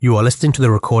You are listening to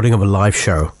the recording of a live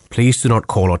show. Please do not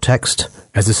call or text,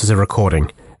 as this is a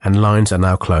recording, and lines are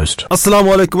now closed.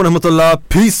 Assalamu alaikum wa rahmatullah.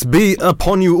 Peace be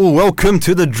upon you all. Welcome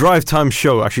to the DriveTime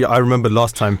show. Actually, I remember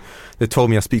last time they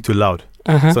told me I speak too loud.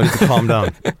 So I need to calm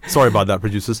down. Sorry about that,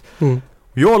 producers.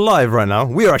 You're live right now.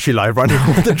 We are actually live right now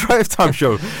with the DriveTime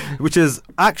show, which is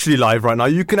actually live right now.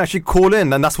 You can actually call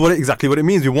in, and that's exactly what it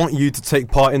means. We want you to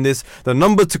take part in this. The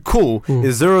number to call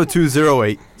is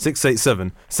 0208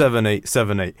 687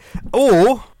 7878.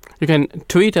 Or you can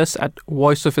tweet us at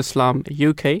Voice of Islam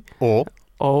UK.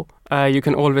 Or you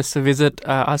can always visit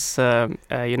us, on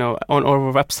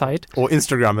our website. Or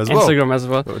Instagram as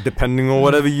well. Depending on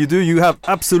whatever you do, you have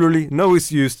absolutely no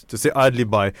excuse to sit idly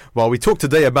by while we talk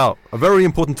today about a very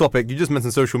important topic. You just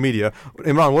mentioned social media.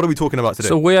 Imran, what are we talking about today?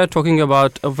 So we are talking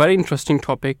about a very interesting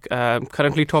topic,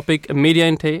 currently topic, media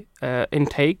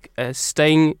intake,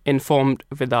 staying informed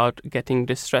without getting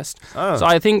distressed. So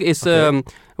I think it's... Okay.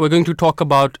 We're going to talk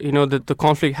about, the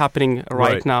conflict happening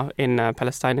right now in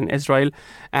Palestine and Israel.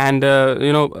 And,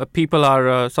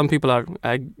 some people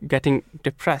are getting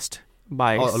depressed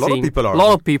by a lot of people are. A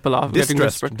lot of people are getting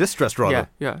distressed. Distressed, rather.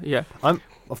 Yeah.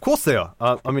 Of course they are.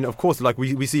 Of course, like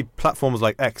we see platforms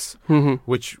like X,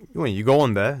 which when you go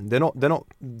on there, they're not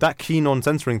that keen on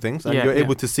censoring things, and you're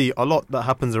able to see a lot that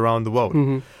happens around the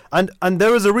world. And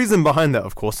there is a reason behind that,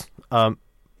 of course,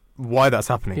 why that's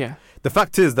happening. Yeah. The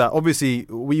fact is that obviously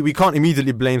we can't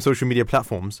immediately blame social media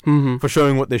platforms for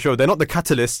showing what they show. They're not the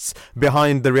catalysts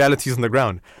behind the realities on the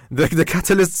ground. The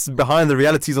catalysts behind the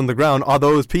realities on the ground are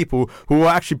those people who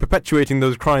are actually perpetuating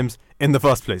those crimes in the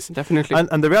first place. Definitely.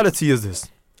 And the reality is this,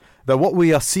 that what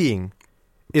we are seeing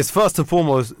is first and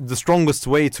foremost the strongest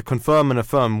way to confirm and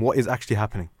affirm what is actually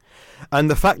happening. And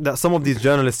the fact that some of these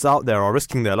journalists out there are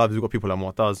risking their lives. We've got people like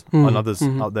Mu'taz and others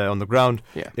out there on the ground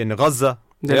in Gaza.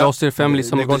 They lost their families.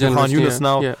 Some they of the got to Khan journalists Yunis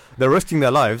now. Yeah. They're risking their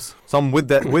lives, some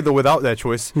with or without their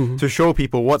choice, to show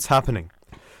people what's happening.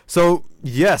 So,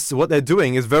 yes, what they're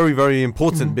doing is very, very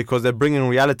important because they're bringing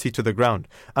reality to the ground.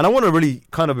 And I want to really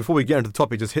kind of, before we get into the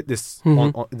topic, just hit this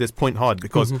on this point hard.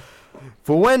 Because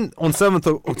for when, on 7th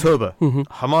of October,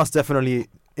 Hamas definitely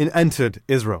entered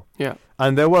Israel. Yeah.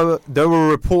 And there were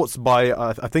reports by,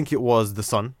 I think it was The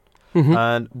Sun,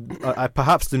 and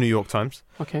perhaps the New York Times.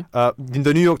 Okay.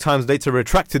 The New York Times later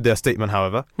retracted their statement,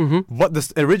 however. But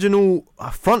the original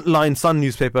frontline Sun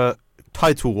newspaper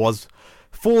title was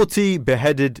 40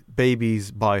 beheaded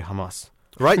babies by Hamas.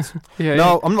 Right?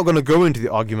 Now, I'm not going to go into the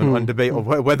argument and debate of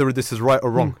whether this is right or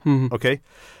wrong. Okay?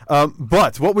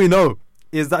 But what we know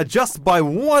is that just by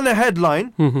one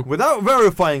headline, without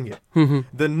verifying it,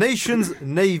 the nation's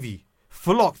navy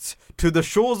flocked to the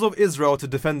shores of Israel to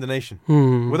defend the nation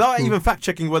without even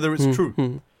fact-checking whether it's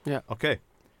true. Okay.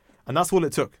 And that's all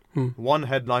it took. One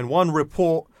headline, one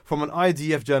report from an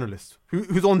IDF journalist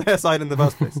who's on their side in the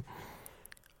first place.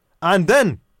 And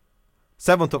then,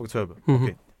 7th of October.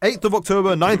 Okay. 8th of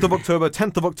October, 9th of October,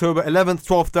 10th of October, 11th,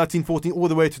 12th, 13th, 14th, all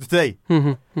the way to today.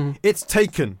 It's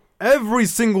taken every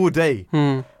single day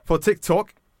for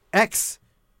TikTok, X,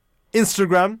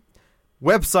 Instagram,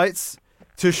 websites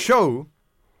to show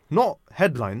not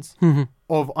headlines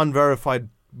of unverified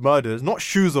murders, not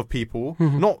shoes of people,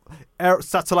 not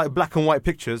satellite black and white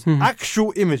pictures,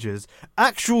 actual images,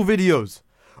 actual videos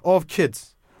of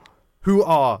kids who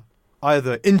are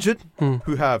either injured,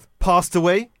 who have passed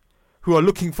away, who are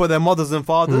looking for their mothers and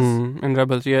fathers. And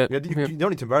rebels, you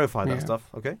don't need to verify that stuff,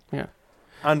 okay? Yeah.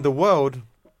 And the world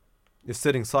is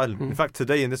sitting silent. In fact,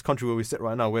 today in this country where we sit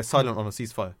right now, we're silent on a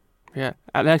ceasefire. Yeah,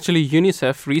 and actually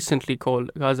UNICEF recently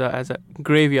called Gaza as a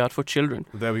graveyard for children.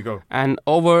 There we go. And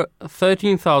over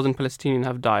 13,000 Palestinians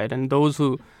have died, and those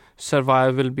who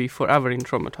survive will be forever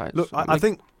traumatized. Look, I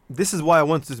think this is why I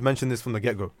wanted to mention this from the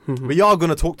get-go. We are going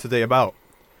to talk today about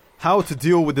how to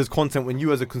deal with this content when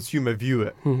you as a consumer view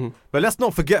it. But let's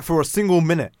not forget for a single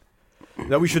minute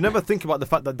that we should never think about the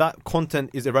fact that content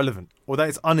is irrelevant or that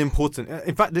it's unimportant.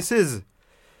 In fact,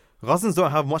 Gazans don't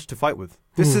have much to fight with.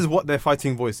 This is what their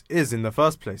fighting voice is in the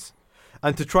first place.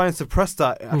 And to try and suppress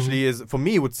that actually is, for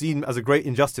me, would seem as a great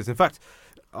injustice. In fact,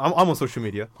 I'm on social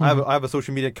media. I have a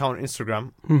social media account on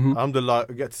Instagram. Alhamdulillah,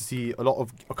 I get to see a lot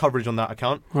of coverage on that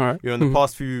account. All right. In the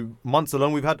past few months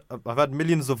alone, I've had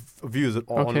millions of views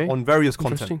on various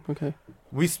content. Okay.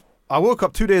 I woke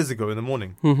up 2 days ago in the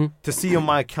morning to see on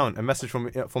my account a message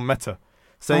from Meta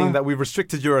saying that we've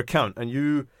restricted your account and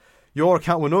your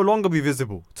account will no longer be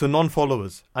visible to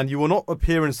non-followers and you will not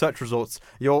appear in search results.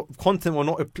 Your content will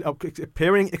not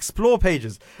appear in explore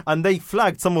pages. And they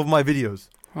flagged some of my videos.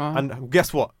 And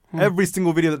guess what? Every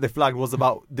single video that they flagged was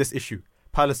about this issue,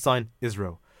 Palestine,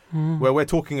 Israel, where we're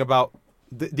talking about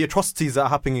the atrocities that are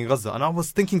happening in Gaza. And I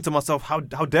was thinking to myself, how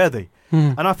dare they?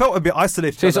 And I felt a bit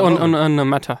isolated. So it's on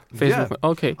Meta, Facebook. Yeah.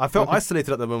 Okay. I felt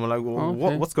isolated at the moment,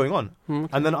 like, what's going on?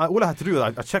 And then all I had to do,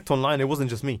 I checked online, it wasn't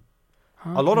just me.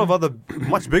 A lot of other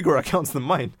much bigger accounts than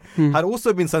mine had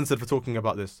also been censored for talking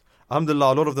about this.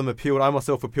 Alhamdulillah, a lot of them appealed. I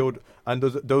myself appealed, and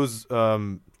those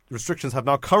restrictions have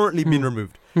now currently been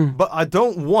removed. But I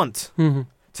don't want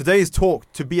today's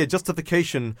talk to be a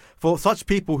justification for such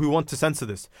people who want to censor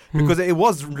this, because it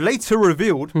was later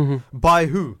revealed by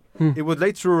who? It was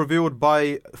later revealed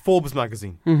by Forbes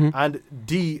magazine and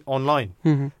D Online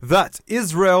that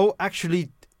Israel actually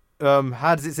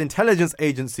had its intelligence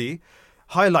agency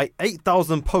highlight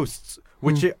 8,000 posts,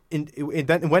 which it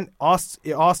then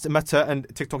asked Meta and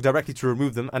TikTok directly to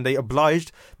remove them, and they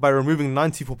obliged by removing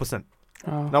 94%.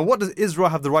 Now, what does Israel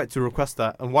have the right to request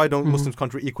that, and why don't Muslims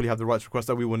country equally have the right to request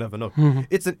that? We will never know.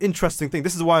 It's an interesting thing.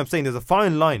 This is why I'm saying there's a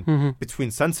fine line between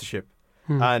censorship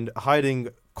and hiding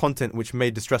content which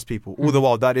may distress people. All the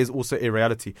while, that is also a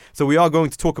reality. So we are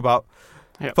going to talk about,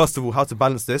 first of all, how to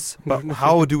balance this, but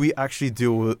how do we actually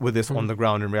deal with this on the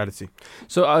ground in reality?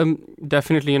 So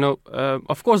definitely,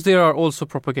 of course, there are also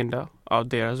propaganda out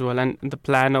there as well, and the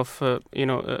plan of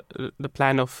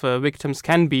victims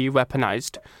can be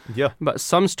weaponized. Yeah. But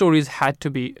some stories had to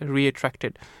be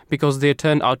retracted because they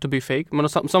turned out to be fake.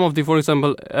 Some of the, for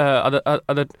example,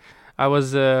 I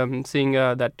was seeing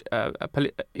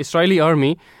that Israeli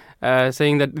army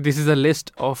saying that this is a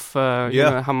list of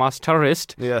Hamas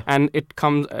terrorists, and it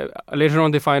comes later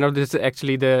on. They find out this is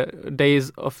actually the days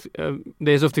of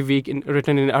the week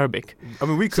written in Arabic.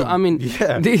 I mean,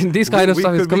 these kind of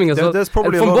stuff is coming as well. There's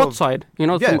probably from both sides,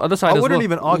 from other side as well. I wouldn't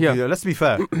even argue. Let's be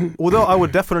fair. Although I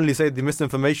would definitely say the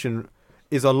misinformation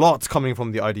is a lot coming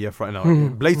from the IDF right now,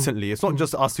 blatantly. It's not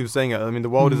just us who's saying it. I mean, the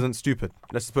world isn't stupid.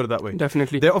 Let's just put it that way.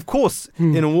 Definitely. There, of course,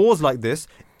 in wars like this,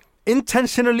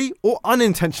 intentionally or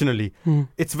unintentionally,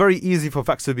 it's very easy for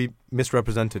facts to be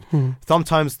misrepresented.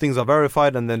 Sometimes things are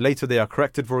verified and then later they are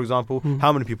corrected, for example.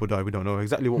 How many people died? We don't know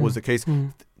exactly what was the case.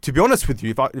 To be honest with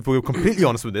you, if we were completely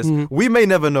honest with this, we may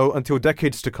never know until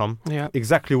decades to come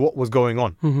exactly what was going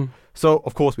on. So,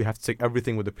 of course, we have to take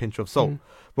everything with a pinch of salt.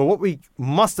 But what we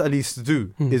must at least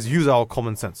do is use our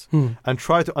common sense and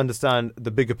try to understand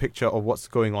the bigger picture of what's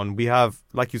going on. We have,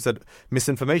 like you said,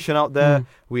 misinformation out there.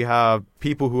 We have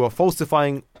people who are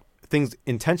falsifying things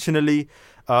intentionally.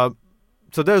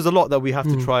 So there's a lot that we have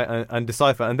to try and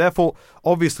decipher. And therefore,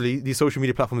 obviously, these social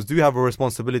media platforms do have a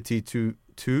responsibility to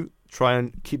try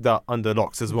and keep that under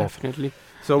locks as well. Definitely.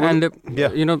 So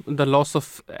the loss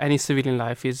of any civilian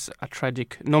life is a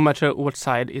tragic, no matter what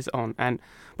side is on.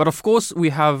 But of course, we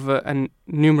have a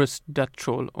numerous death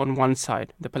toll on one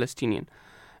side, the Palestinian.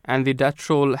 And the death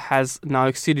toll has now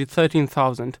exceeded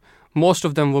 13,000, most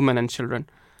of them women and children.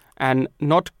 And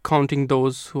not counting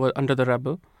those who are under the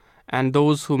rebel and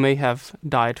those who may have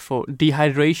died for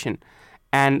dehydration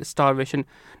and starvation.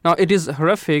 Now, it is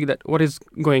horrific that what is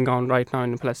going on right now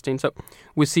in Palestine. So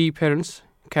we see parents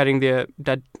carrying their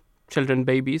dead children,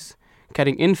 babies,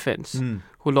 carrying infants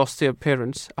who lost their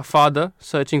parents, a father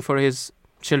searching for his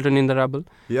children in the rubble,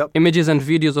 images and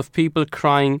videos of people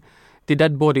crying the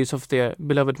dead bodies of their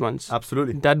beloved ones.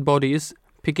 Absolutely. Dead bodies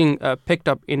picked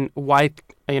up in white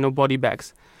body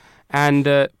bags, and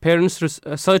parents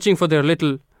searching for their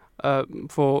little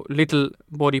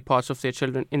body parts of their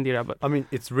children in the rubble. I mean,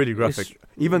 it's really graphic.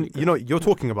 You're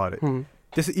talking about it.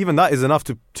 Even that is enough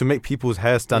to make people's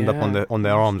hair stand up on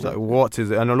their arms. Like, what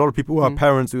is it? And a lot of people who are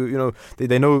parents who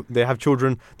they know they have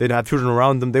children, they have children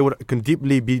around them. They can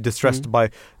deeply be distressed by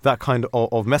that kind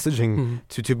of messaging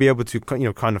to be able to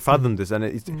kind of fathom this.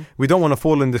 And we don't want to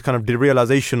fall in this kind of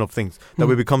derealization of things that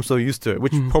we become so used to it,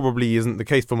 which probably isn't the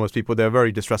case for most people. They're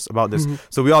very distressed about this.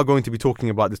 So we are going to be talking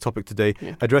about this topic today,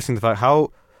 addressing the fact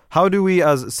how do we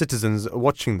as citizens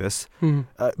watching this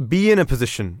be in a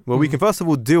position where we can first of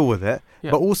all deal with it,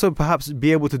 but also perhaps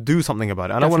be able to do something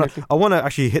about it? And I want to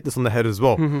actually hit this on the head as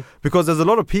well, because there's a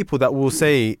lot of people that will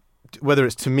say, whether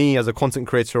it's to me as a content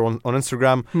creator on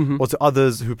Instagram or to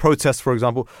others who protest, for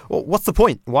example, well, what's the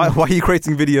point? Why are you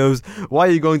creating videos? Why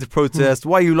are you going to protest?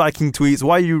 Why are you liking tweets?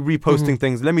 Why are you reposting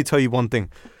things? Let me tell you one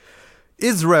thing.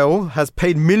 Israel has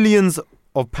paid millions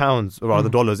of pounds, or rather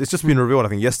dollars. It's just been revealed, I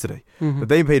think, yesterday, that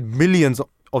they paid millions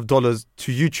of dollars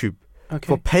to YouTube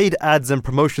for paid ads and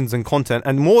promotions and content,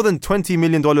 and more than $20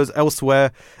 million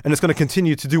elsewhere. And it's going to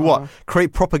continue to do what?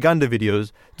 Create propaganda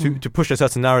videos to push a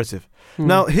certain narrative.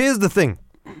 Now, here's the thing.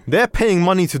 They're paying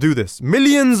money to do this.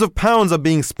 Millions of pounds are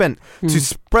being spent to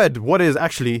spread what is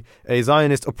actually a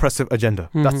Zionist oppressive agenda.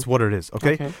 That's what it is,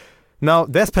 okay? Now,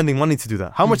 they're spending money to do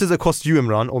that. How much does it cost you,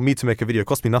 Imran, or me to make a video? It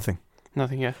costs me nothing.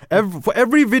 Nothing, yeah. For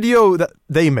every video that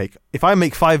they make, if I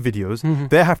make 5 videos,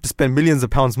 they have to spend millions of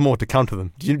pounds more to counter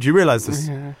them. Do you realize this?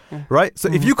 Yeah. Right? So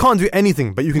if you can't do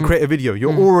anything, but you can create a video,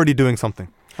 you're already doing something.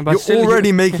 But you're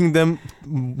already making them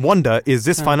wonder, is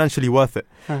this financially worth it?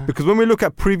 Because when we look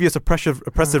at previous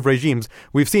oppressive regimes,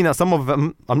 we've seen that some of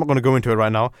them, I'm not going to go into it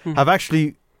right now, have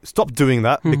actually stopped doing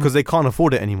that because they can't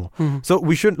afford it anymore. So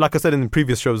we should, like I said in the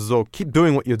previous shows as well, keep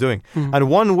doing what you're doing. And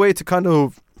one way to kind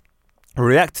of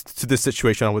react to this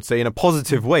situation, I would say, in a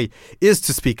positive way, is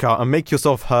to speak out and make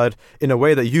yourself heard in a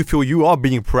way that you feel you are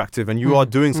being proactive and you are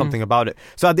doing something about it.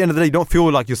 So at the end of the day, you don't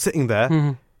feel like you're sitting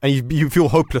there and you feel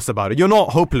hopeless about it. You're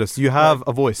not hopeless. You have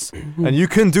a voice and you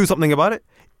can do something about it,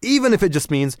 even if it just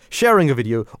means sharing a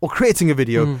video or creating a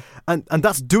video. And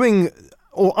that's doing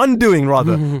or undoing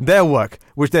rather their work,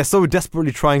 which they're so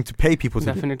desperately trying to pay people to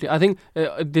Definitely. I think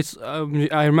this.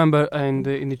 I remember in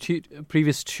the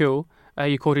previous show,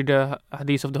 you quoted a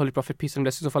hadith of the Holy Prophet, peace and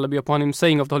blessings of Allah be upon him,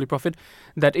 saying of the Holy Prophet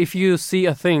that if you see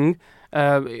a thing,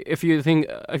 if you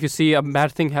see a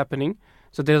bad thing happening,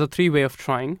 so there's a 3 way of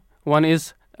trying. One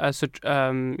is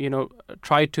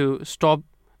try to stop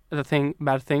the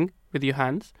bad thing with your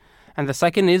hands, and the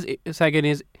second is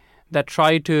that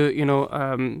try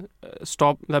to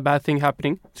stop the bad thing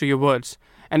happening through your words.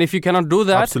 And if you cannot do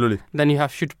that, absolutely, then you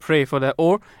should pray for that,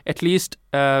 or at least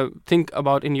think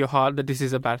about in your heart that this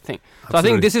is a bad thing. So I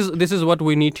think this is what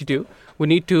we need to do. We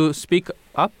need to speak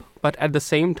up, but at the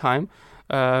same time,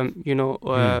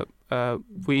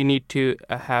 we need to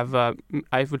have,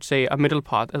 I would say, a middle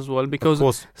path as well,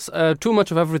 because too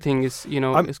much of everything is,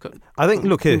 is good. I think,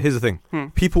 look, here's the thing.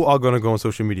 People are going to go on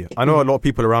social media. I know a lot of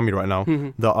people around me right now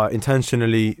that are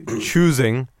intentionally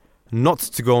choosing not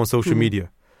to go on social media.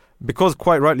 Because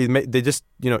quite rightly, they just,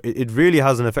 it really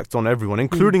has an effect on everyone,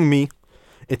 including me.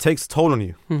 It takes a toll on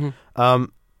you.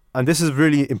 And this is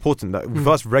really important that we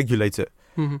first regulate it,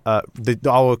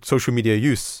 our social media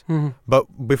use.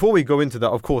 But before we go into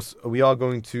that, of course, we are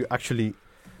going to actually,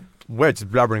 we're just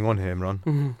blabbering on here,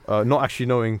 Imran, not actually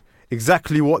knowing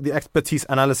exactly what the expertise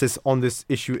analysis on this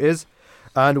issue is.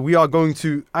 And we are going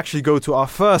to actually go to our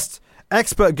first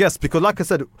expert guest, because like I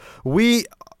said, we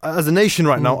as a nation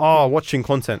right now are watching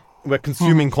content. We're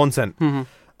consuming content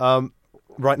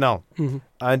right now.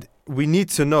 And we need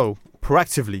to know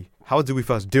proactively, how do we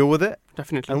first deal with it?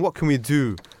 Definitely. And what can we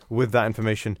do with that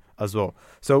information as well?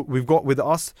 So we've got with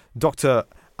us Dr.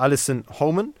 Alison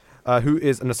Holman, who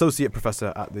is an associate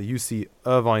professor at the UC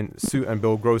Irvine Sue and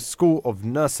Bill Gross School of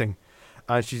Nursing.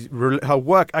 And her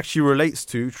work actually relates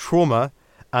to trauma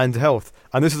and health.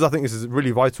 And I think this is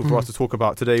really vital for us to talk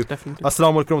about today. Definitely.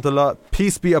 Assalamu alaikum wa rahmatullah.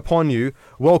 Peace be upon you.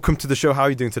 Welcome to the show. How are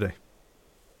you doing today?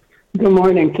 Good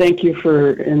morning. Thank you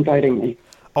for inviting me.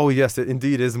 Oh, yes, it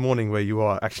indeed is morning where you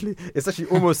are, actually. It's actually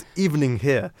almost evening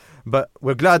here. But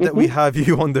we're glad that we have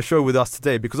you on the show with us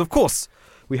today because, of course,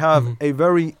 we have a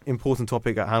very important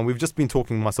topic at hand. We've just been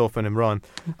talking, myself and Imran,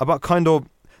 about kind of,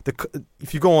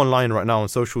 if you go online right now on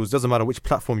socials, doesn't matter which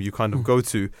platform you kind of go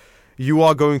to, you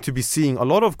are going to be seeing a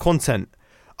lot of content,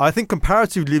 I think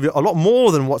comparatively a lot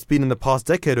more than what's been in the past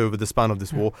decade over the span of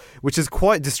this war, which is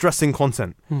quite distressing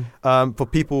content for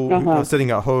people who are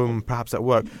sitting at home, perhaps at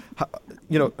work.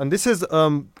 And this is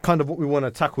kind of what we want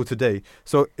to tackle today.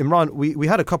 So, Imran, we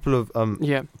had a couple of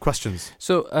questions.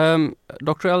 So,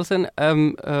 Dr. Alison,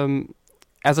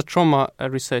 as a trauma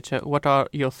researcher, what are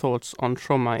your thoughts on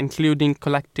trauma, including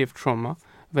collective trauma,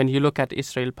 when you look at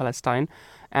Israel-Palestine?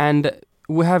 And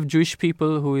we have Jewish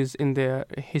people who is in their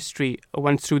history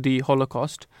went through the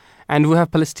Holocaust, and we have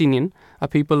Palestinian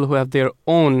people who have their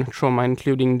own trauma,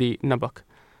 including the Nabak.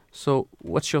 So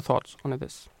what's your thoughts on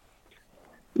this?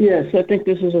 Yes, I think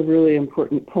this is a really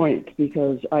important point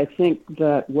because I think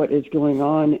that what is going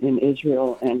on in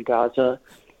Israel and Gaza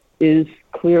is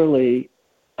clearly,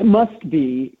 must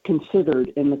be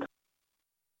considered in the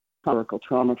historical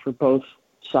trauma for both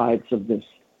sides of this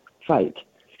fight.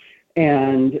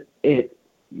 And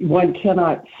one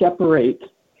cannot separate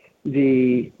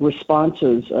the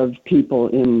responses of people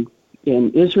in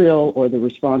Israel or the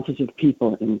responses of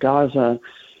people in Gaza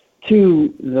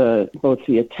to both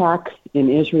the attack in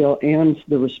Israel and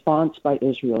the response by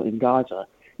Israel in Gaza.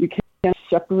 You can't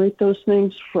separate those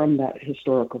things from that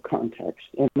historical context.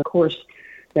 And of course,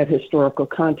 that historical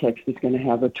context is going to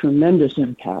have a tremendous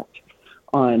impact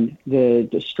on the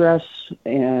distress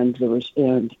and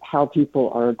how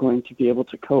people are going to be able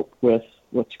to cope with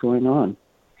what's going on.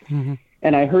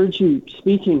 And I heard you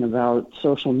speaking about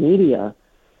social media.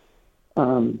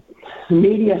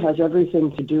 Media has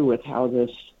everything to do with how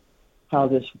this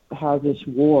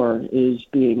war is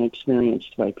being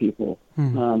experienced by people.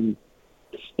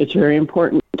 It's very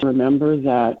important to remember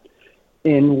that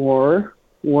in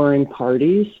warring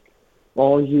parties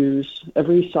all use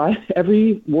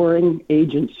every warring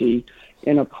agency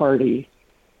in a party,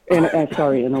 in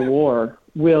a war,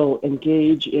 will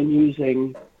engage in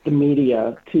using the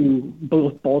media to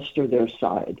bolster their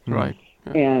side. Right.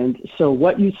 And so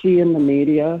what you see in the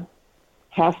media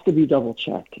has to be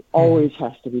double-checked, always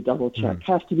has to be double-checked,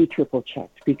 has to be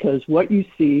triple-checked, because what you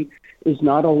see is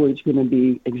not always going to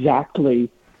be exactly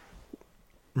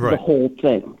the whole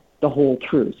thing, the whole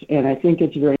truth. And I think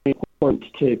it's very important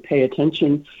to pay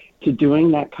attention to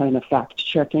doing that kind of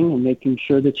fact-checking and making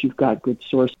sure that you've got good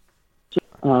sources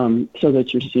so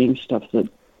that you're seeing stuff that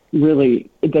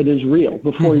is real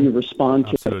before you respond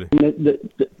to it.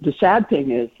 And the sad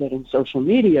thing is that in social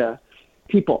media,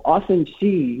 people often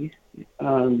see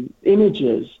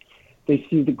images. They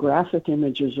see the graphic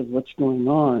images of what's going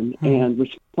on and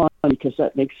respond because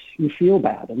that makes you feel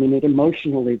bad. I mean,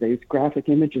 emotionally, these graphic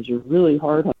images are really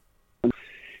hard on them,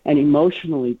 and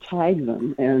emotionally tag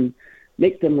them and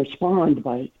make them respond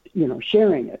by,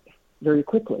 sharing it very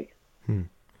quickly.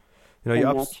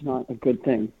 That's not a good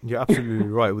thing. You're absolutely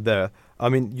right there. I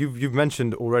mean, you've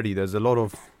mentioned already there's a lot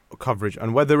of coverage,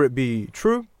 and whether it be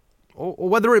true or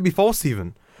whether it be false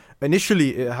even,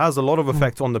 initially it has a lot of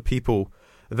effect on the people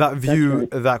that view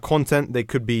that content. They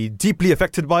could be deeply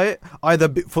affected by it, either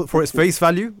for its face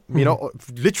value,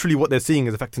 literally what they're seeing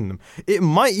is affecting them. It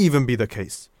might even be the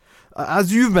case,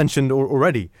 as you've mentioned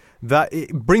already, that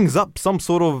it brings up some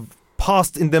sort of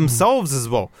past in themselves as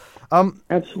well.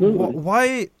 Absolutely.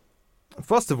 Why?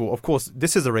 First of all, of course,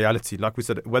 this is a reality. Like we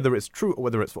said, whether it's true or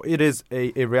whether it's false, it is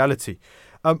a reality.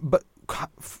 But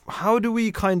how do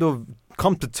we kind of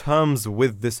come to terms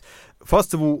with this?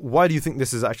 First of all, why do you think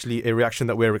this is actually a reaction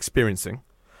that we're experiencing?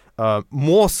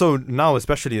 More so now,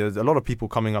 especially, there's a lot of people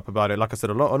coming up about it. Like I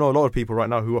said, I know a lot of people right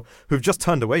now who've just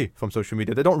turned away from social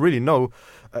media. They don't really know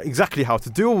exactly how to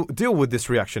deal with this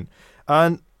reaction.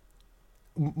 And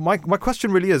my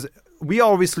question really is, we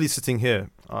are obviously sitting here.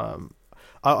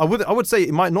 I would say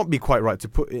it might not be quite right to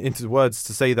put into words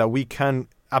to say that we can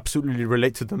absolutely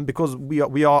relate to them, because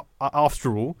we are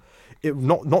after all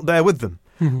not there with them.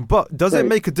 But does it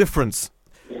make a difference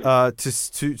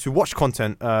to watch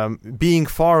content being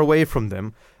far away from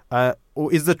them,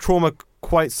 or is the trauma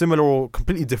quite similar or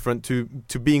completely different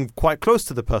to being quite close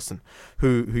to the person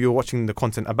who you're watching the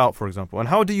content about, for example? And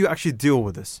how do you actually deal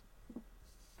with this?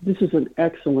 This is an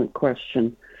excellent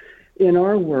question. In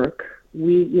our work,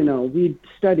 we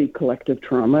study collective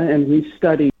trauma, and we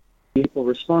study people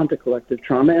respond to collective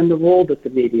trauma and the role that the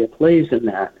media plays in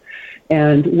that.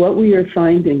 And what we are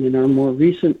finding in our more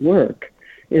recent work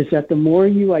is that the more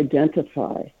you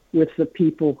identify with the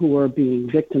people who are being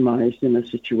victimized in a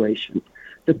situation,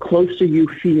 the closer you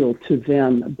feel to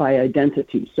them by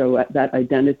identity. So that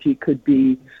identity could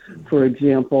be, for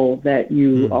example, that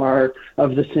you are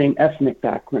of the same ethnic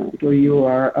background, or you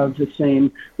are of the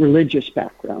same religious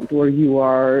background, or you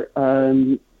are,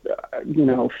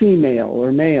 female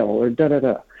or male, or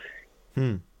da-da-da.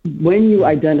 When you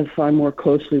identify more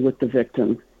closely with the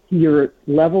victim, your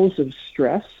levels of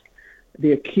stress,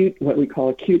 what we call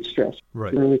acute stress,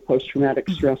 early post-traumatic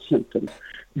stress symptoms,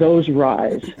 those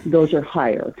rise. Those are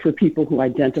higher for people who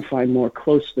identify more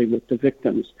closely with the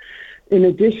victims. In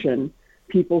addition,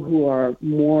 people who are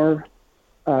more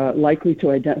likely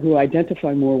to who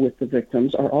identify more with the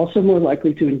victims are also more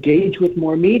likely to engage with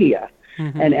more media.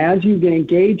 And as you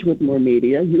engage with more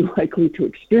media, you're likely to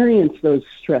experience those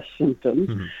stress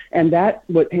symptoms. And that,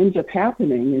 what ends up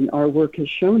happening, and our work has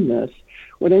shown this,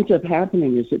 what ends up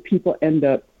happening is that people end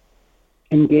up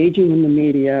engaging in the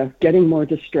media, getting more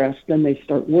distressed, then they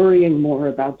start worrying more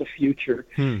about the future.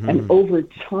 And over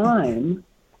time,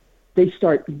 they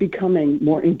start becoming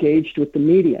more engaged with the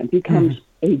media. It becomes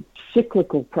a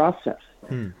cyclical process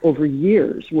over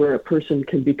years, where a person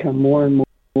can become more and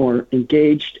more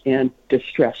engaged and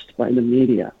distressed by the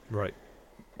media. Right.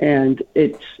 And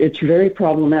it's very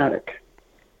problematic.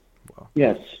 Wow.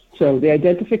 Yes. So the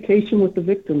identification with the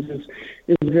victims is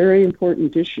a very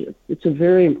important issue. It's a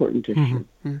very important issue.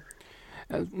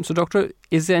 So, Doctor,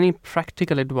 is there any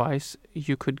practical advice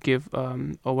you could give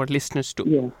our listeners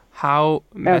to how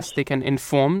best they can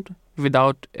informed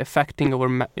without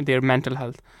affecting their mental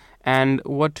health? And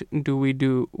what do we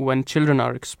do when children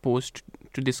are exposed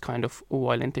to this kind of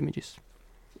violent images?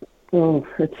 Oh,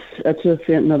 that's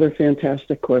another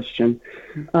fantastic question.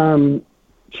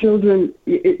 Children,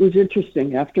 it was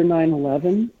interesting. After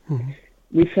 9/11,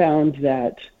 we found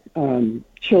that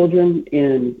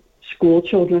school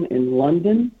children in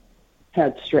London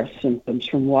had stress symptoms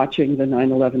from watching the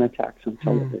 9/11 attacks on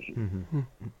television.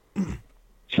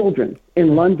 Children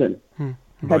in London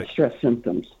had stress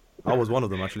symptoms I was one of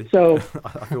them, actually. So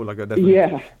I feel like I definitely...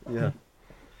 yeah.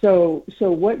 So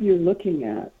what you're looking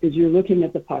at is you're looking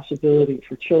at the possibility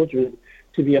for children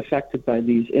to be affected by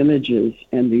these images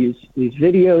and these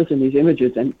videos and these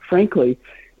images. And frankly,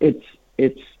 it's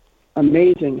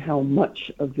amazing how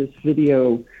much of this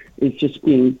video is just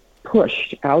being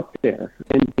pushed out there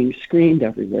and being screened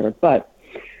everywhere. But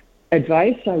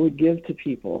advice I would give to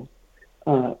people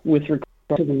with regard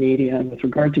to the media and with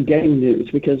regard to getting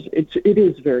news, because it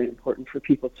is very important for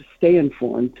people to stay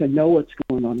informed, to know what's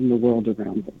going on in the world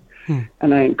around them.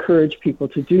 And I encourage people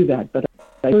to do that, but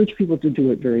I encourage people to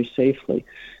do it very safely.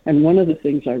 And one of the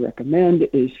things I recommend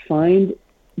is find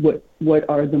what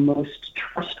are the most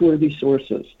trustworthy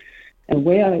sources. And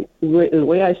the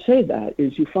way I say that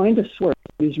is you find a source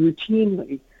that is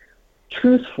routinely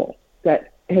truthful,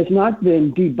 that has not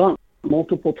been debunked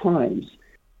multiple times.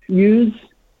 Use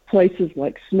places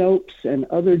like Snopes and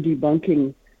other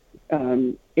debunking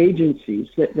agencies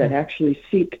that actually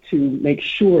seek to make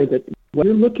sure that what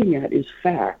you're looking at is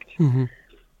fact.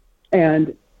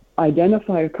 And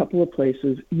identify a couple of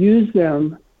places, use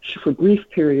them for brief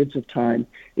periods of time.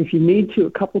 If you need to,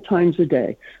 a couple times a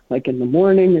day, like in the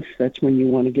morning, if that's when you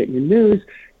want to get your news,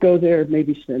 go there,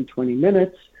 maybe spend 20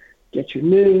 minutes, get your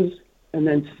news, and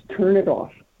then turn it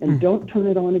off. And don't turn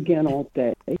it on again all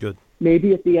day. Good.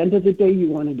 Maybe at the end of the day you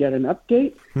want to get an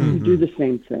update, you do the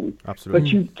same thing.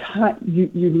 Absolutely. But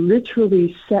you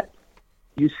literally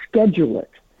you schedule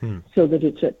it so that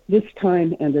it's at this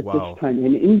time and at this time.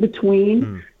 And in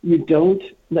between, you don't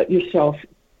let yourself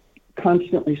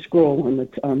constantly scroll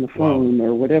on the phone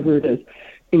or whatever it is.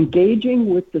 Engaging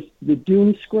with the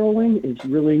doom scrolling is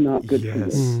really not good for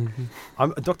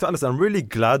you. Dr. Alison, I'm really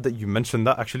glad that you mentioned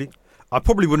that, actually. I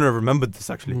probably wouldn't have remembered this,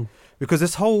 actually, because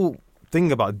this whole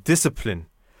thing about discipline,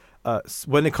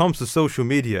 when it comes to social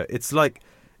media, it's like,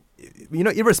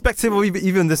 irrespective of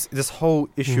even this whole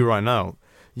issue right now,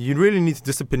 you really need to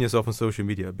discipline yourself on social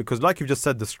media, because like you just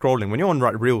said, the scrolling, when you're on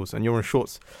Reels and you're on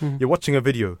Shorts, you're watching a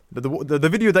video. The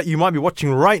video that you might be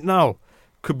watching right now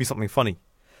could be something funny.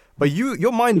 But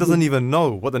your mind doesn't even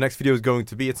know what the next video is going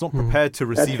to be. It's not prepared to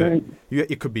receive it.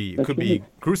 It could be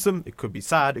gruesome. It could be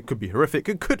sad. It could be horrific.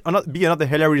 It could be another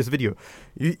hilarious video.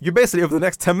 You basically, over the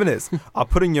next 10 minutes, are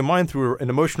putting your mind through an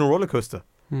emotional roller coaster.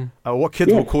 What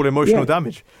kids will call emotional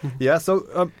damage.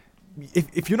 So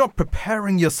if you're not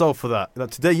preparing yourself for that,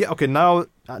 today, now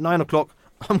at 9 o'clock,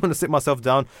 I'm going to sit myself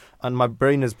down and my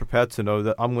brain is prepared to know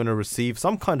that I'm going to receive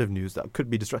some kind of news that could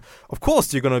be distracting. Of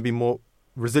course, you're going to be more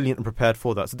resilient and prepared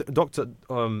for that. So, Dr.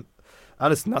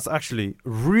 Alison, that's actually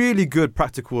really good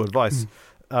practical advice.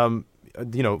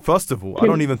 First of all, I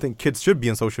don't even think kids should be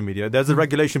on social media. There's a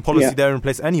regulation policy there in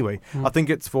place anyway. I think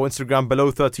it's for Instagram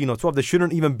below 13 or 12. They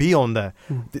shouldn't even be on there.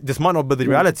 This might not be the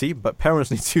reality, but parents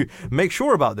need to make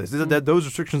sure about this. Those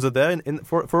restrictions are there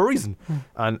for a reason.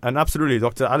 And absolutely,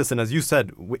 Dr. Alison, as you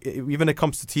said, even when it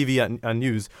comes to TV and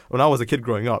news, when I was a kid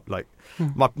growing up, like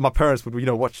my parents would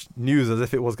watch news as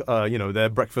if it was their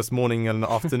breakfast, morning and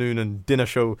afternoon and dinner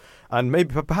show. And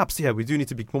perhaps we do need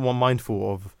to be more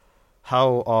mindful of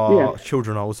how our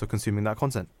children are also consuming that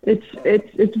content.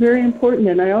 It's very important,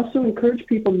 and I also encourage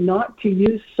people not to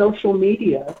use social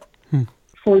media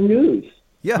for news.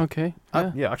 Yeah. Okay.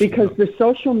 Actually, because the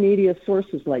social media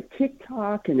sources like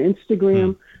TikTok and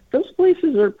Instagram, those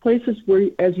places are places where,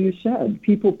 as you said,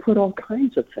 people put all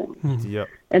kinds of things. Yeah.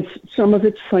 And some of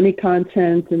it's funny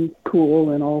content and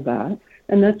cool and all that,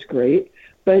 and that's great.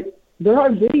 But there are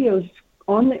videos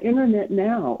on the internet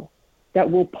now that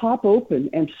will pop open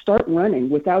and start running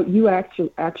without you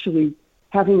actually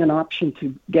having an option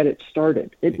to get it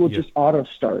started. It will just auto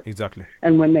start. Exactly.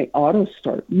 And when they auto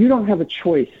start, you don't have a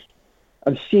choice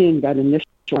of seeing that initial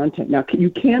content. Now, you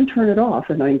can turn it off,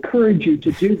 and I encourage you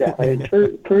to do that. I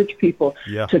encourage people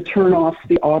to turn off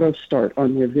the auto start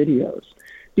on their videos,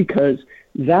 because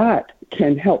that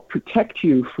can help protect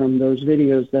you from those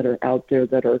videos that are out there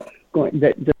that are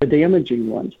the damaging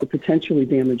ones, the potentially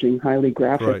damaging, highly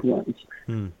graphic ones.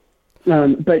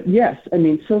 But yes, I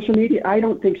mean, social media, I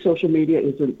don't think social media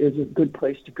is a good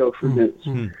place to go for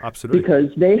news. Absolutely.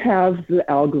 Because they have the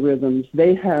algorithms,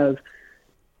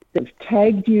 they've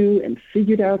tagged you and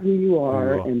figured out who you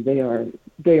are, and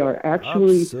they are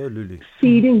actually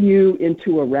feeding you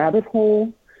into a rabbit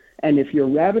hole. And if your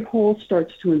rabbit hole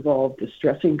starts to involve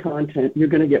distressing content, you're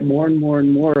going to get more and more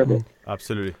and more of it.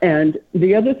 Absolutely. And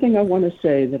the other thing I want to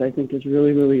say that I think is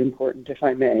really, really important, if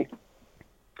I may,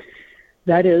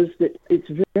 that is that it's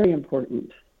very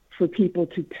important for people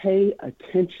to pay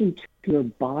attention to your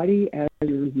body as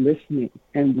you're listening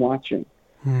and watching.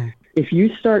 If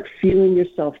you start feeling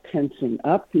yourself tensing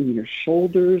up in your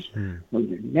shoulders or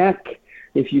your neck,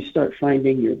 if you start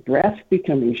finding your breath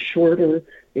becoming shorter,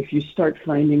 if you start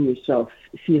finding yourself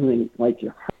feeling like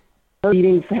your heart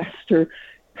beating faster,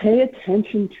 pay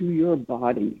attention to your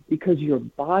body, because your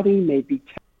body may be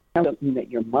telling something that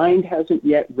your mind hasn't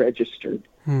yet registered.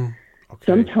 Okay.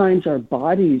 Sometimes our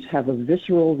bodies have a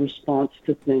visceral response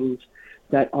to things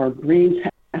that our brains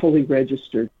haven't fully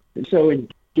registered. And so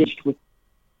engaged with,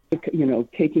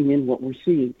 taking in what we're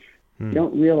seeing, we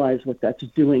don't realize what that's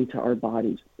doing to our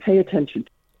bodies. Pay attention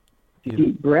to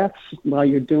deep breaths while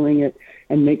you're doing it,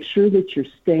 and make sure that you're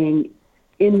staying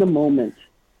in the moment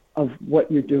of what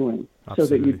you're doing.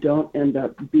 Absolutely. So that you don't end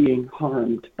up being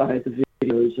harmed by the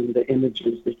videos and the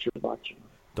images that you're watching.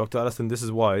 Dr. Allison, this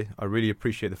is why I really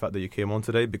appreciate the fact that you came on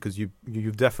today, because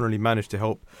you've definitely managed to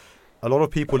help a lot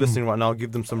of people listening right now,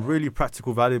 give them some really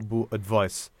practical, valuable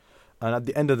advice. And at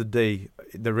the end of the day,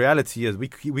 the reality is we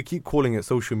keep calling it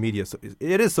social media. So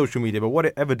it is social media, but what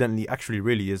it evidently actually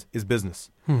really is business.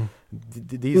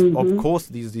 These, of course,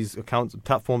 these accounts,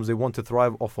 platforms, they want to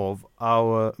thrive off of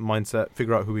our mindset,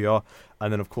 figure out who we are,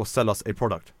 and then, of course, sell us a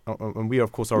product. And we,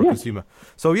 of course, are a consumer.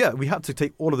 So, yeah, we have to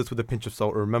take all of this with a pinch of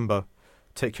salt. Remember,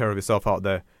 take care of yourself out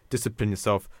there. Discipline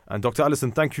yourself. And Dr.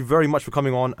 Allison, thank you very much for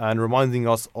coming on and reminding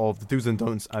us of the do's and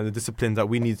don'ts and the discipline that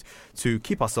we need to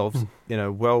keep ourselves in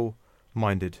a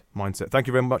well-minded mindset. Thank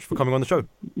you very much for coming on the show.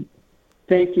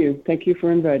 Thank you. Thank you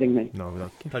for inviting me.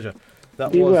 No, pleasure.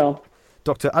 That Be was well.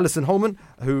 Dr. Allison Holman,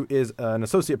 who is an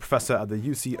associate professor at the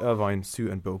UC Irvine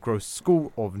Sue and Bill Gross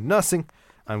School of Nursing.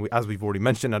 And as we've already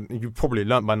mentioned, and you've probably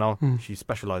learnt by now, she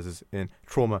specialises in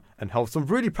trauma and health. Some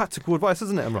really practical advice,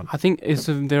 isn't it, Imran? I think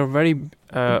there are very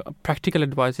practical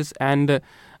advices, and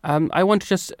I want to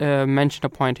just mention a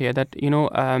point here that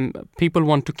people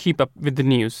want to keep up with the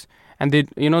news, and they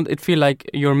it feel like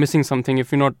you're missing something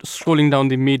if you're not scrolling down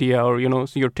the media or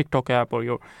your TikTok app or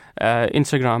your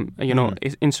Instagram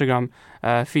Instagram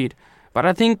feed. But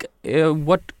I think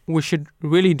what we should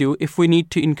really do, if we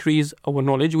need to increase our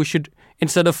knowledge, we should,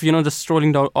 instead of just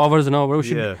scrolling down hours and hours, we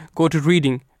should go to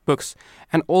reading books.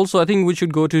 And also, I think we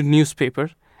should go to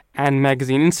newspaper and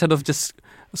magazine instead of just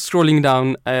scrolling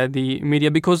down the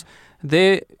media, because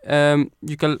they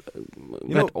you can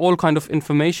get all kind of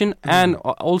information, and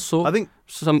also I think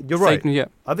some. You're right. Yeah.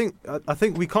 I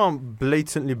think we can't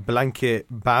blatantly blanket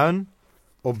ban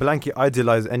or blanket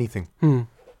idealize anything.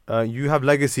 You have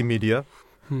legacy media,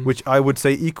 which I would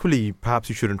say equally perhaps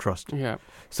you shouldn't trust. Yeah.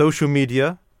 Social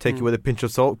media, take it with a pinch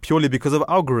of salt, purely because of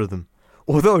algorithm.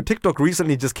 Although TikTok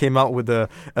recently just came out with a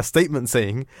statement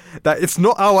saying that it's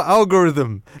not our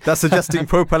algorithm that's suggesting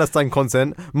pro-Palestine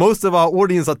content. Most of our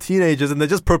audience are teenagers and they're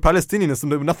just pro-Palestinian, so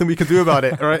there's nothing we can do about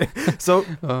it, right? So,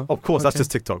 of course, that's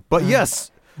just TikTok. But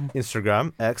yes,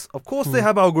 Instagram, X, of course they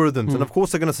have algorithms, and of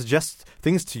course they're going to suggest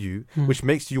things to you which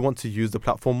makes you want to use the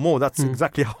platform more. That's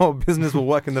exactly how a business will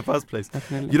work in the first place.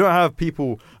 Definitely. You don't have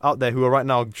people out there who are right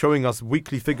now showing us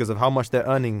weekly figures of how much they're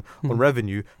earning on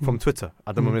revenue from Twitter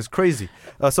at the moment. It's crazy.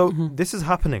 So this is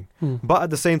happening. But at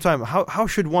the same time, how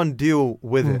should one deal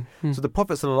with it? So the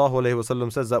Prophet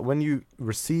ﷺ says that when you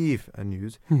receive a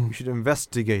news, you should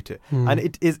investigate it. And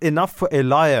it is enough for a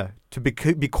liar to be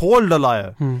called a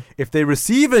liar if they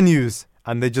receive a news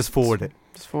and they just forward it.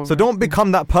 So don't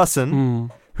become that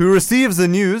person who receives the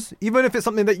news, even if it's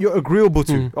something that you're agreeable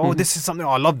to. This is something,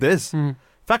 I love this.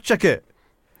 Fact check it.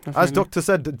 Definitely. As Doctor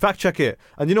said, fact check it.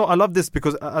 And I love this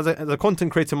because as a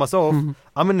content creator myself,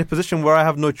 I'm in a position where I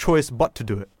have no choice but to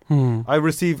do it. I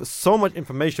receive so much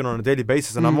information on a daily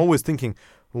basis, and I'm always thinking,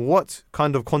 what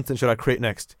kind of content should I create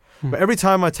next? But every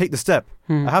time I take the step,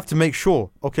 I have to make sure,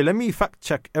 okay, let me fact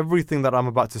check everything that I'm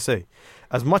about to say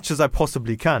as much as I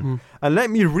possibly can. And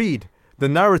let me read the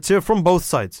narrative from both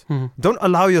sides. Don't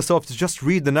allow yourself to just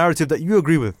read the narrative that you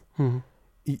agree with.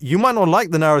 You might not like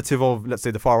the narrative of, let's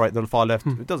say, the far right, the far left,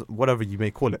 it doesn't, whatever you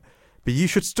may call it. But you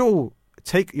should still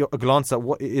take a glance at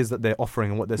what it is that they're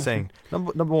offering and what they're saying.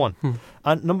 Number one.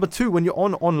 And number two, when you're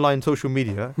on online social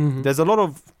media, there's a lot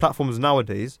of platforms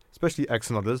nowadays, especially X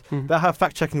and others, that have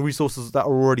fact-checking resources that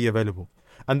are already available.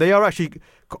 And they are actually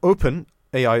open,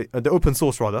 the open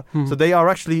source rather. So they are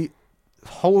actually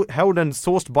held and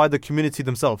sourced by the community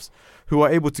themselves, who are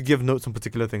able to give notes on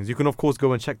particular things. You can, of course,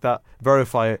 go and check that,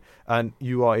 verify it, and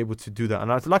you are able to do that.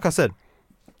 And like I said,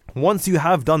 once you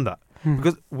have done that,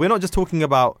 because we're not just talking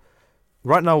about,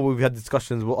 right now we've had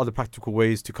discussions what other practical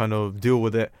ways to kind of deal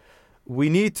with it. We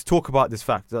need to talk about this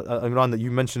fact, Imran, that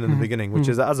you mentioned in the beginning, which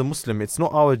is that as a Muslim, it's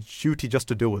not our duty just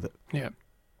to deal with it. Yeah.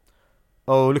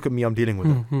 Oh, look at me, I'm dealing with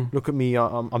it. Look at me,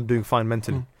 I'm doing fine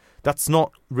mentally. That's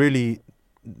not really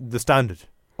the standard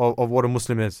of what a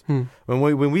Muslim is.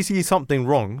 When we see something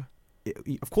wrong,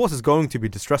 of course it's going to be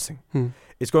distressing.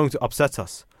 It's going to upset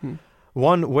us.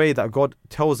 one way that God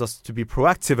tells us to be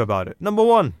proactive about it. Number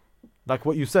one, like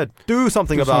what you said, do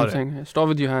something about it. Start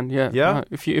with your hand, yeah. Yeah.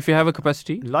 If you have a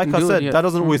capacity, like I said, that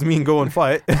doesn't always mean go and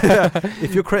fight.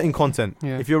 If you're creating content,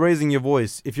 Yeah. if you're raising your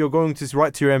voice, if you're going to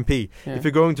write to your MP, Yeah. if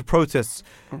you're going to protests,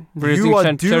 Raising you are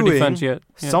charity doing funds, yeah.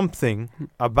 something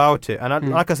about it. And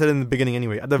like I said in the beginning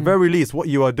anyway, at the very least, what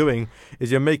you are doing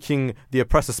is you're making the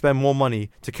oppressor spend more money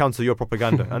to counter your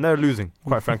propaganda. And they're losing.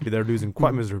 Quite frankly, they're losing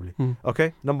quite miserably.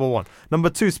 Okay? Number one. Number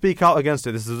two, speak out against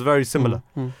it. This is very similar.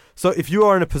 So if you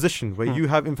are in a position where you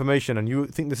have information and you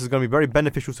think this is going to be very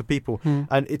beneficial to people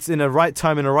and it's in a right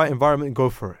time, in a right environment, go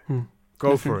for it.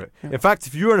 Go for it. Yeah. In fact,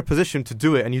 if you're in a position to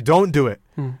do it and you don't do it,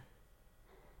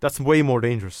 that's way more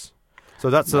dangerous. So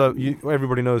that's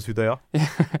everybody knows who they are.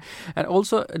 And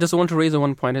also, I just want to raise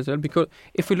one point as well, because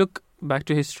if we look back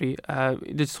to history,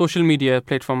 the social media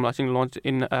platform, I think, launched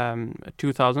in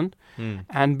 2000.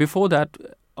 And before that,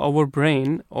 our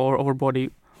brain or our body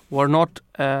were not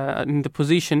in the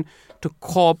position to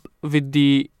cope with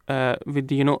the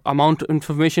amount of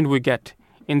information we get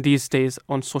in these days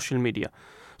on social media.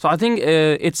 So I think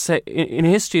it's in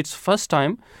history, it's first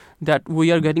time that we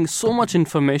are getting so much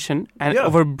information and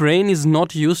our brain is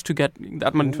not used to get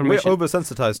that much information. We're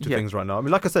oversensitized to things right now. I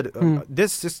mean, like I said,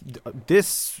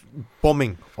 this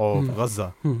bombing of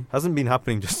Gaza hasn't been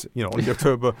happening just on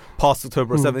the past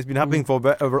October 7th. It's been happening for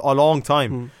a long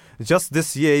time. Just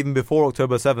this year, even before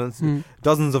October 7th,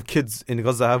 dozens of kids in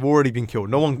Gaza have already been killed.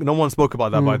 No one spoke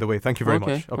about that, by the way. Thank you very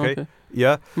much. Okay?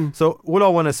 Yeah. So all I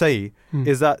want to say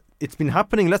is that it's been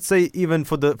happening. Let's say even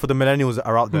for the millennials that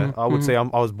are out there. I would say I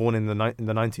was born in the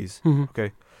 90s.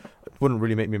 Okay, it wouldn't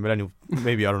really make me a millennial.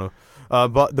 Maybe, I don't know.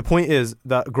 But the point is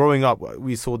that growing up,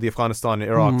 we saw the Afghanistan,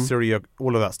 Iraq, Syria,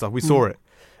 all of that stuff. We saw it,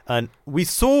 and we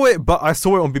saw it. But I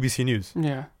saw it on BBC News.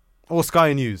 Yeah. Or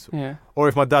Sky News. Yeah. Or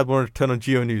if my dad wanted to turn on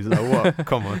Geo News, like what?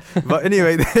 Come on. But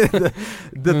anyway,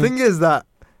 the thing is that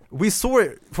we saw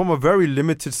it from a very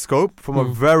limited scope, from a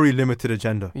very limited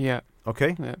agenda. Yeah.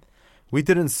 Okay? Yeah. We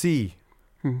didn't see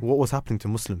what was happening to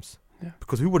Muslims. Yeah.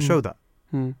 Because who would show that?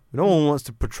 No one wants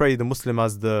to portray the Muslim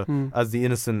as the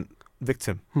innocent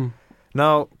victim.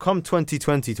 Now, come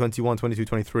 2020, 21, 22,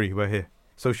 23, we're here.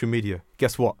 Social media.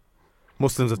 Guess what?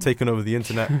 Muslims have taken over the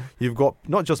internet. You've got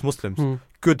not just Muslims,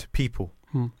 good people,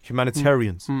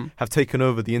 humanitarians have taken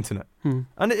over the internet.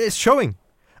 And it's showing.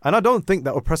 And I don't think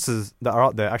that oppressors that are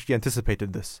out there actually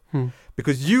anticipated this.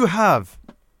 Because you have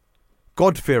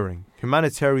God-fearing,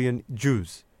 humanitarian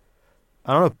Jews.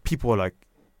 I don't know if people are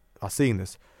seeing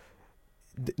this.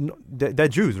 They're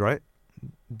Jews, right?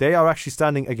 They are actually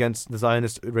standing against the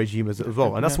Zionist regime as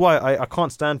well. And that's why I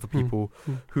can't stand for people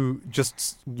who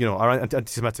just, are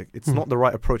anti-Semitic. It's not the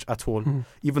right approach at all.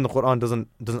 Even the Quran doesn't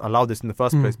allow this in the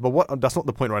first place. But that's not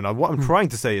the point right now. What I'm trying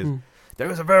to say is there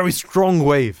is a very strong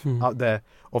wave out there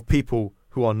of people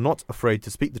who are not afraid to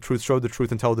speak the truth, show the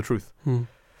truth, and tell the truth.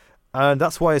 And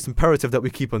that's why it's imperative that we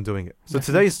keep on doing it. So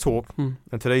today's talk, and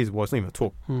it's not even a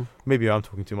talk. Maybe I'm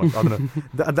talking too much. I don't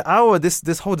know. The hour,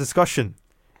 this whole discussion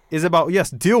is about, yes,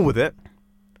 deal with it,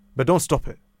 but don't stop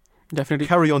it. Definitely.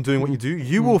 Carry on doing what you do.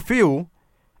 You will feel,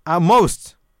 at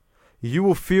most, you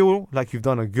will feel like you've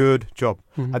done a good job.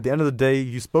 At the end of the day,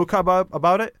 you spoke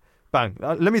about it, bang.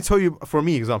 Let me tell you, for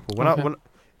me, example. When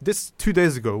this 2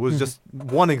 days ago was just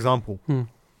one example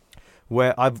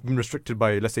where I've been restricted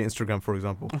by, let's say, Instagram, for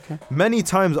example. Many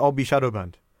times I'll be shadow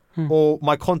banned, or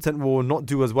my content will not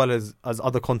do as well as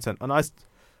other content. And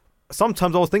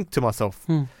sometimes I'll think to myself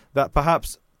that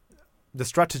perhaps the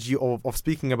strategy of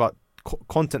speaking about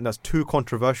content that's too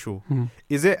controversial,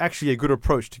 is it actually a good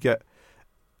approach to get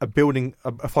a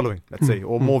following, let's say,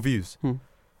 or more views?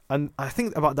 And I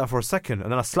think about that for a second,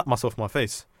 and then I slap myself in my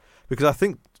face, because I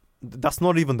think that's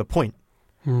not even the point.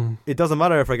 It doesn't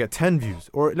matter if I get 10 views,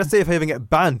 or let's say if I even get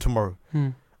banned tomorrow.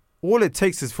 All it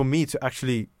takes is for me to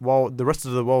actually, while the rest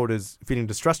of the world is feeling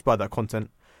distressed by that content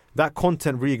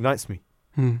reignites me.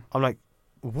 I'm like,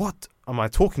 what am I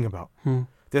talking about?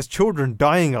 There's children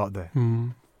dying out there.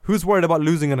 Who's worried about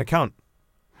losing an account?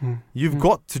 You've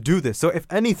got to do this. So if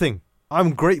anything,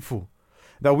 I'm grateful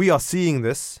that we are seeing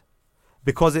this,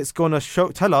 because it's going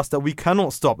to tell us that we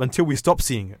cannot stop until we stop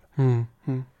seeing it.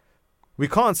 We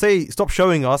can't say stop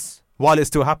showing us while it's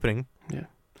still happening. Yeah.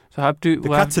 So the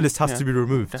catalyst has to be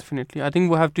removed. Definitely. I think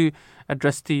we have to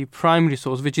address the primary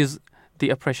source, which is the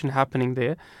oppression happening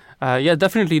there.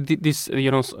 Definitely this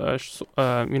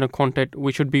content,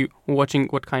 we should be watching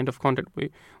what kind of content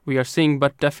we are seeing,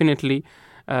 but definitely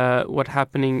what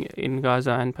happening in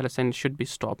Gaza and Palestine should be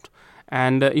stopped.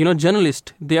 And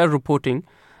journalists, they are reporting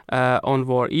on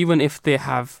war, even if they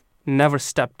have never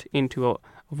stepped into a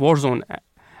war zone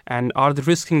and are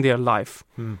risking their life.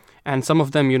 And some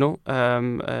of them, you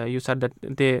said that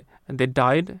they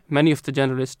died. Many of the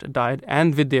journalists died,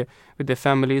 and with their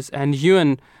families. And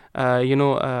UN,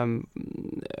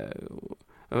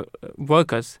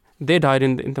 workers, they died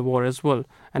in the war as well.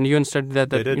 And UN said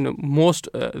that most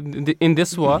in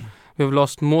this war we've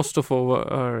lost most of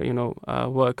our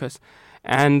workers.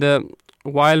 And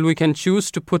while we can choose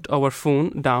to put our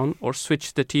phone down or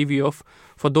switch the TV off,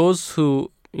 for those who's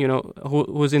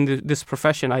in this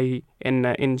profession, i.e.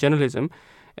 in journalism,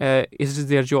 is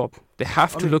their job. They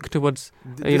have to look towards.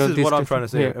 This is what I'm trying to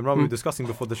say. And we were discussing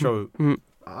before the show.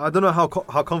 I don't know how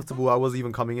comfortable I was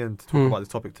even coming in to talk about this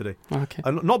topic today. Okay.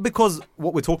 And not because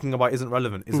what we're talking about isn't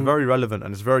relevant. It's very relevant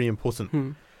and it's very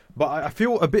important. But I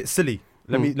feel a bit silly.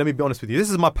 Let me be honest with you. This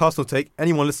is my personal take.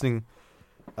 Anyone listening,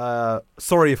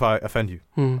 sorry if I offend you.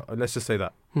 Let's just say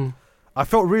that. I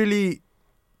felt really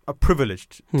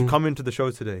privileged to come into the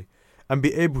show today and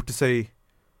be able to say,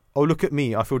 oh, look at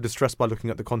me. I feel distressed by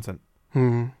looking at the content.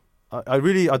 I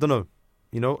don't know.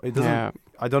 It doesn't. Yeah.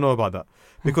 I don't know about that.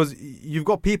 Because you've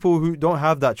got people who don't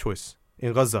have that choice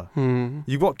in Gaza.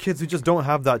 You've got kids who just don't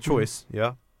have that choice,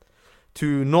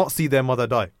 to not see their mother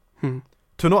die.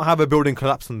 To not have a building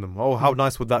collapse on them. Oh, how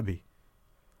nice would that be?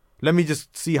 Let me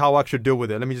just see how I should deal with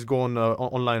it. Let me just go on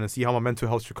online and see how my mental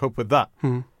health should cope with that.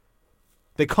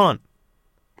 They can't.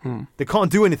 They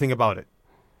can't do anything about it.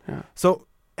 Yeah. So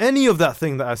any of that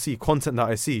thing that I see, content that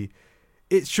I see,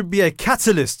 it should be a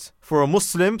catalyst for a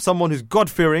Muslim, someone who's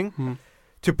God-fearing,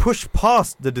 to push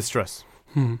past the distress.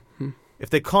 If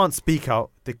they can't speak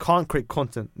out, they can't create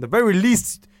content. The very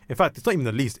least, in fact, it's not even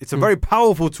the least, it's a very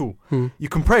powerful tool. You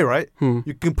can pray, right?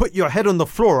 You can put your head on the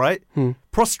floor, right?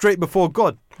 Prostrate before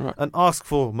God and ask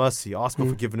for mercy, ask for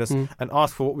forgiveness, and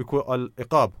ask for what we call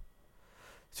al-iqab,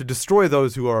 to destroy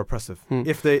those who are oppressive,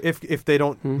 if they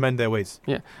don't mend their ways.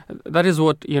 Yeah, that is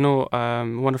what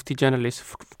one of the journalists,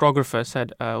 photographers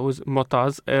said. Was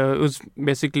Motaz, was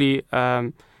basically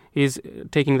he's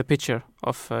taking the picture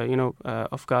of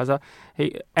Gaza.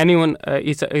 He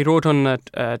wrote on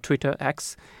Twitter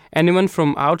X, anyone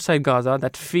from outside Gaza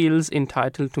that feels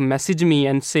entitled to message me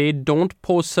and say don't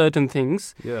post certain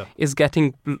things is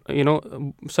getting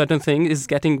certain thing is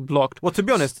getting blocked. Well, to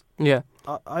be honest,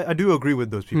 I do agree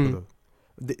with those people though.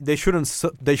 They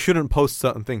shouldn't post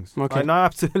certain things. Okay. And I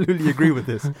absolutely agree with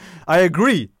this. I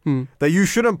agree that you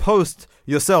shouldn't post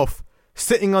yourself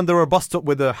sitting under a bus stop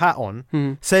with a hat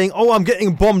on, saying, "Oh, I'm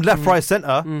getting bombed left, right,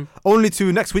 center," only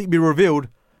to next week be revealed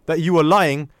that you were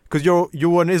lying because you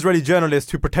were an Israeli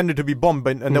journalist who pretended to be bombed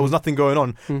and there was nothing going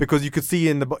on because you could see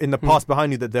in the past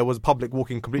behind you that there was public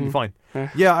walking completely fine.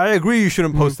 Yeah, I agree you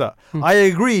shouldn't post that. I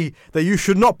agree that you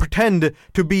should not pretend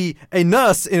to be a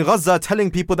nurse in Gaza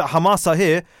telling people that Hamas are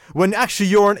here when actually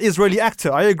you're an Israeli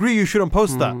actor. I agree you shouldn't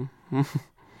post that.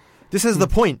 This is the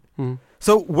point.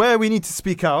 So where we need to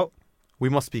speak out, we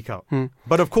must speak out.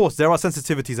 But of course, there are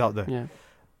sensitivities out there. Yeah.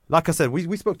 Like I said,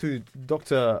 we spoke to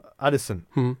Dr. Addison.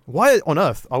 Why on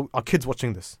earth are kids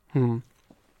watching this? I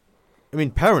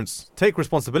mean, parents, take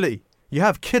responsibility. You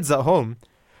have kids at home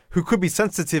who could be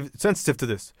sensitive to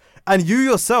this. And you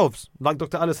yourselves, like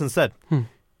Dr. Addison said,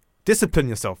 discipline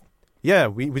yourself. Yeah,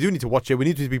 we do need to watch it. We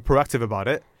need to be proactive about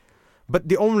it. But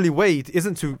the only way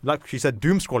isn't to, like she said,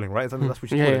 doom scrolling, right? That's what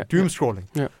she called it. Doom scrolling.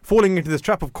 Yeah. Falling into this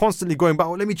trap of constantly going back.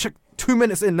 Oh, let me check 2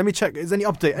 minutes in. Let me check. Is there any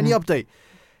update? Any update?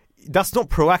 That's not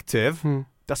proactive.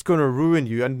 That's going to ruin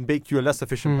you and make you a less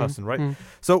efficient person, right?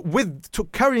 So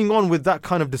carrying on with that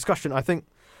kind of discussion, I think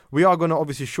we are going to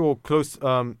obviously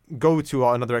go to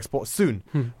another export soon.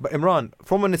 But Imran,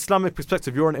 from an Islamic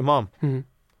perspective, you're an imam.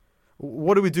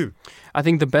 What do we do? I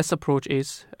think the best approach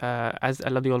is, as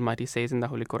Allah the Almighty says in the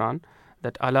Holy Quran,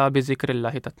 that Allah bi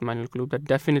zikrillahi tatma'innul qulub, that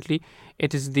definitely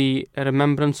it is the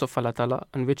remembrance of Allah Ta'ala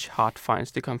on which heart finds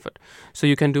the comfort. So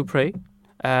you can pray.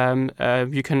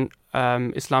 You can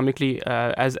Islamically,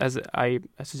 as I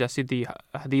suggested, the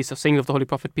hadith of saying of the Holy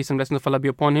Prophet, peace and blessings of Allah be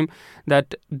upon him,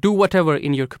 that do whatever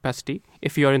in your capacity.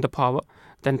 If you are in the power,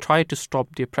 then try to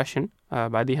stop the oppression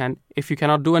by the hand. If you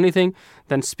cannot do anything,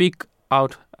 then speak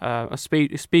out,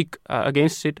 speak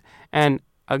against it. And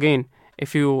again,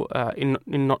 if you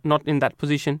not in that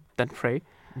position, then pray.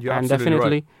 You're and absolutely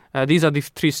definitely, right. These are the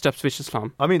 3 steps which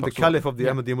Islam. I mean, the Caliph of the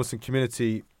Ahmadiyya Muslim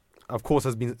community, of course,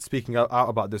 has been speaking out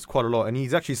about this quite a lot. And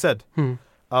he's actually said,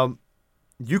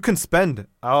 you can spend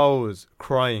hours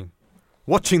crying,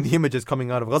 watching the images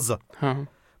coming out of Gaza.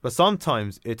 But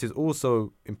sometimes it is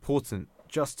also important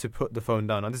just to put the phone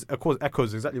down. And this, of course,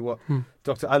 echoes exactly what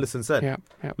Dr. Allison said.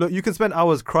 Yeah. Look, you can spend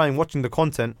hours crying watching the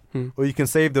content, or you can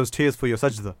save those tears for your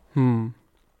sajda.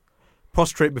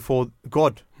 Prostrate before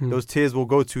God. Those tears will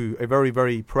go to a very,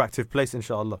 very proactive place,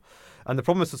 inshallah. And the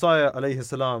Prophet Messiah alayhi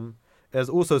salam has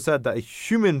also said that a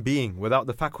human being without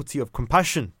the faculty of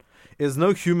compassion is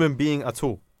no human being at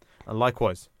all. And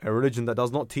likewise, a religion that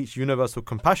does not teach universal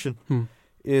compassion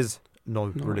is no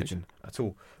religion at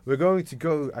all. We're going to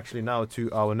go actually now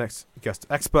to our next guest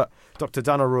expert, Dr.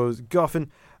 Dana Rose Garfin,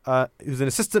 who's an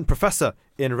assistant professor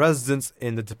in residence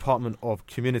in the Department of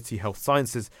Community Health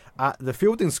Sciences at the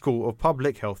Fielding School of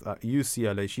Public Health at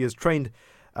UCLA. She is trained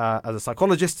as a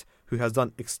psychologist who has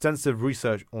done extensive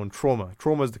research on trauma.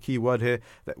 Trauma is the key word here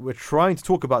that we're trying to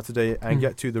talk about today and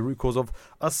get to the root cause of.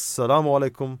 Assalamu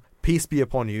alaikum, peace be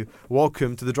upon you.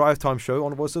 Welcome to the Drive Time show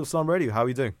on Voice of Islam Radio. How are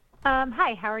you doing?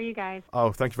 Hi, how are you guys?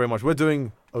 Oh, thank you very much. We're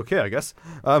doing okay, I guess.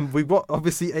 We've got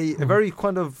obviously a very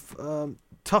kind of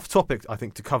tough topic, I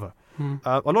think, to cover.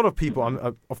 A lot of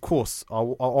people, of course,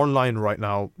 are online right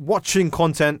now watching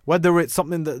content, whether it's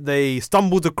something that they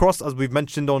stumbled across, as we've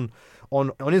mentioned on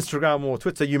Instagram or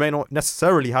Twitter. You may not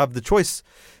necessarily have the choice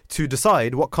to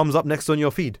decide what comes up next on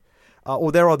your feed.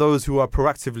 Or there are those who are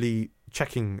proactively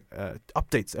checking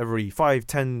updates every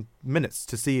 5-10 minutes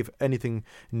to see if anything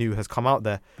new has come out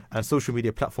there. And social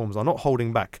media platforms are not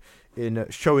holding back in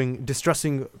showing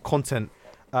distressing content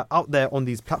out there on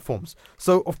these platforms.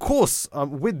 So, of course,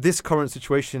 with this current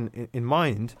situation in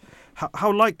mind,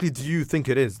 how likely do you think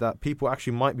it is that people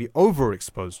actually might be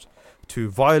overexposed to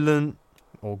violent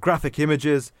or graphic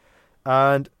images?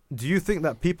 And do you think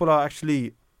that people are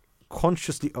actually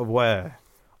consciously aware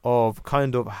of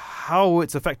kind of how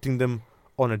it's affecting them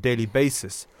on a daily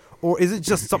basis? Or is it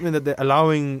just something that they're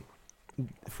allowing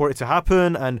for it to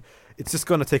happen and it's just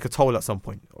going to take a toll at some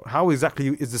point? How exactly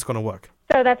is this going to work?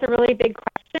 So that's a really big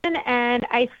question, and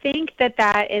I think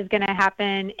that is going to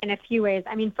happen in a few ways.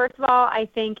 I mean, first of all, I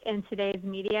think in today's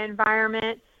media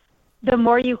environment, the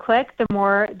more you click, the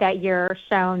more that you're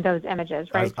shown those images,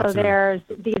 right? So there's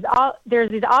these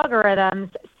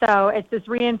algorithms, so it's this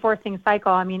reinforcing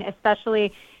cycle. I mean,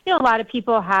 especially, a lot of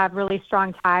people have really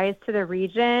strong ties to the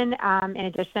region, in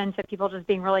addition to people just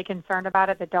being really concerned about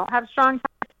it that don't have strong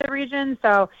ties to the region.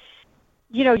 So,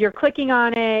 you're clicking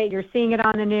on it, you're seeing it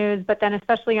on the news, but then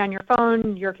especially on your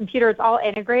phone, your computer, it's all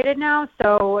integrated now.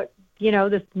 So,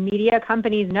 the media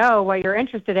companies know what you're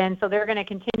interested in, so they're going to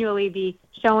continually be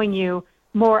showing you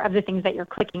more of the things that you're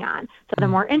clicking on. So the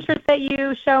more interest that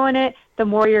you show in it, the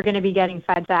more you're going to be getting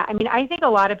fed that. I mean, I think a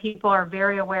lot of people are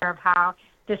very aware of how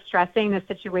distressing the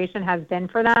situation has been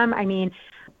for them. I mean,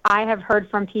 I have heard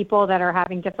from people that are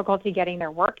having difficulty getting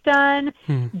their work done.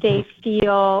 They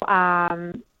feel,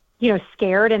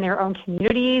 scared in their own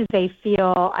communities. They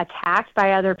feel attacked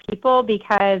by other people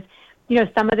because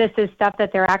some of this is stuff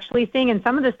that they're actually seeing, and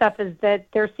some of the stuff is that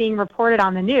they're seeing reported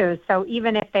on the news. So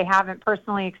even if they haven't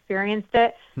personally experienced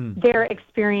it, they're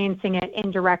experiencing it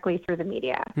indirectly through the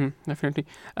media. Definitely.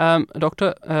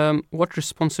 Doctor, what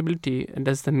responsibility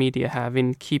does the media have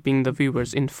in keeping the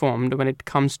viewers informed when it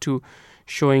comes to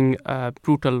showing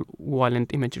brutal,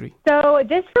 violent imagery? So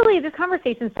this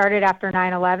conversation started after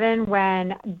 9/11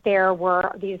 when there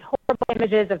were these horrible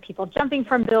images of people jumping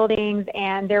from buildings,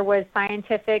 and there was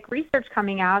scientific research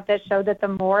coming out that showed that the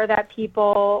more that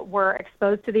people were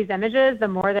exposed to these images, the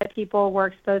more that people were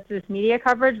exposed to this media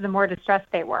coverage, the more distressed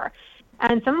they were.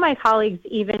 And some of my colleagues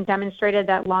even demonstrated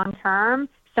that long term,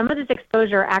 some of this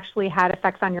exposure actually had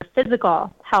effects on your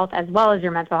physical health as well as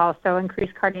your mental health, so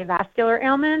increased cardiovascular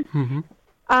ailments.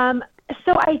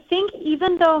 So I think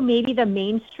even though maybe the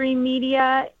mainstream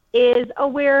media is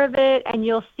aware of it, and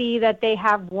you'll see that they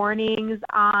have warnings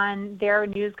on their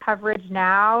news coverage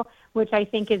now, which I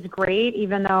think is great,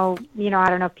 even though, I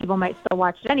don't know if people might still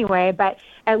watch it anyway, but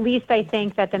at least I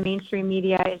think that the mainstream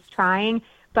media is trying.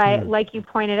 But like you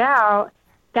pointed out,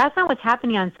 that's not what's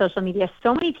happening on social media.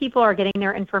 So many people are getting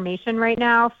their information right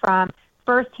now from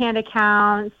firsthand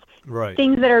accounts,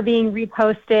 things that are being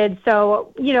reposted.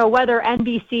 So, whether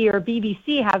NBC or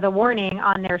BBC has a warning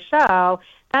on their show,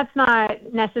 that's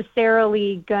not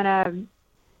necessarily going to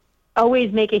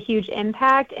always make a huge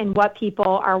impact in what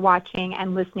people are watching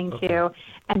and listening to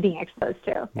and being exposed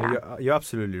to. Well, you're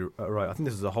absolutely right. I think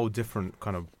this is a whole different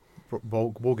kind of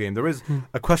ball game. There is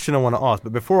a question I want to ask,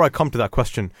 but before I come to that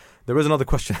question, there is another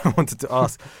question I wanted to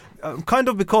ask. Kind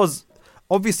of because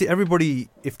obviously everybody,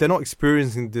 if they're not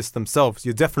experiencing this themselves,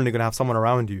 you're definitely going to have someone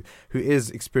around you who is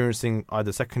experiencing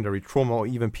either secondary trauma or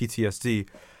even PTSD.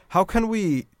 How can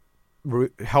we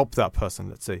help that person,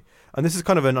 let's say? And this is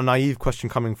kind of a naive question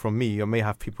coming from me. I may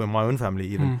have people in my own family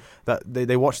even that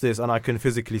they watch this and I can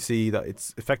physically see that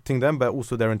it's affecting them, but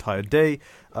also their entire day.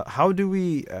 How do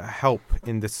we help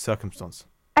in this circumstance?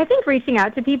 I think reaching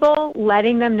out to people,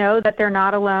 letting them know that they're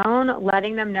not alone,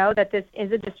 letting them know that this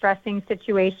is a distressing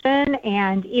situation,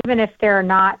 and even if they're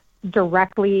not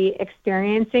directly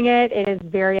experiencing it, it is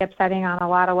very upsetting on a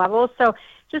lot of levels. So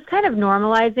just kind of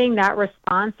normalizing that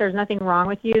response. There's nothing wrong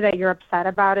with you that you're upset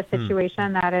about a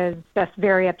situation that is just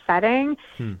very upsetting.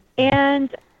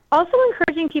 And also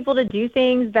encouraging people to do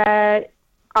things that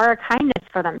are a kindness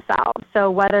for themselves.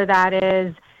 So whether that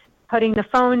is putting the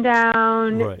phone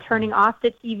down, turning off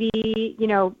the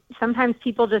TV, sometimes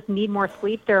people just need more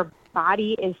sleep. Their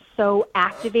body is so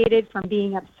activated from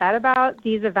being upset about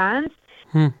these events.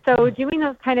 So doing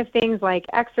those kind of things like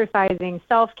exercising,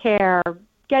 self-care,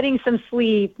 getting some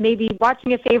sleep, maybe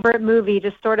watching a favorite movie,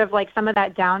 just sort of like some of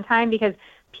that downtime, because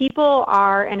people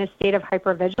are in a state of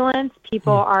hypervigilance.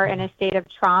 People are in a state of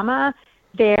trauma.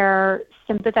 Their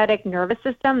sympathetic nervous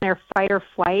system, their fight or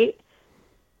flight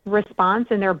response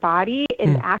in their body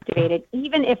is activated,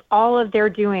 even if all of they're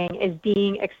doing is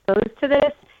being exposed to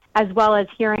this, as well as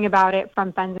hearing about it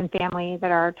from friends and family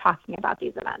that are talking about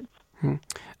these events.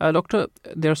 Doctor,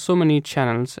 there are so many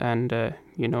channels and,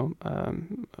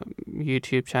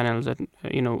 YouTube channels and,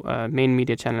 main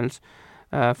media channels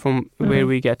from where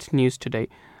we get news today.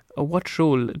 What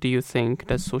role do you think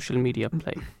does social media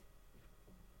play?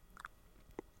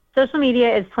 Social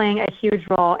media is playing a huge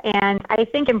role. And I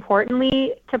think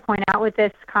importantly to point out with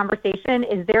this conversation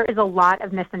is there is a lot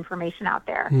of misinformation out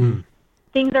there.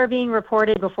 Things are being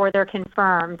reported before they're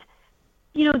confirmed.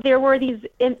 There were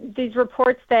these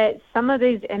reports that some of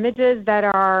these images that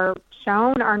are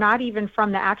shown are not even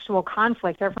from the actual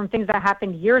conflict. They're from things that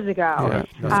happened years ago.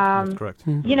 Yeah, that's correct.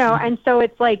 And so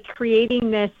it's like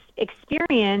creating this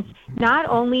experience. Not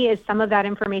only is some of that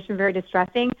information very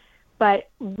distressing, but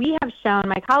we have shown,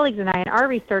 my colleagues and I in our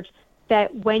research,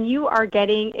 that when you are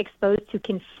getting exposed to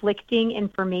conflicting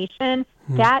information,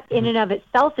 that in and of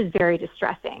itself is very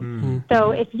distressing.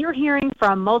 So if you're hearing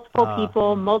from multiple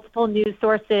people, multiple news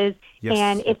sources,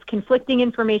 and it's conflicting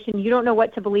information, you don't know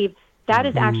what to believe, that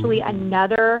is actually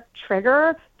another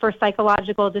trigger for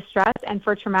psychological distress and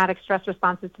for traumatic stress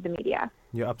responses to the media.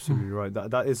 You're absolutely right.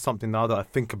 That is something, now that I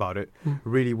think about it,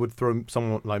 really would throw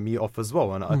someone like me off as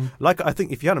well. And I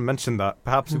think if you hadn't mentioned that,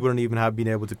 perhaps we wouldn't even have been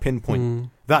able to pinpoint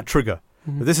that trigger.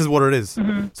 This is what it is.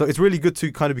 So it's really good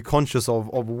to kind of be conscious of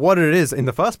what it is in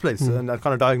the first place and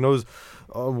kind of diagnose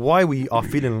why we are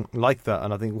feeling like that.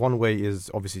 And I think one way is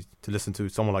obviously to listen to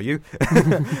someone like you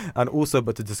and also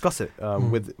but to discuss it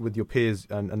with your peers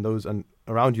and those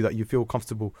around you that you feel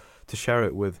comfortable to share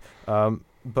it with.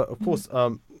 But of course,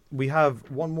 we have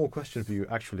one more question for you,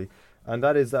 actually, and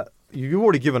that is that you've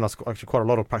already given us actually quite a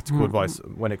lot of practical advice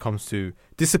when it comes to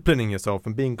disciplining yourself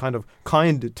and being kind of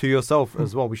kind to yourself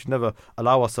as well. We should never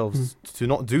allow ourselves to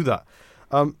not do that.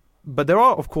 But there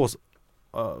are, of course,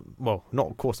 not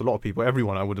of course, a lot of people,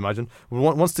 everyone, I would imagine,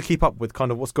 wants to keep up with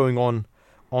kind of what's going on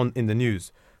in the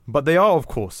news. But they are, of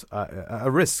course, at a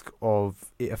risk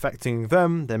of it affecting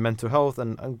them, their mental health,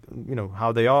 and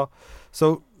how they are.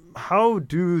 So how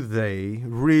do they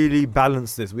really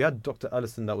balance this? We had Dr.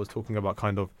 Allison that was talking about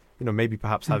kind of, maybe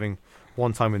perhaps having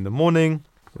one time in the morning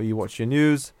where you watch your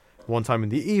news, one time in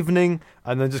the evening,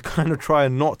 and then just kind of try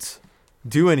and not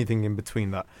do anything in between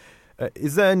that.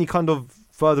 Is there any kind of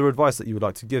further advice that you would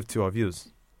like to give to our viewers?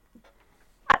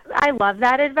 I love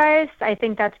that advice. I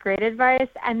think that's great advice.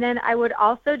 And then I would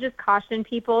also just caution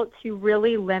people to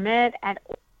really limit and,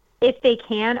 if they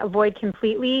can, avoid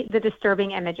completely the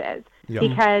disturbing images.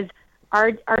 Because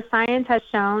our science has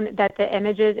shown that the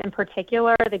images in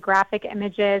particular, the graphic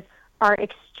images, are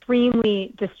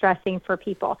extremely distressing for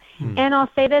people. And I'll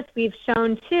say this, we've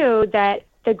shown too that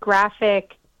the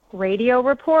graphic radio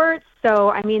reports,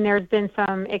 so there's been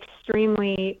some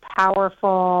extremely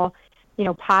powerful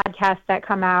podcasts that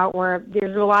come out where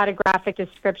there's a lot of graphic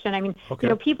description.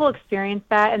 People experience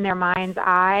that in their mind's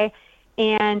eye.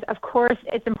 And of course,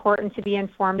 it's important to be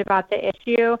informed about the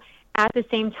issue. At the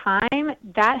same time,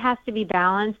 that has to be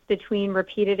balanced between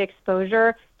repeated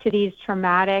exposure to these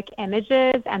traumatic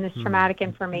images and this traumatic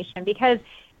information, because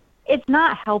it's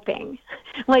not helping.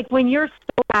 Like when you're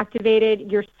so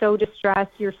activated, you're so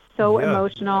distressed, you're so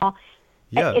emotional,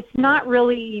 it's not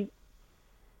really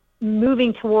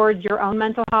moving towards your own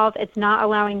mental health. It's not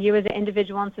allowing you as an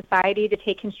individual in society to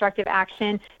take constructive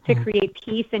action to create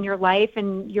peace in your life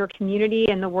and your community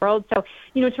and the world. So,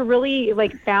 to really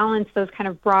balance those kind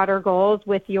of broader goals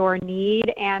with your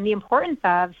need and the importance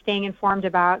of staying informed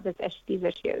about these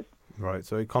issues. Right.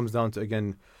 So it comes down to,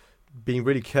 again, being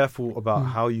really careful about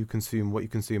how you consume, what you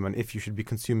consume, and if you should be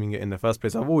consuming it in the first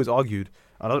place. I've always argued,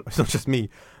 and it's not just me,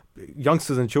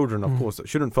 youngsters and children, of course,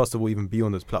 shouldn't first of all even be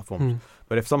on those platforms.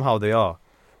 But if somehow they are,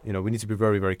 we need to be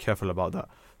very, very careful about that.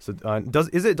 So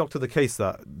is it, Doctor, the case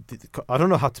that, I don't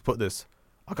know how to put this,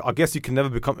 I guess you can never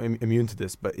become immune to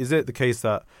this, but is it the case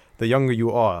that the younger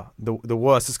you are, the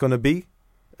worse it's going to be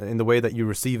in the way that you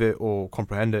receive it or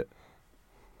comprehend it?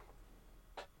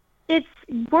 It's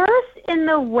worse in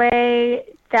the way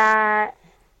that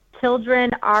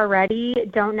children already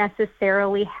don't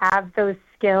necessarily have those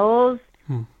skills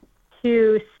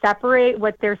to separate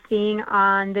what they're seeing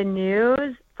on the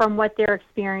news from what they're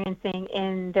experiencing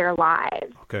in their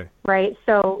lives. Okay. Right?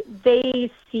 So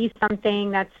they see something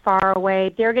that's far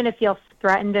away. They're going to feel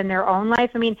threatened in their own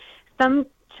life. I mean, some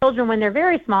children, when they're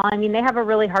very small, I mean, they have a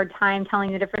really hard time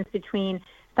telling the difference between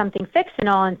something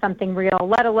fictional and something real,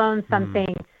 let alone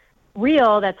something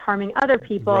real that's harming other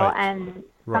people and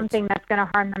something that's going to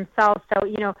harm themselves.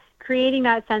 So, creating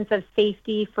that sense of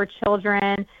safety for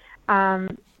children,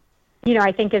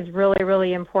 I think is really,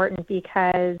 really important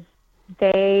because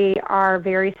they are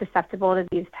very susceptible to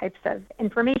these types of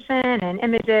information and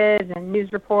images and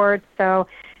news reports. So,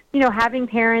 having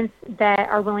parents that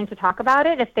are willing to talk about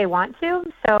it if they want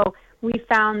to. So we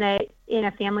found that in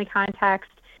a family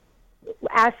context,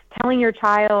 telling your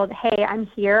child, hey, I'm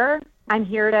here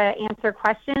to answer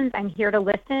questions. I'm here to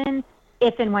listen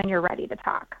if and when you're ready to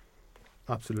talk.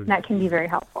 Absolutely. That can be very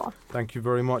helpful. Thank you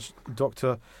very much,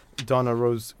 Dr. Dana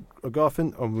Rose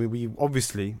Garfin. We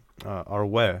obviously are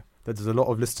aware that there's a lot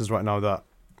of listeners right now that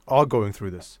are going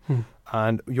through this.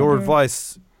 And your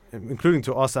advice, including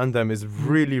to us and them, is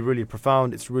really, really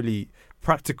profound. It's really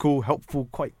practical, helpful,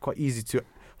 quite easy to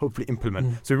hopefully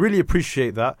implement. So we really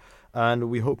appreciate that. And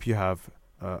we hope you have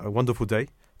a wonderful day.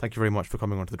 Thank you very much for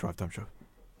coming on to the Drive Time Show.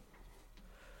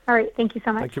 All right. Thank you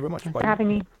so much. Thank you very much. Thanks for having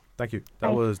me. Thank you.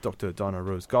 That was Dr. Dana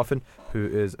Rose Garfin, who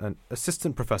is an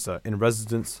assistant professor in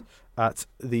residence at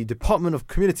the Department of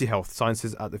Community Health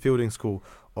Sciences at the Fielding School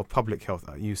of Public Health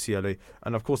at UCLA.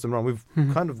 And of course, Imran, we've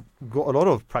kind of got a lot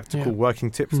of practical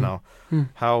working tips now.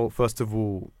 How, first of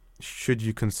all, should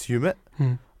you consume it?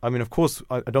 I mean, of course,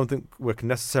 I don't think we're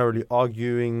necessarily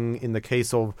arguing in the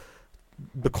case of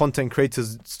the content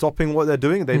creators stopping what they're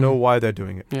doing. They know why they're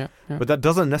doing it. But that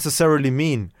doesn't necessarily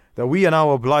mean that we are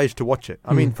now obliged to watch it.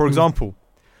 I mean, for example,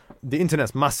 the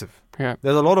internet's massive.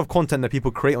 There's a lot of content that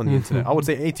people create on the internet. I would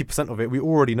say 80% of it we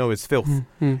already know is filth.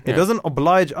 It doesn't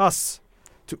oblige us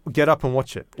to get up and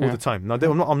watch it all the time. Now,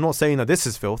 I'm not saying that this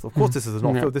is filth. Of course, this is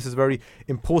not filth. This is very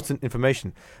important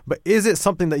information. But is it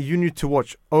something that you need to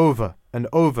watch over and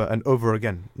over and over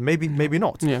again? Maybe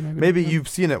not. Maybe you've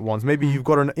seen it once. Maybe you've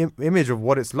got an image of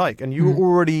what it's like, and you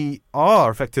already are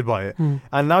affected by it.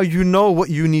 And now you know what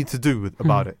you need to do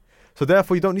about it. So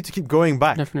therefore, you don't need to keep going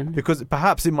back because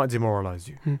perhaps it might demoralize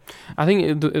you. I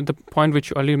think the point which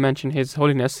you earlier mentioned, His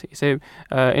Holiness, he said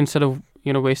instead of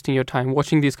wasting your time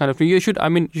watching these kind of you should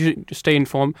stay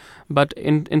informed, but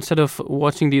instead of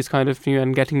watching these kind of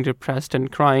and getting depressed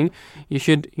and crying, you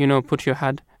should put your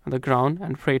head on the ground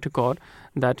and pray to God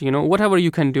that whatever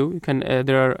you can do. You can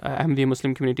there are Ahmadiyya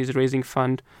Muslim communities raising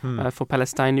fund for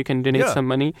Palestine. You can donate some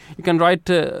money. You can write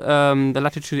the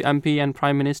letter to the MP and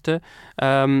Prime Minister.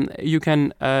 You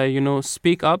can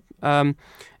speak up and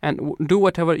do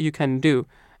whatever you can do.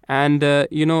 And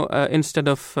instead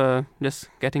of just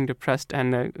getting depressed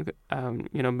and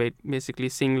basically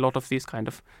seeing a lot of these kind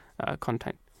of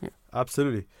content.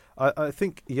 Absolutely, I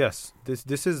think yes,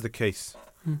 this is the case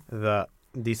that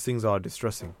these things are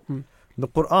distressing. The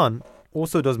Quran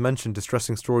also does mention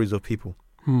distressing stories of people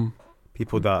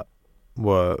that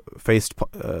were faced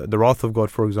the wrath of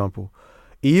God, for example.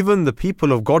 Even the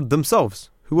people of God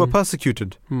themselves who were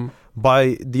persecuted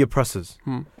by the oppressors.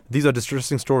 These are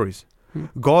distressing stories.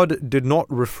 God did not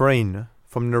refrain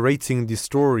from narrating these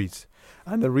stories.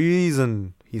 And the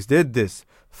reason He did this,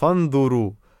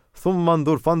 فَانْظُرُوا ثُمَّ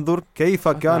انظُرْ فَانْظُرْ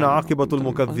كَيْفَ كَانَ عَاقِبَةُ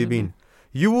الْمُكَذِّبِينَ.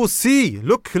 You will see,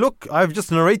 look, I've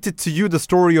just narrated to you the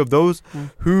story of those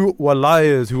who were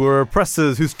liars, who were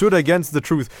oppressors, who stood against the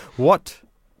truth. What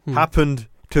happened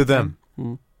to them?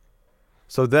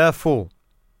 So therefore,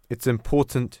 it's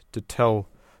important to tell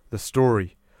the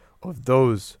story of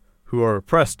those who are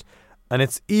oppressed. And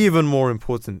it's even more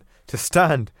important to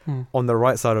stand on the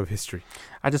right side of history.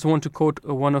 I just want to quote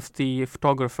one of the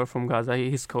photographer from Gaza.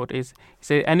 His quote is, he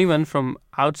said, anyone from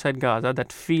outside Gaza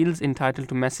that feels entitled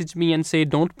to message me and say,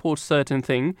 don't post certain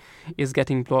thing, is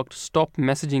getting blocked. Stop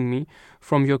messaging me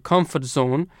from your comfort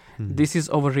zone. This is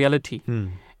our reality.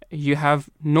 You have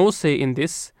no say in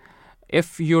this.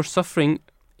 If our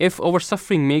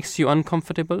suffering makes you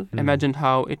uncomfortable, imagine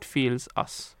how it feels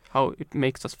us. How it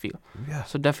makes us feel.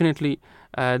 So definitely,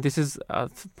 this is a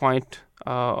point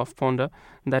of ponder,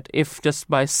 that if just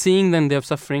by seeing them they're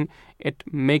suffering, it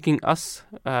making us,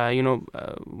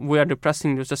 we are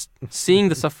depressing, just seeing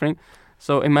the suffering.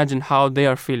 So imagine how they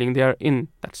are feeling. They are in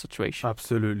that situation.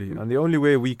 Absolutely. And the only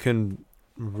way we can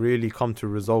really come to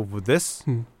resolve with this,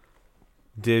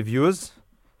 dear viewers,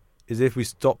 is if we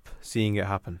stop seeing it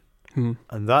happen.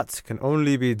 And that can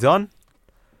only be done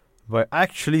by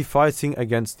actually fighting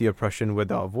against the oppression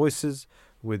with our voices,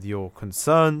 with your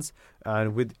concerns,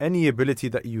 and with any ability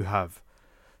that you have.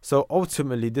 So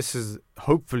ultimately, this is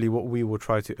hopefully what we will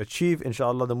try to achieve.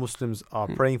 Inshallah, the Muslims are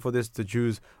praying for this. The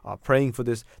Jews are praying for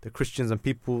this. The Christians and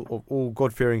people of all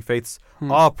God-fearing faiths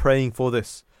are praying for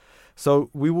this. So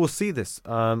we will see this.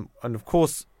 And of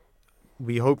course,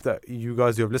 we hope that you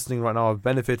guys who are listening right now have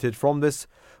benefited from this.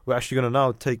 We're actually going to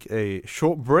now take a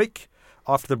short break.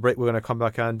 After the break, we're going to come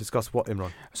back and discuss what,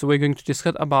 Imran? So we're going to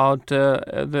discuss about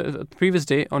the previous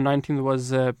day on 19th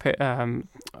was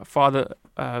Father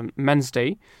Men's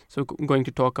Day. So we're going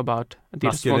to talk about the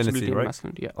responsibility of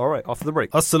masculinity. Yeah. All right, after the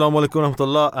break. Assalamu alaikum wa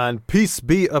rahmatullah and peace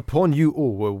be upon you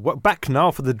all. We're back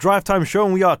now for the Drive Time show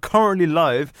and we are currently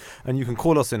live and you can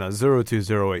call us in at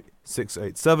 0208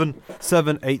 687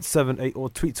 7878 or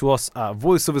tweet to us at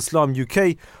Voice of Islam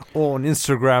UK or on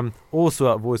Instagram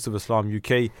also at Voice of Islam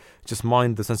UK. Just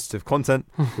mind the sensitive content,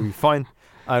 it'll be fine.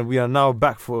 And we are now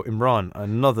back for Imran,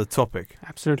 another topic.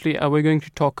 Absolutely. We're going to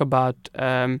talk about so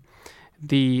on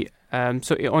the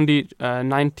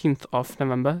 19th of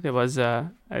November, there is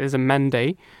a Men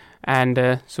Day.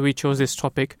 And so we chose this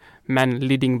topic, men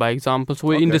leading by example.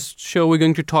 So in this show, we're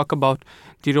going to talk about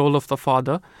the role of the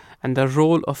father and the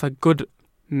role of a good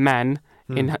man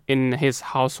in his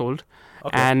household.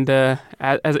 Okay. And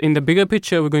as in the bigger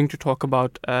picture, we're going to talk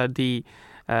about the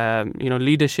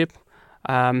leadership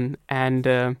and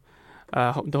the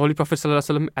Holy Prophet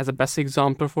ﷺ as a best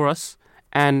example for us,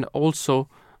 and also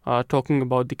talking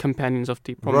about the companions of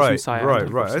the Promised Messiah.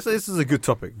 Right. This is a good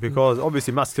topic because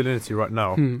obviously masculinity right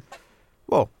now,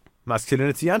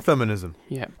 masculinity and feminism,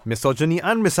 misogyny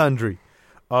and misandry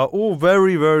are all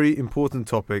very, very important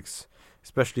topics,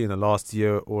 especially in the last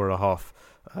year or a half.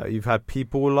 You've had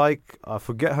people like, I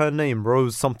forget her name,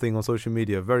 Rose something on social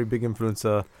media, very big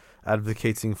influencer,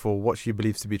 advocating for what she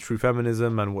believes to be true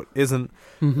feminism and what isn't.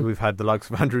 We've had the likes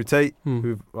of Andrew Tate,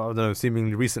 who've, I don't know,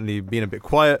 seemingly recently been a bit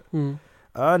quiet,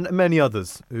 and many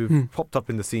others who've popped up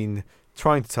in the scene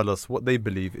trying to tell us what they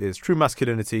believe is true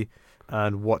masculinity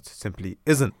and what simply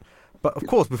isn't. But of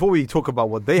course, before we talk about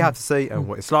what they have to say and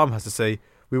what Islam has to say,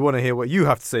 we want to hear what you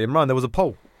have to say. Imran, there was a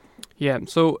poll. Yeah,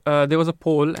 so there was a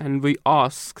poll and we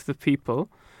asked the people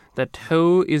that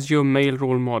who is your male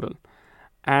role model?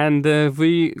 And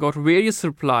we got various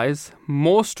replies.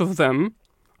 Most of them,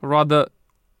 rather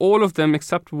all of them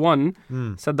except one,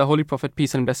 said the Holy Prophet,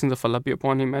 peace and blessings of Allah be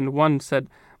upon him. And one said,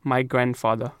 my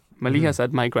grandfather. Maliha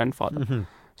said, my grandfather.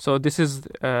 So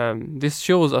this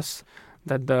shows us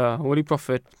that the Holy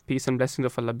Prophet, peace and blessings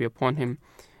of Allah be upon him,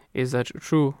 is a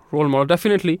true role model.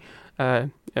 Definitely,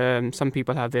 some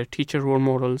people have their teacher role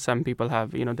model, some people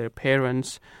have their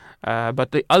parents,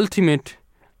 but the ultimate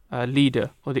leader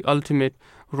or the ultimate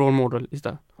role model is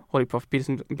the Holy Prophet, peace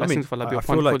and blessings of Allah be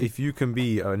upon him. I feel like if you can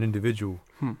be an individual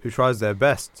who tries their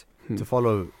best to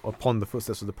follow upon the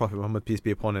footsteps of the Prophet Muhammad, peace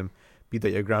be upon him, be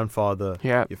that your grandfather,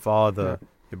 your father,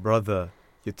 your brother,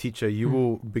 your teacher, you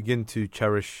will begin to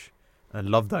cherish and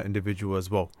love that individual as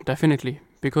well. Definitely,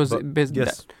 because I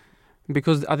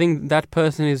think that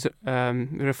person is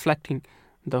reflecting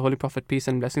the Holy Prophet, peace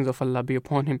and blessings of Allah be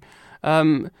upon him.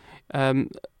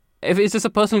 If it's just a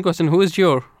personal question, who is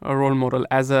your role model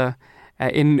as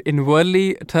in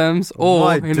worldly terms or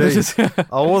I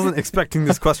wasn't expecting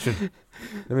this question.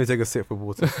 Let me take a sip of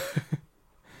water.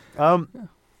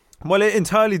 Well, it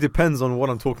entirely depends on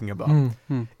what I'm talking about.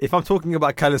 If I'm talking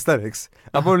about calisthenics,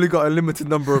 I've only got a limited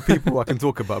number of people I can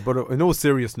talk about. But in all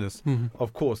seriousness,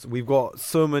 of course, we've got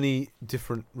so many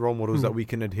different role models that we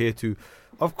can adhere to.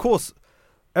 Of course,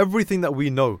 everything that we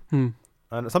know.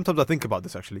 And sometimes I think about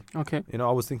this, actually. Okay.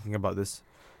 I was thinking about this.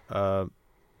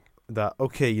 That,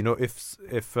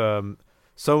 if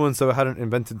so-and-so hadn't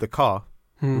invented the car,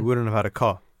 we wouldn't have had a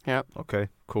car. Yeah. Okay,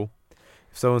 cool.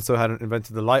 If so-and-so hadn't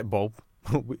invented the light bulb,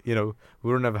 we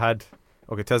wouldn't have had...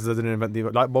 Okay, Tesla didn't invent the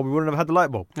light bulb, we wouldn't have had the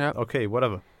light bulb. Yeah. Okay,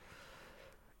 whatever.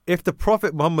 If the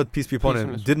Prophet Muhammad, peace be upon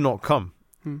him, did not come,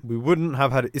 we wouldn't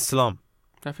have had Islam.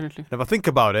 Definitely. And if I think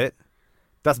about it,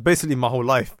 that's basically my whole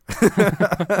life.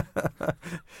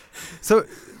 So,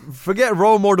 forget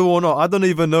role model or not. I don't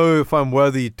even know if I'm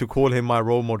worthy to call him my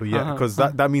role model yet, because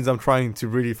that means I'm trying to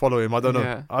really follow him. I don't know.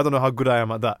 Yeah. I don't know how good I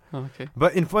am at that. Okay.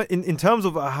 But in terms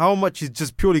of how much he's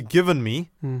just purely given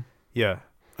me,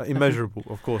 immeasurable,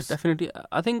 of course. Definitely.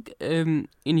 I think in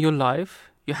your life,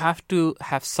 you have to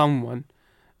have someone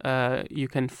you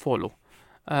can follow.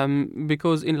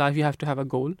 because in life you have to have a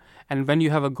goal, and when you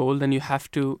have a goal, then you have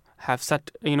to have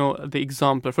set, the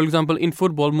example. For example, in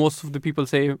football, most of the people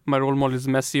say my role model is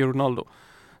Messi or Ronaldo.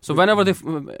 So whenever they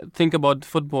think about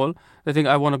football, they think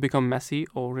I want to become Messi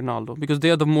or Ronaldo because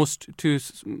they are the most two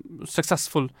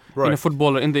successful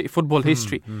footballer in the football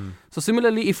history. So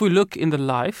similarly, if we look in the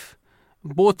life,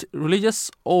 both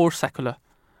religious or secular,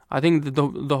 I think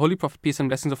the Holy Prophet, peace and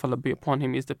blessings of Allah be upon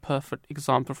him, is the perfect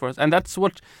example for us. And that's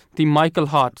what the Michael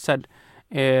Hart said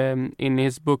in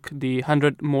his book, The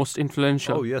 100 Most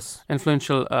Influential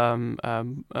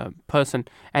Person.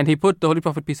 And he put the Holy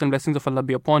Prophet, peace and blessings of Allah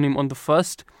be upon him, on the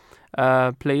first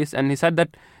place. And he said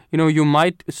that, you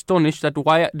might astonish that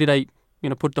why did I,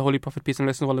 put the Holy Prophet, peace and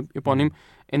blessings of Allah be upon him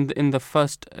in the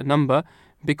first number,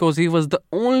 because he was the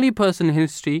only person in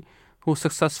history who was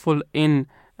successful in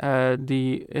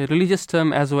the religious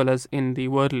term as well as in the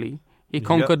worldly. He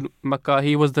conquered Makkah.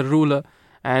 He was the ruler,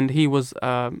 and he was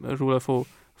a ruler for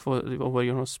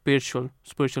spiritual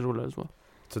ruler as well.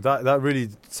 So that really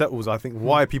settles, I think,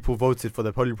 why people voted for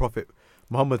the Holy Prophet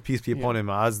Muhammad, peace be upon him,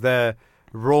 as their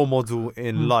role model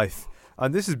in life.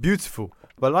 And this is beautiful.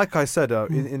 But like I said,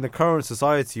 in the current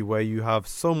society where you have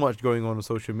so much going on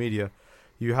social media,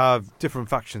 you have different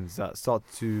factions that start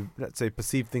to, let's say,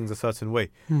 perceive things a certain way.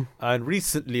 And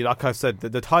recently, like I've said,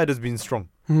 the tide has been strong.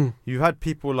 You had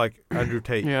people like Andrew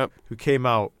Tate who came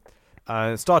out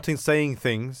and starting saying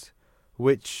things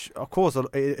which, of course,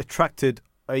 attracted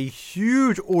a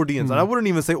huge audience. And I wouldn't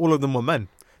even say all of them were men.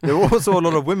 There were also a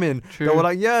lot of women that were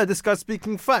like, yeah, this guy's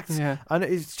speaking facts. And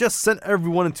it's just sent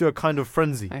everyone into a kind of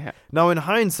frenzy. Now, in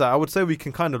hindsight, I would say we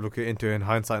can kind of look into it in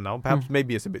hindsight now. Perhaps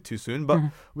maybe it's a bit too soon, but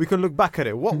we can look back at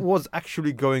it. What was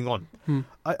actually going on?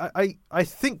 I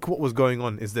think what was going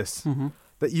on is this,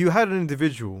 that you had an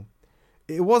individual.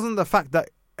 It wasn't the fact that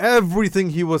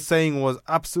everything he was saying was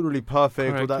absolutely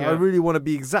perfect, or that I really want to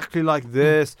be exactly like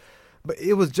this. But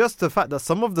it was just the fact that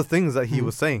some of the things that he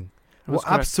was saying were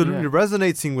absolutely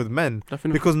resonating with men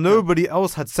because nobody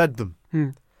else had said them.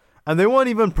 And they weren't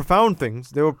even profound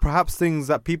things. They were perhaps things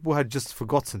that people had just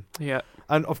forgotten.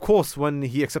 And of course, when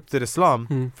he accepted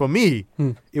Islam, for me,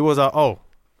 it was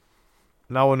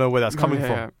now I know where that's coming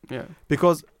from.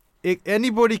 Because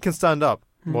anybody can stand up.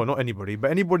 Well, not anybody, but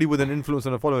anybody with an influence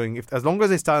and a following, as long as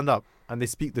they stand up and they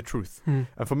speak the truth. And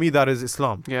for me, that is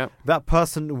Islam. That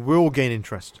person will gain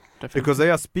interest. Because they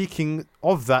are speaking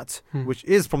of that which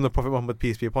is from the Prophet Muhammad,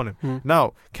 peace be upon him.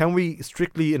 Now, can we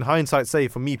strictly in hindsight say,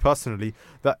 for me personally,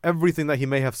 that everything that he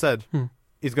may have said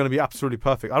is going to be absolutely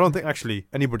perfect? I don't think actually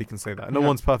anybody can say that. No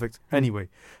one's perfect anyway.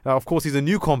 Now, of course, he's a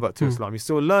new convert to Islam. He's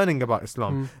still learning about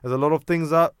Islam. There's a lot of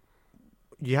things that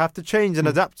you have to change and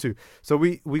adapt to. So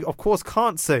we of course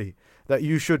can't say that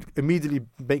you should immediately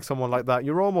make someone like that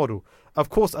your role model. Of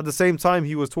course, at the same time,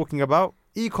 he was talking about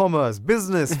e-commerce,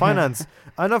 business, finance,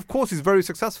 and of course he's very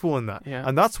successful in that.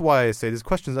 And that's why I say this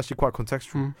question is actually quite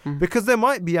contextual, because there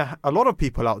might be a lot of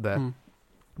people out there,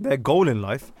 their goal in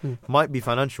life might be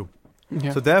financial.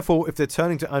 So therefore, if they're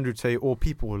turning to Andrew Tate or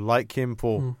people like him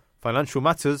for financial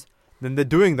matters, then they're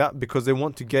doing that because they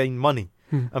want to gain money.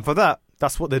 And for that,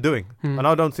 that's what they're doing. And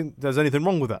I don't think there's anything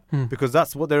wrong with that, because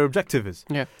that's what their objective is.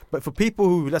 But for people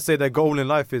who, let's say, their goal in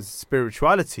life is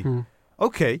spirituality,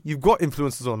 okay, you've got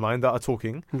influencers online that are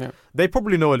talking. They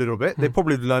probably know a little bit. They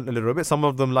probably learned a little bit. Some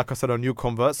of them, like I said, are new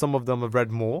converts. Some of them have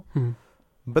read more.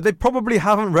 But they probably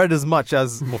haven't read as much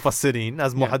as Mufassirin,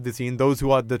 as Muhaddithin, those who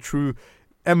are the true,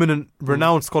 eminent,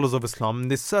 renowned scholars of Islam.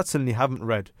 They certainly haven't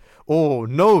read or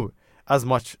know as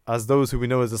much as those who we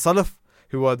know as the Salaf,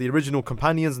 who are the original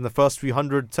companions in the first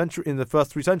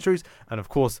 3 centuries, and of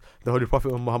course the Holy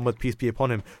Prophet Muhammad, peace be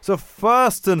upon him. So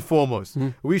first and foremost,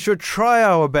 we should try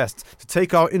our best to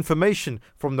take our information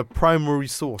from the primary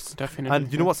source. And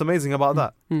you know what's amazing about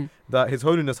that? That His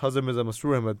Holiness Hazrat Mirza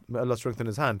Masroor Ahmad, may Allah strengthen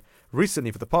his hand,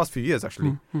 recently, for the past few years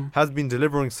actually, has been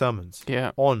delivering sermons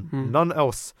on none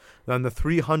else than the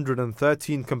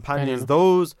 313 companions,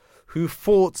 those who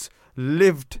fought,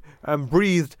 lived and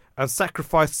breathed and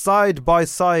sacrificed side by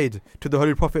side to the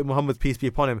Holy Prophet Muhammad, peace be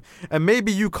upon him. And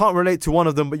maybe you can't relate to one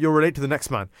of them, but you'll relate to the next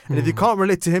man. And if you can't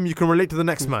relate to him, you can relate to the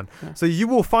next man. So you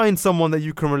will find someone that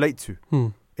you can relate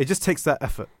to. It just takes that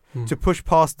effort to push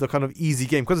past the kind of easy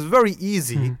game, because it's very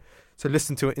easy to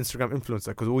listen to an Instagram influencer,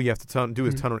 because all you have to do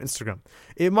is turn on Instagram.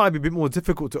 It might be a bit more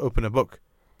difficult to open a book,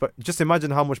 but just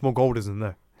imagine how much more gold is in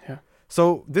there.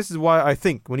 So this is why I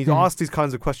think when you ask these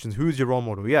kinds of questions, who's your role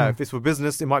model? If it's for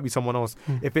business, it might be someone else.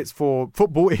 If it's for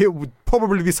football, it would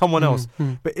probably be someone else.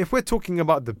 But if we're talking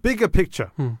about the bigger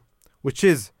picture, which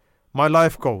is my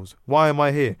life goals, why am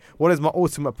I here? What is my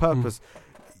ultimate purpose?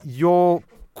 Your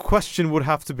question would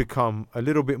have to become a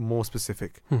little bit more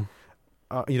specific.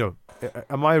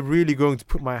 am I really going to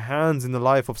put my hands in the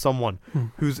life of someone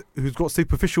who's got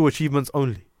superficial achievements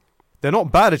only? They're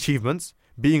not bad achievements.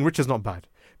 Being rich is not bad.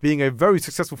 Being a very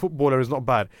successful footballer is not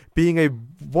bad. Being a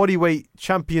bodyweight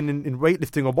champion in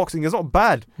weightlifting or boxing is not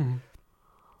bad.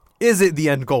 Is it the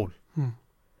end goal?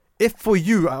 If for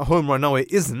you at home right now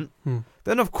it isn't,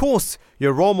 then of course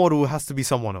your role model has to be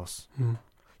someone else.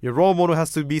 Your role model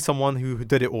has to be someone who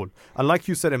did it all. And like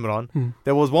you said, Imran,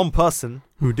 there was one person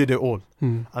who did it all.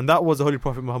 And that was the Holy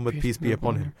Prophet Muhammad, peace be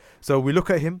upon him. So we look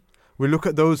at him, we look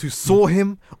at those who saw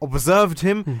him, observed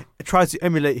him, tried to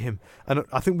emulate him. And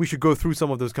I think we should go through some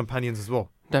of those companions as well.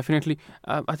 Definitely.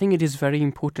 I think it is very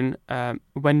important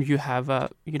when you have a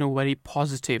very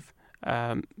positive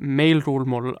male role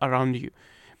model around you.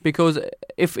 Because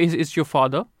if it's your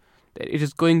father, it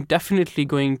is definitely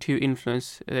going to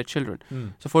influence their children.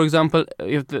 So, for example,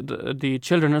 if the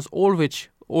children is always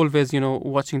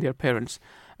watching their parents,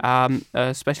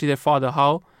 especially their father,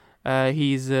 how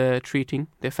he's treating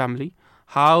their family,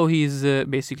 how he's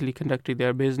basically conducting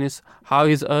their business, how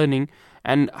he's earning,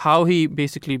 and how he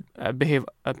basically behave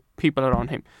people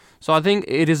around him. So, I think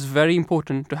it is very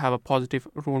important to have a positive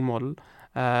role model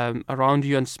around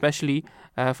you, and especially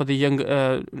for the young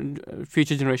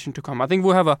future generation to come. I think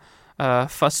we'll have a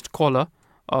first caller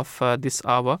of this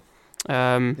hour.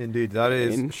 Indeed, that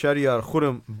is Shariar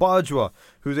Khuram Bajwa,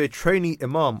 who's a trainee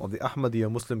imam of the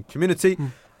Ahmadiyya Muslim community.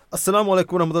 Assalamu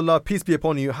alaikum wa rahmatullah, peace be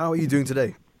upon you. How are you doing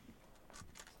today?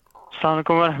 Assalamu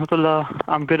alaikum wa rahmatullah.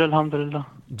 I'm good, alhamdulillah.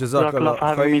 Jazakallah for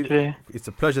having me today. It's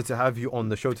a pleasure to have you on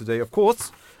the show today. Of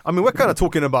course, I mean, we're kind of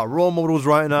talking about role models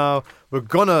right now. We're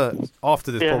gonna,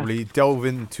 after this, probably delve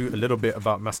into a little bit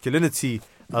about masculinity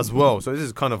as well. So this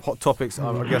is kind of hot topics,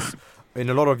 I guess, in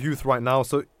a lot of youth right now.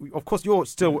 So, of course, you're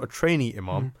still a trainee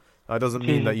imam. That doesn't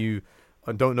mean that you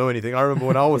don't know anything. I remember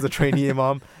when I was a trainee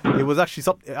imam, it was actually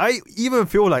something. I even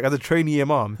feel like as a trainee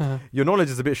imam, your knowledge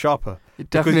is a bit sharper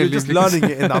because you're just learning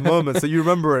it in that moment, so you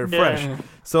remember it fresh.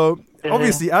 So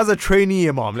obviously, as a trainee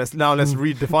imam, let's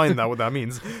redefine that, what that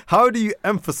means. How do you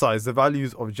emphasize the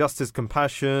values of justice,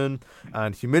 compassion,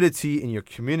 and humility in your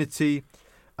community,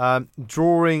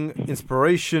 drawing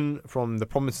inspiration from the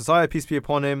Promised Messiah, peace be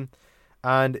upon him,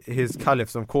 and his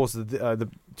caliphs? And of course,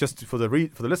 just for the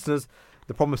listeners,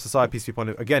 the Promised Messiah, peace be upon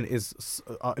him, again, is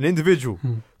an individual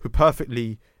who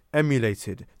perfectly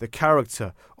emulated the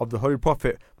character of the Holy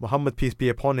Prophet Muhammad, peace be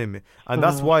upon him. And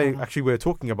that's why actually we're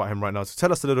talking about him right now. So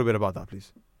tell us a little bit about that,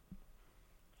 please.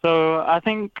 So I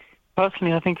think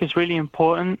it's really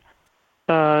important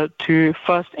to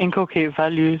first inculcate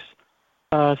values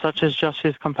such as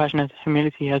justice, compassion, and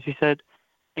humility, as you said,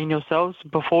 in yourselves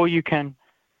before you can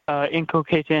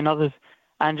inculcate it in others.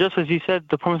 And just as you said,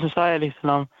 the Prophet Messiah, alayhi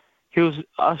salam, he was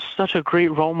such a great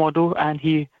role model, and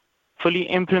he fully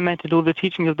implemented all the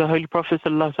teachings of the Holy Prophet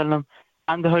ﷺ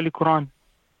and the Holy Quran.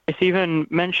 It's even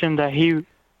mentioned that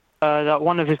that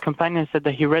one of his companions said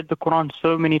that he read the Quran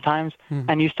so many times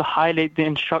and used to highlight the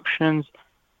instructions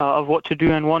of what to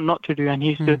do and what not to do, and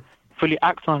he used to fully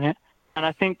act on it. And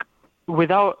I think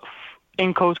without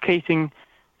inculcating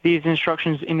these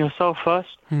instructions in yourself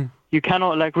first, you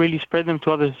cannot really spread them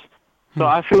to others. So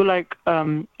I feel like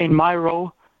in my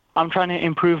role, I'm trying to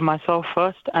improve myself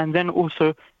first and then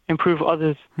also improve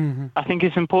others. I think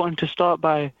it's important to start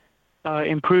by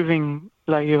improving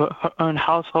your own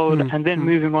household and then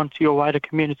moving on to your wider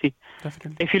community.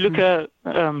 Definitely. If you look at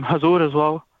Hazur as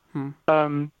well,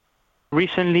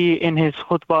 recently in his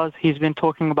khutbahs, he's been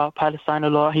talking about Palestine a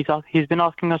lot. He's been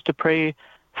asking us to pray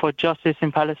for justice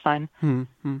in Palestine.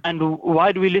 And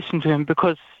why do we listen to him?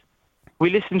 Because we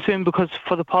listen to him because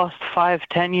for the past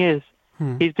 5-10 years,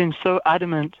 he's been so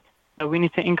adamant that we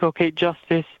need to inculcate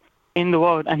justice in the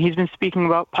world. And he's been speaking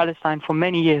about Palestine for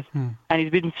many years. And he's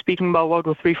been speaking about World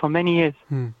War III for many years.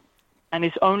 And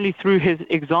it's only through his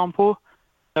example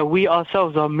that we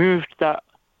ourselves are moved that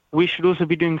we should also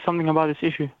be doing something about this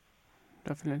issue.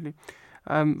 Definitely.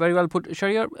 Very well put.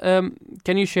 Shariar,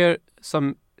 can you share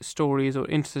some stories or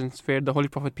instances where the Holy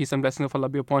Prophet, peace and blessings of Allah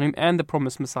be upon him, and the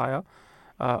Promised Messiah,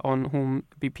 on whom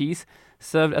be peace,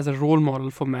 served as a role model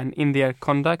for men in their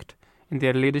conduct, in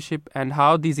their leadership, and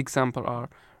how these examples are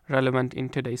relevant in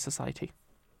today's society?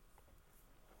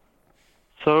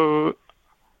 So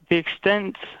the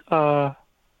extent to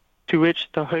which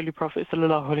the Holy Prophet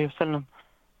ﷺ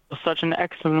was such an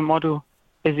excellent model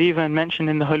is even mentioned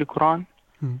in the Holy Quran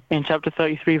in chapter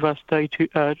 33, verse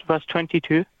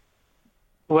 22,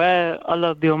 where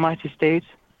Allah the Almighty states,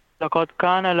 لَقَدْ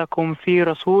كَانَ لَكُمْ فِي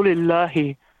رَسُولِ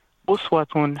اللَّهِ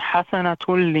أُسْوَةٌ حَسَنَةٌ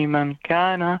لِمَنْ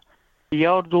كَانَ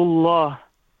يَرْجُو اللَّهَ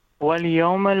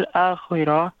وَالْيَوْمَ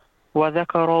الْآخِرَ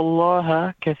وَذَكَرَ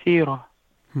اللَّهَ كَثِيرًا.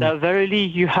 that verily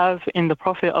you have in the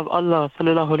Prophet of Allah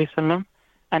sallallahu alaihi wasallam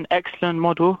an excellent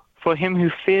model for him who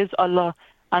fears Allah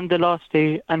and the last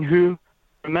day and who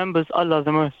remembers Allah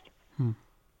the most.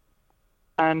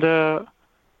 And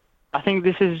I think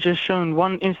this is just shown.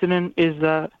 One incident is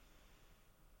that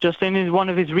just in one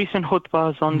of his recent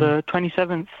khutbahs on the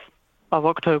 27th of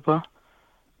October,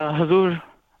 Hazur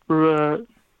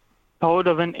told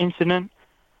of an incident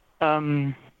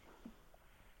where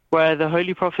the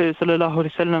Holy Prophet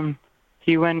ﷺ,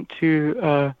 he went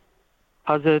to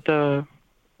Hazrat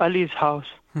Ali's house,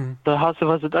 the house of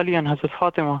Hazrat Ali and Hazrat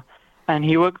Fatima, and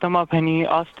he woke them up and he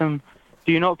asked them,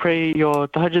 do you not pray your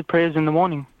tahajjud prayers in the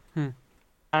morning?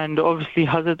 And obviously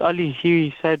Hazrat Ali,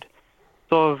 he said,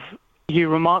 he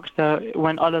remarked that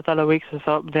when Allah Ta'ala wakes us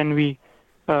up, then we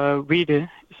read it.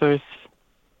 So it's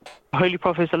Holy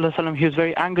Prophet ﷺ, he was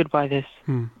very angered by this.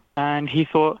 And he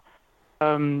thought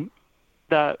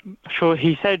that, sure,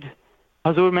 he said,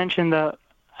 Hazur mentioned that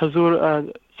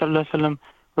Hazur ﷺ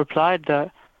replied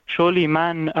that surely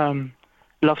man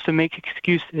loves to make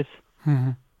excuses.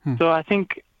 So I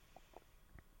think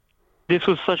this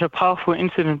was such a powerful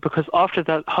incident because after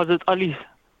that, Hazrat Ali,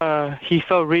 he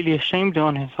felt really ashamed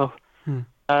on himself.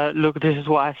 Look, this is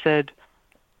what I said.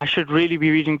 I should really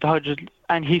be reading Tahajjud.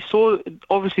 And he saw,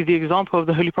 obviously, the example of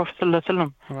the Holy Prophet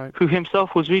ﷺ, who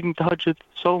himself was reading Tahajjud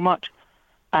so much,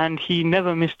 and he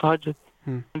never missed Tahajjud.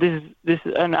 This is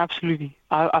an absolutely,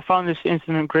 I found this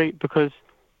incident great because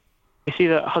you see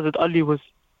that Hazrat Ali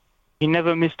he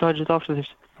never missed Tahajjud after this,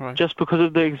 just because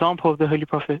of the example of the Holy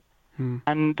Prophet.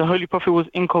 And the Holy Prophet was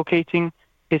inculcating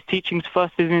his teachings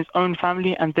first in his own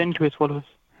family and then to his followers.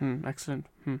 Excellent.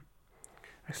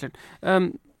 Excellent.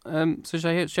 So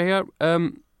Shahir,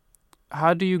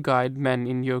 how do you guide men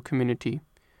in your community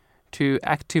to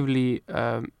actively,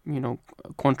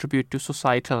 contribute to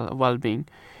societal well-being,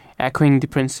 echoing the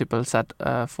principles set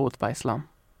forth by Islam?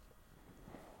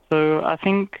 So I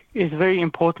think it's very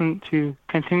important to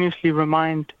continuously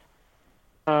remind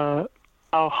our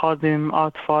Khadim,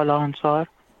 our Atfal, our Ansar,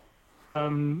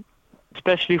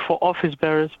 especially for office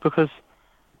bearers, because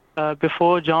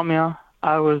before Jamia,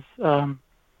 I was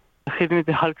Khidmat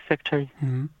al-Halq secretary.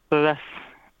 So that's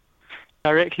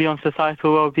directly on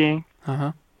societal well-being.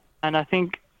 And I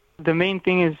think the main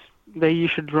thing is that you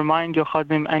should remind your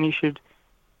Khadim and you should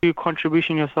do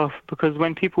contribution yourself, because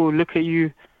when people look at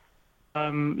you,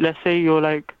 let's say you're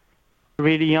like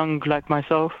really young like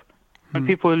myself, when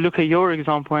people look at your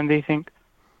example and they think,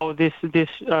 oh, this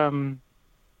Khaddam,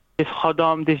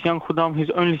 this young Khaddam who's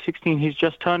only 16, he's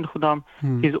just turned Khaddam,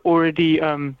 he's already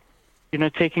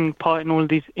taking part in all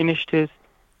these initiatives,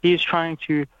 he's trying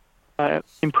to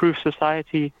improve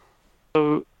society.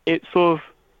 So it sort of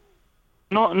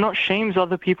not shames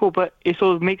other people, but it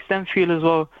sort of makes them feel as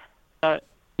well that,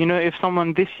 if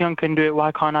someone this young can do it,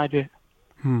 why can't I do it?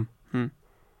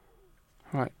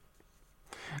 Right.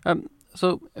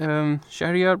 So,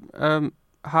 Shahriar,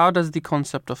 how does the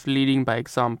concept of leading by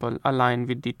example align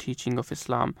with the teaching of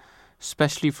Islam,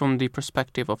 especially from the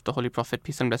perspective of the Holy Prophet,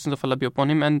 peace and blessings of Allah be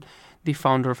upon him, and the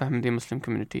founder of Ahmadiyya Muslim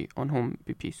community, on whom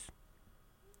be peace?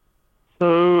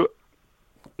 So,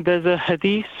 there's a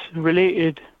hadith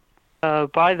related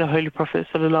by the Holy Prophet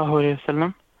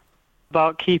ﷺ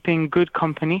about keeping good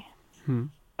company.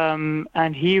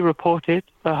 And he reported,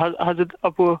 Hazrat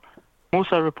Abu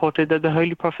Musa reported that the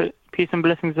Holy Prophet, peace and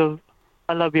blessings of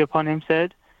Allah be upon him,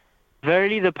 said,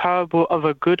 verily the parable of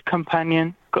a good company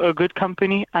and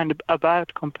a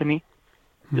bad company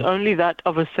is only that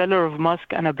of a seller of musk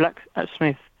and a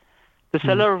blacksmith. The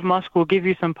seller of musk will give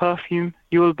you some perfume,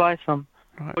 you will buy some,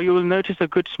 or you will notice a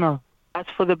good smell. As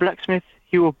for the blacksmith,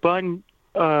 he will burn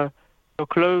your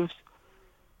clothes,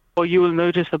 or you will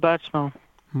notice a bad smell.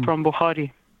 From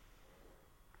Bukhari.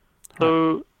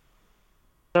 So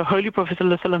the Holy Prophet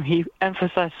ﷺ, he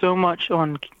emphasized so much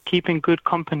on keeping good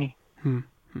company.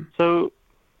 So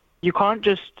you can't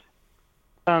just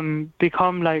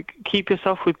keep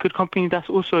yourself with good company. That's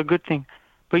also a good thing.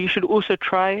 But you should also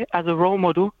try as a role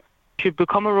model. You should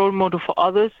become a role model for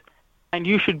others, and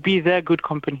you should be their good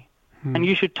company. And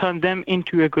you should turn them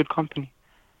into a good company.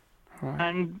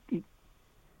 And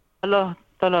Allah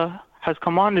Ta'ala has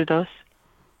commanded us,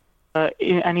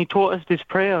 and he taught us this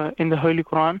prayer in the Holy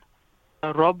Quran,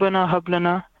 رَبَّنَا هَبْ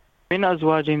لَنَا مِنْ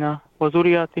أَزْوَاجِنَا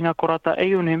وَذُرِّيَّاتِنَا قُرَّةَ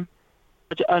أَعْيُنٍ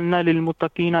وَاجْعَلْنَا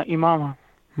لِلْمُتَّقِينَ إِمَامًا.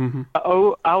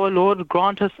 O our Lord,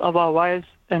 grant us of our wives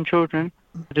and children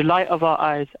the delight of our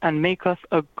eyes, and make us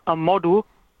a model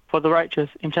for the righteous,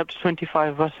 in chapter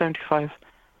 25, verse 75.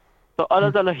 So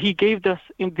Allah Ta'ala, he gave us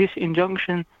in this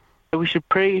injunction that we should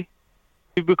pray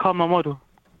to become a model.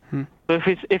 So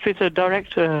if it's a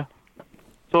direct sort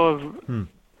of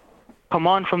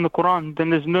command from the Quran, then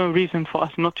there's no reason for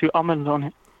us not to amal on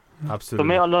it. So Absolutely.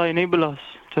 may Allah enable us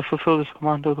to fulfill this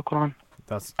command of the Quran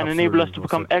That's and enable us absolutely to well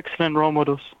become said. excellent role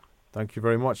models. Thank you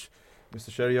very much. Mr.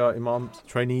 Sharia Imam,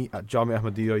 trainee at Jamia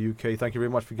Ahmadiyya UK. Thank you very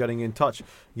much for getting in touch,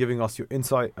 giving us your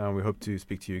insight, and we hope to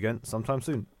speak to you again sometime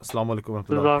soon. Assalamu alaikum wa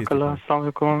rahmatullah. Peace be upon you. Jazakallah.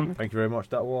 Assalamu alaikum. Thank you very much.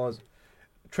 That was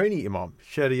trainee Imam,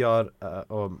 Sharia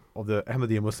of the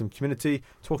Ahmadiyya Muslim community,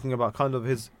 talking about kind of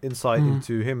his insight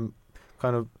into him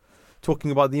kind of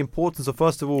talking about the importance of,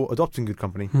 first of all, adopting good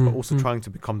company, but also trying to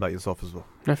become that yourself as well.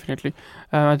 Definitely.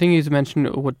 I think he's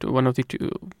mentioned one of the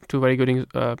two very good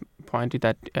point is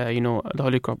that, the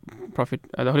Holy Prophet,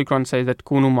 the Holy Quran says that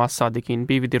Kunu mas sadiqin,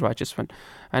 be with the righteous one.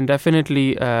 And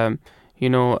definitely, when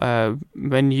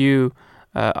you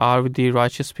are with the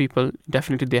righteous people,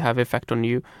 definitely they have effect on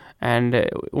you. And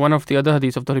one of the other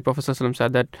hadiths of the Holy Prophet ﷺ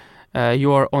said that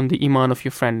you are on the iman of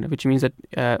your friend, which means that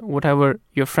whatever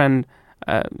your friend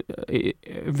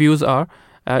views are,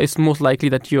 it's most likely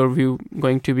that your view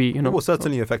going to be, It will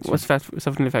certainly affect you.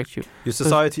 Certainly affect you. Your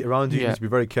society around you, you yeah. need to be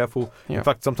very careful. Yeah. In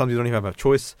fact, sometimes you don't even have a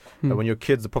choice. When your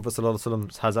kids, the Prophet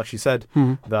ﷺ has actually said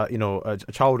that,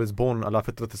 a child is born ala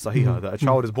fitrat sahiha, that a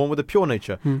child is born with a pure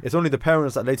nature. It's only the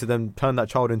parents that later then turn that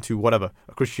child into whatever,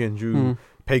 a Christian, Jew,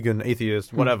 pagan,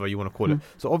 atheist, whatever you want to call it.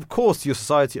 So of course your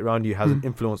society around you has an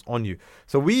influence on you.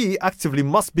 So we actively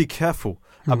must be careful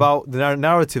about the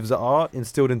narratives that are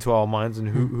instilled into our minds and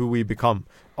who we become.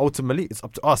 Ultimately, it's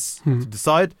up to us to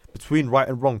decide between right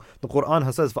and wrong. The Quran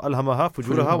has says, فَأَلْهَمَهَا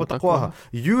فُجُورَهَا وَتَقْوَاهَا.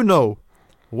 You know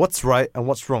what's right and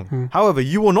what's wrong. However,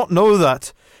 you will not know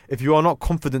that if you are not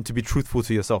confident to be truthful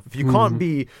to yourself. If you can't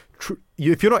be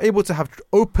if you're not able to have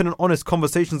open and honest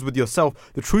conversations with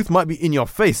yourself, the truth might be in your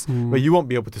face, but you won't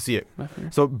be able to see it.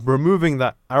 So removing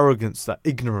that arrogance, that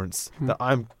ignorance, that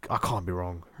I can't be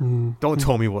wrong. Don't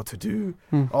tell me what to do.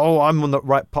 Oh, I'm on the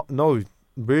right path. No,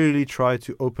 really try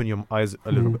to open your eyes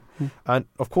a little bit. And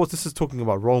of course, this is talking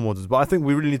about role models, but I think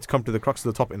we really need to come to the crux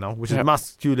of the topic now, which is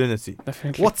masculinity.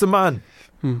 Definitely. What's a man?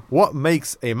 What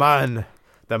makes a man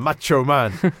the macho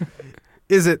man?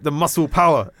 Is it the muscle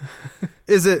power?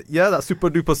 Is it, that super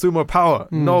duper sumo power?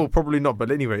 No, probably not. But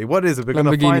anyway, what is it? We're going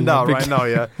to find out right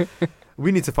now,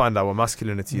 We need to find out what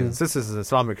masculinity is. This is an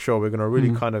Islamic show. We're going to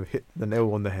really kind of hit the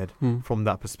nail on the head from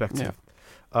that perspective.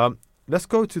 Let's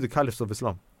go to the caliphs of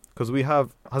Islam, because we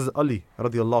have Hazrat Ali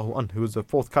radiallahu anh, who was the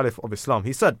fourth caliph of Islam.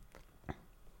 He said,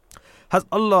 has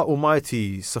Allah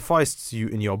Almighty sufficed you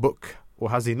in your book? Or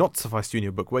has he not sufficed you in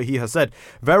your book? Where he has said,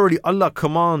 verily Allah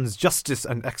commands justice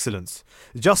and excellence.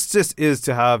 Justice is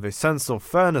to have a sense of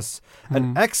fairness,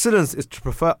 and excellence is to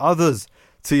prefer others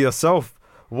to yourself.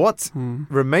 What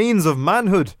remains of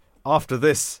manhood after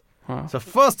this? Wow. So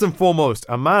first and foremost,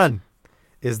 a man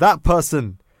is that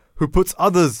person who puts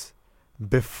others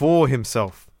before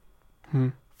himself.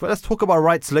 But let's talk about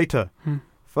rights later.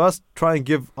 First, try and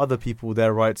give other people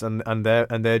their rights and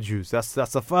their dues. That's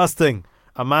the first thing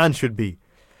a man should be.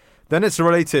 Then it's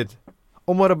related.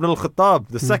 Umar ibn al-Khattab,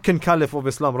 the second caliph of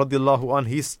Islam, radiallahu anh,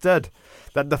 he said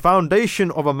that the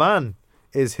foundation of a man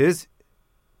is his,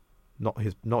 not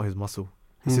his muscle,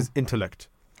 it's his intellect,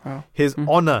 his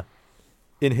honor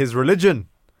in his religion,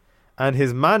 and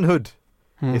his manhood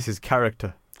is his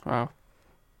character. Wow.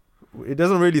 It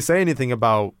doesn't really say anything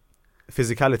about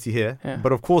physicality here,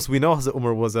 but of course we know Hazrat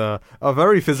Umar was a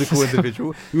very physical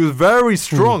individual. He was very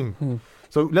strong.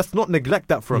 So let's not neglect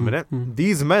that for a minute.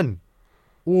 These men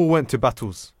all went to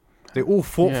battles. They all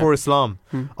fought for Islam.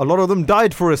 A lot of them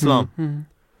died for Islam.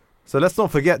 So let's not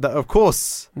forget that, of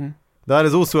course, that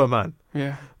is also a man.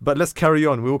 But let's carry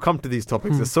on. We will come to these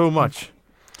topics. There's so much.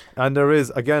 And there is,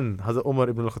 again, Hazrat Umar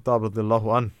ibn al-Khattab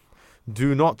radiallahu anh,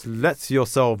 do not let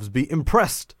yourselves be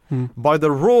impressed by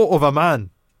the roar of a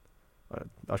man.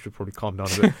 I should probably calm down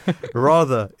a bit.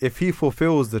 Rather, if he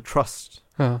fulfills the trust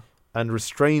and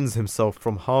restrains himself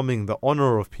from harming the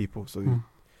honor of people,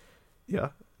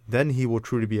 then he will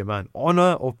truly be a man.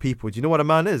 Honor of people. Do you know what a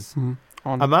man is?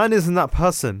 A man isn't that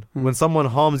person when someone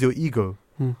harms your ego,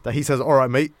 that he says, all right,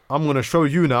 mate, I'm going to show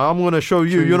you now. I'm going to show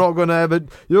you. You're not going to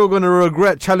you're going to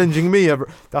regret challenging me ever.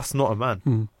 That's not a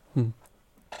man.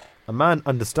 A man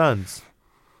understands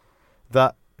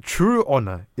that true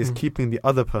honor is keeping the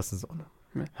other person's honor.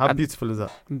 How beautiful is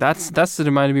that? That's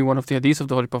reminded me one of the hadiths of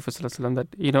the Holy Prophet ﷺ, that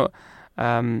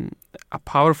a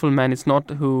powerful man is not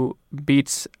who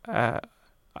beats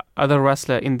other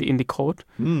wrestler in the court.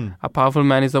 A powerful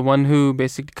man is the one who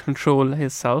basically control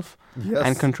himself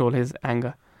and control his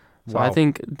anger. So I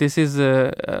think this is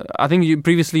I think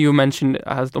you mentioned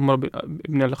as Umar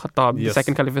ibn al-Khattab, the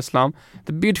second caliph of Islam,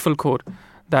 the beautiful quote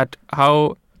that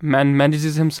how man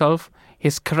manages himself,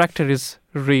 his character is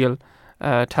real.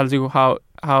 Tells you how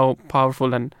how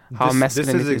powerful and how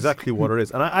masculine this is exactly what it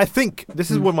is. And I think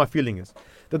this is what my feeling is.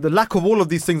 That the lack of all of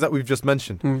these things that we've just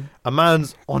mentioned, a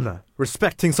man's honor,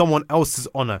 respecting someone else's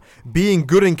honor, being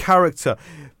good in character,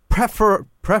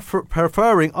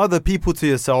 preferring other people to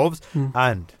yourselves,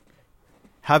 and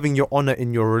having your honor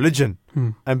in your religion,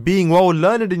 and being well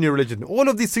learned in your religion. All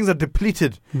of these things are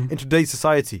depleted in today's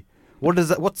society.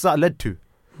 What's that led to?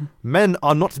 Men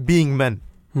are not being men.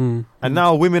 And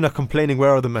now women are complaining,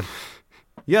 where are the men?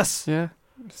 Yes. Yeah.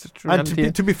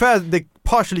 And to be fair, they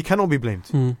partially cannot be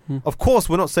blamed. Of course,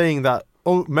 we're not saying that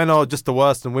men are just the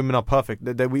worst and women are perfect,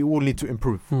 that we all need to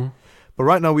improve. But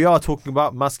right now we are talking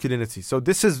about masculinity. So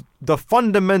this is the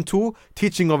fundamental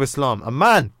teaching of Islam. A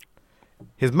man,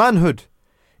 his manhood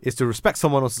is to respect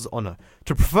someone else's honor,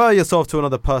 to prefer yourself to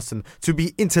another person, to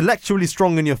be intellectually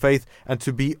strong in your faith, and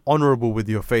to be honorable with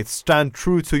your faith. Stand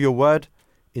true to your word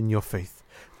in your faith.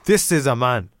 This is a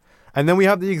man. And then we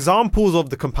have the examples of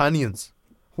the companions.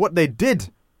 What they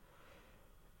did.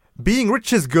 Being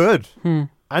rich is good.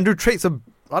 Andrew Tate's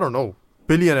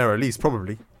billionaire at least,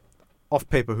 probably. Off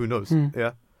paper, who knows?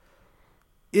 Yeah.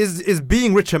 Is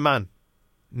being rich a man?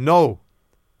 No.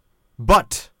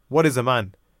 But what is a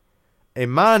man? A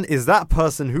man is that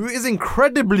person who is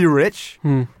incredibly rich,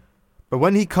 but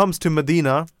when he comes to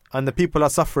Medina and the people are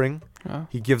suffering,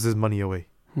 he gives his money away.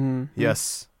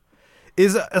 Yes.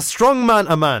 Is a strong man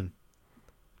a man?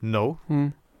 No.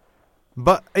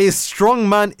 But a strong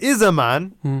man is a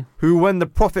man who, when the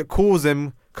Prophet calls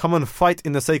him, come and fight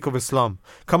in the sake of Islam,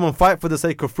 come and fight for the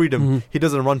sake of freedom, he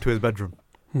doesn't run to his bedroom.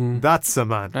 That's a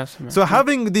man. So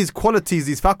having these qualities,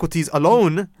 these faculties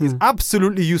alone is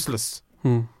absolutely useless.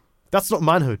 That's not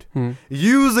manhood.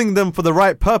 Using them for the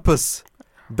right purpose,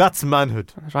 that's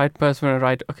manhood. Right person and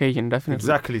right occasion, definitely.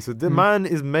 Exactly. So the man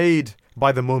is made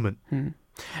by the moment.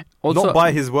 Also, not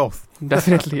by his wealth.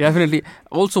 Definitely.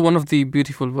 Also, one of the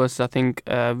beautiful verses, I think,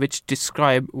 which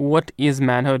describe what is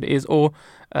manhood is, or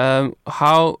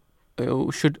how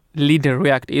should leader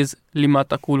react is lima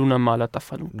taquluna ma la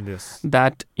tafalun. Yes.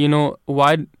 That,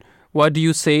 why do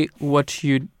you say what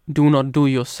you do not do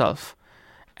yourself?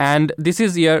 And this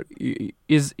is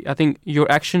I think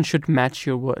your action should match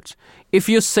your words. If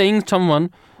you're saying someone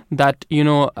that,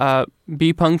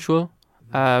 be punctual,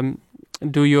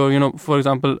 do your, for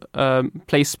example,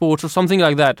 play sports or something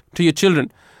like that to your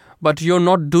children, but you're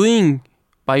not doing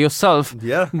by yourself,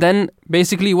 then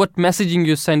basically what messaging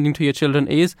you're sending to your children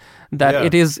is that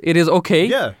it is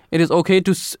okay. It is okay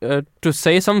to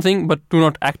say something, but do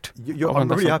not act. I'm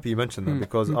really happy you mentioned that,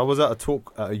 because I was at a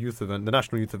talk at a youth event, the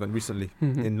national youth event recently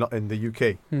in the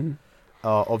UK.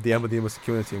 Of the Ahmadiyya Muslim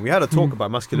community, and we had a talk about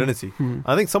masculinity.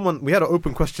 I think we had an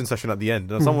open question session at the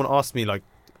end, and someone asked me, like,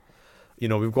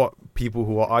 we've got people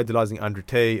who are idolizing Andrew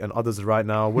Tate and others right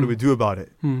now. What do we do about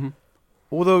it?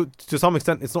 Although, to some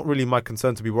extent, it's not really my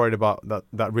concern to be worried about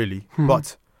that really.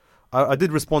 But I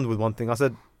did respond with one thing. I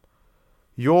said,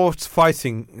 you're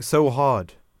fighting so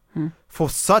hard for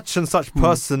such and such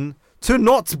person to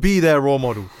not be their role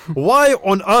model. Why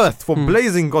on earth, for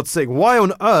blazing God's sake, why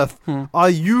on earth are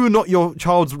you not your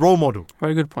child's role model?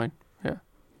 Very good point. Yeah.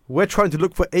 We're trying to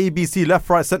look for ABC, left,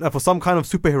 right, center for some kind of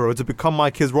superhero to become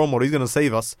my kid's role model. He's going to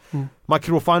save us. My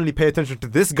kid will finally pay attention to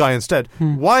this guy instead.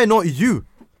 Why not you?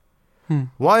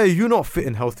 Why are you not fit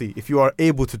and healthy if you are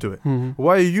able to do it?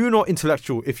 Why are you not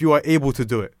intellectual if you are able to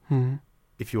do it?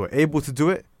 If you are able to do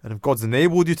it, and if God's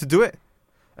enabled you to do it,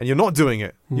 and you're not doing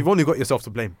it, you've only got yourself to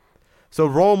blame. So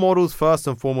role models, first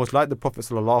and foremost, like the Prophet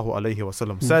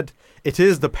ﷺ said, it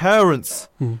is the parents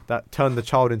that turn the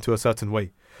child into a certain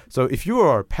way. So if you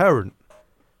are a parent,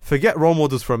 forget role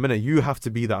models for a minute. You have to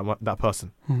be that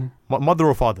person, mother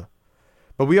or father.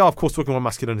 But we are, of course, talking about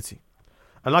masculinity.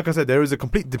 And like I said, there is a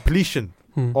complete depletion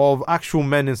of actual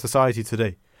men in society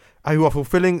today who are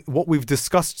fulfilling what we've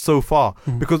discussed so far.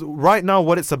 Because right now,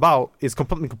 what it's about is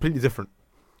completely different.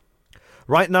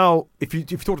 Right now, if you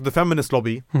talk to the feminist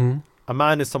lobby, a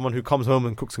man is someone who comes home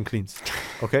and cooks and cleans.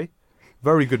 Okay?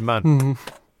 Very good man.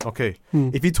 Okay.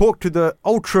 If you talk to the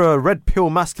ultra red pill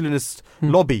masculinist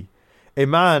lobby, a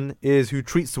man is who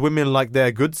treats women like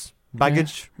they're goods,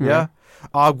 baggage. Yeah.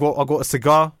 I've got a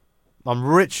cigar. I'm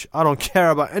rich. I don't care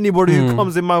about anybody who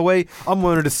comes in my way. I'm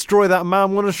going to destroy that man.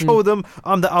 I'm going to show them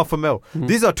I'm the alpha male.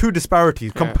 These are two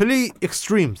disparities, complete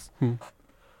extremes.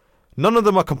 None of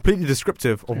them are completely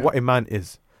descriptive of what a man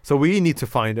is. So we need to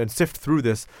find and sift through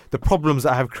this, the problems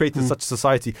that have created such a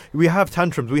society. We have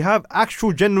tantrums. We have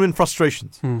actual genuine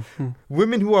frustrations.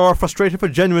 Women who are frustrated for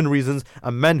genuine reasons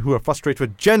and men who are frustrated for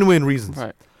genuine reasons.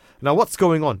 Right. Now, what's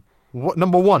going on?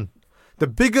 Number one, the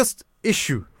biggest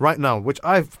issue right now, which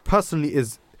I've personally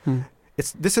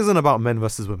this isn't about men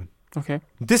versus women. Okay.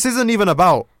 This isn't even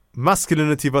about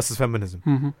masculinity versus feminism.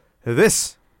 Mm-hmm.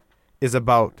 This is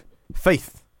about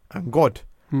faith and God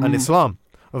and Islam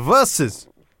versus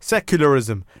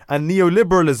secularism and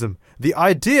neoliberalism. The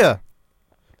idea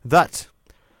that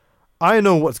I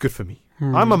know what's good for me.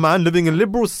 I'm a man living in a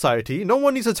liberal society. No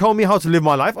one needs to tell me how to live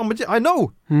my life. I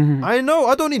know. I know.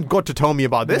 I don't need God to tell me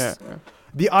about this. Yeah.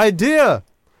 The idea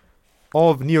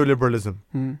of neoliberalism.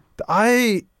 That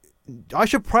I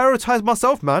should prioritize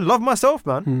myself, man. Love myself,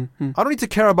 man. I don't need to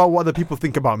care about what other people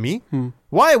think about me.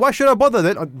 Why? Why should I bother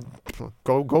then?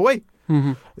 Go away.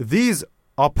 These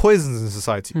are poisons in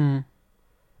society.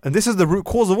 And this is the root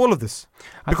cause of all of this.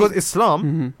 Because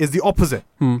Islam is the opposite.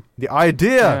 The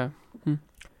idea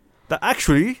that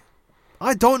actually,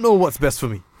 I don't know what's best for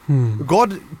me.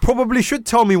 God probably should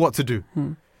tell me what to do.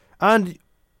 And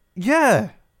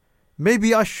yeah,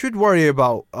 maybe I should worry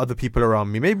about other people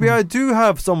around me. Maybe I do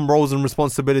have some roles and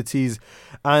responsibilities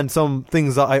and some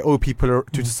things that I owe people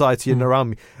to society and around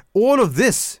me. All of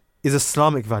this is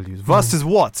Islamic values versus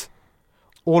what?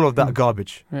 All of that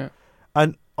garbage. Yeah.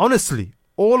 And honestly,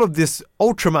 all of this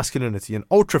ultra masculinity and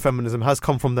ultra feminism has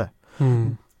come from there.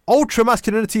 Ultra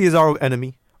masculinity is our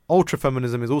enemy. Ultra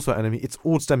feminism is also an enemy. It's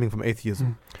all stemming from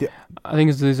atheism. I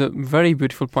think this is a very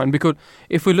beautiful point, because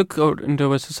if we look out into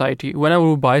our society, whenever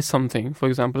we buy something, for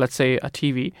example, let's say a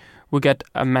TV, we get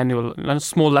a manual, a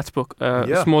small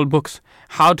small books,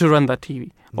 how to run that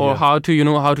TV or how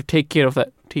to take care of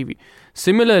that TV.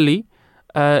 Similarly,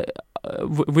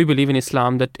 we believe in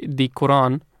Islam that the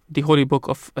Quran, the holy book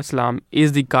of Islam,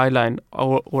 is the guideline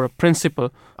or a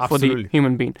principle for the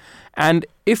human being. And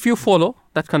if you follow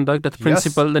that conduct, that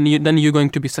principle, then you're going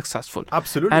to be successful.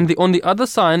 Absolutely. And on the other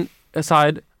side,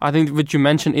 I think which you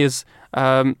mentioned is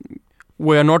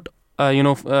we are not,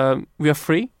 we are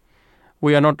free.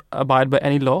 We are not abide by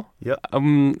any law.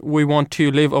 We want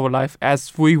to live our life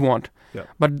as we want.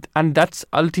 And that's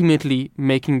ultimately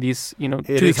making these,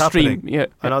 too extreme. Yeah.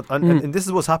 And this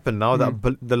is what's happened now,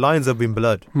 that the lines have been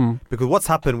blurred. Because what's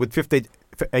happened with fifth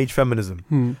age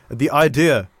feminism, the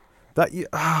idea that,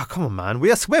 come on, man,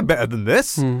 we're better than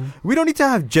this. We don't need to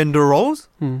have gender roles.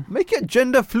 Make it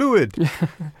gender fluid.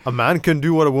 A man can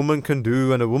do what a woman can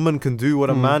do, and a woman can do what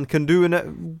a man can do,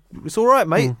 and it's all right,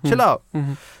 mate. Chill out.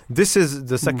 This is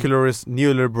the secularist,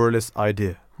 neoliberalist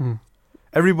idea.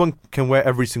 Everyone can wear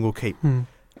every single cape.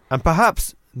 And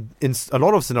perhaps in a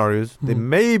lot of scenarios, they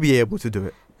may be able to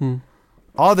do it.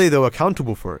 Are they, though,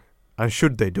 accountable for it? And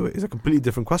should they do it? Is a completely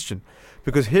different question.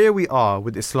 Because here we are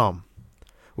with Islam,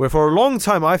 where for a long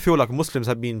time I feel like Muslims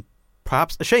have been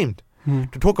perhaps ashamed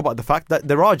to talk about the fact that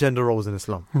there are gender roles in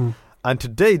Islam. And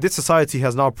today, this society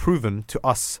has now proven to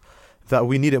us that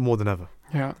we need it more than ever.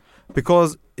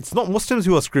 Because it's not Muslims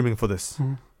who are screaming for this.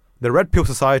 The red pill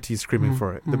society is screaming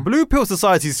for it. The blue pill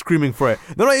society is screaming for it.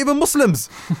 They're not even Muslims.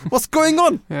 What's going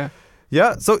on?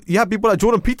 Yeah. So you have people like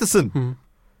Jordan Peterson.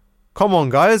 Come on,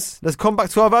 guys. Let's come back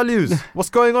to our values.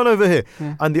 What's going on over here?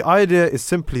 And the idea is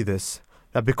simply this,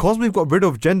 that because we've got rid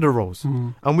of gender roles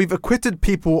and we've acquitted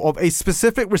people of a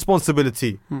specific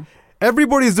responsibility,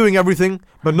 everybody's doing everything,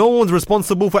 but no one's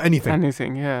responsible for anything.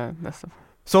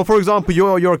 So, for example,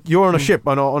 you're on a ship,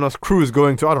 on a cruise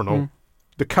going to, I don't know,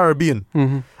 the Caribbean,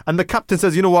 and the captain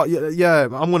says, you know what,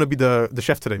 I'm going to be the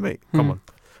chef today, mate. Come on.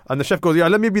 And the chef goes,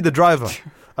 let me be the driver.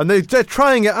 And they're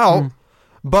trying it out,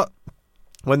 but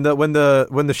when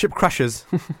the ship crashes,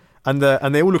 and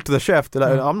they all look to the chef, they're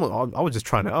like, I was just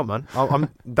trying it out, man.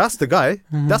 That's the guy.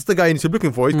 That's the guy you're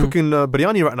looking for. He's cooking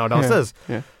biryani right now downstairs.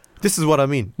 This is what I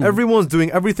mean. Everyone's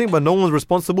doing everything, but no one's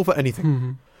responsible for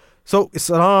anything. So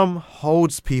Islam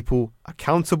holds people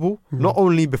accountable, not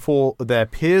only before their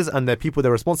peers and their people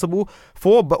they're responsible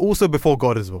for, but also before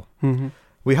God as well.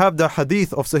 We have the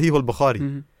hadith of Sahih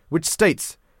al-Bukhari, which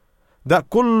states that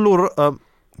kullu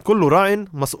ra'in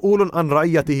mas'ulun an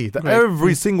ra'iyatihi, that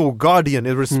every single guardian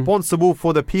is responsible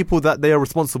for the people that they are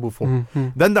responsible for.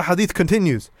 Then the hadith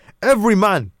continues, every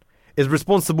man is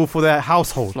responsible for their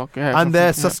household and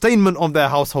their sustainment of their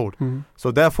household.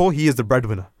 So therefore he is the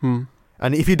breadwinner.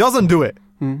 And if he doesn't do it,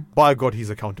 by God, he's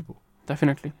accountable.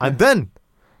 Definitely. And then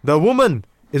the woman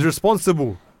is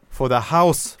responsible for the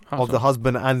house of the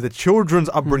husband and the children's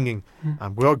upbringing.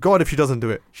 And well, God, if she doesn't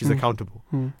do it, she's accountable.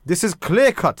 This is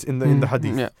clear cut in the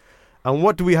hadith. And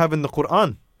what do we have in the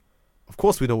Quran? Of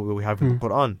course, we know what we have in the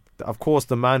Quran. Of course,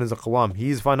 the man is a qawam. He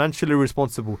is financially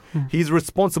responsible. He's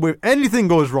responsible if anything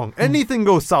goes wrong, anything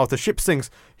goes south, the ship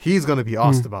sinks, he's going to be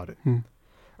asked about it.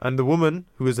 And the woman,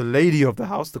 who is a lady of the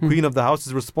house, the queen of the house,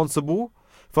 is responsible.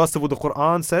 First of all, the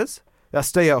Quran says that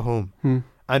stay at home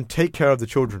and take care of the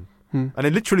children. And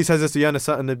it literally says this, Ya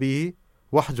Nisa an-Nabi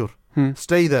wahjur,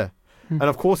 stay there. And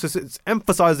of course, it's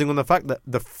emphasizing on the fact that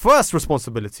the first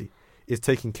responsibility is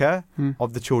taking care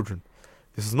of the children.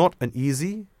 This is not an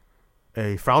easy,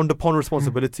 a frowned upon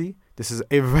responsibility. This is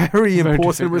a very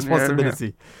important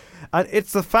responsibility. And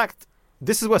it's the fact,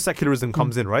 this is where secularism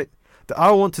comes in, right? That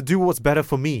I want to do what's better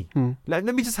for me. Let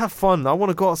me just have fun. I want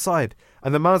to go outside.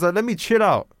 And the man's like, let me chill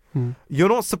out. You're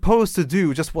not supposed to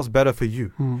do just what's better for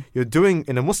you. You're doing,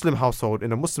 in a Muslim household,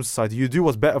 in a Muslim society, you do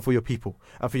what's better for your people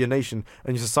and for your nation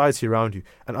and your society around you.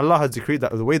 And Allah has decreed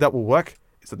that the way that will work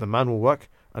is that the man will work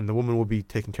and the woman will be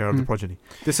taking care of the progeny.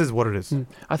 This is what it is.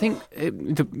 I think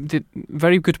the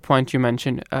very good point you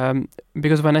mentioned,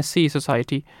 because when I see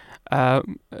society,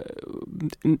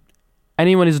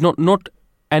 anyone is not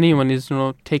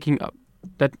taking up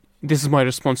that this is my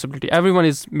responsibility. Everyone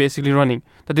is basically running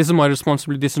that this is my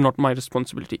responsibility, this is not my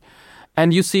responsibility.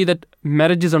 And you see that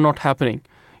marriages are not happening.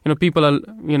 People are,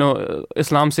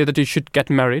 Islam say that you should get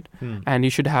married and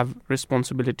you should have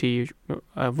responsibility.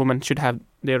 A woman should have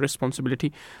their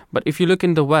responsibility. But if you look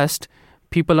in the West,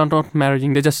 people are not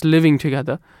marrying, they're just living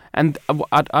together. And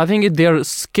I think they're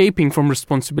escaping from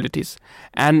responsibilities.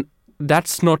 And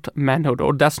that's not manhood,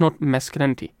 or that's not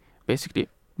masculinity, basically.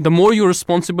 The more you're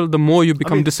responsible, the more you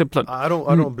become disciplined. I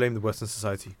don't blame the Western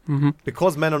society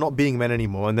because men are not being men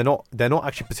anymore, and they're not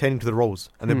actually pertaining to the roles,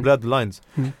 and they blur the lines.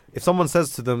 If someone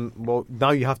says to them, "Well,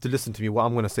 now you have to listen to me. What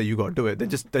I'm going to say, you got to do it."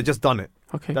 They just done it.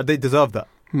 Okay, that they deserve that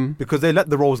because they let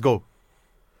the roles go.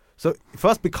 So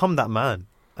first become that man,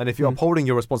 and if you're upholding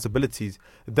your responsibilities,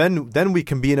 then we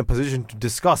can be in a position to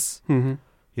discuss.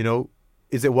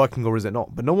 Is it working or is it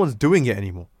not? But no one's doing it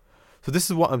anymore. So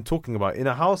this is what I'm talking about. In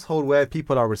a household where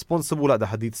people are responsible, like the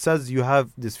hadith says, you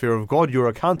have this fear of God, you're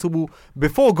accountable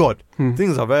before God.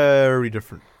 Things are very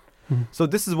different. So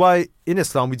this is why in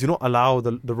Islam we do not allow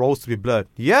the roles to be blurred.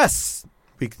 Yes,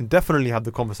 we can definitely have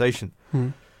the conversation.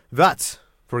 That,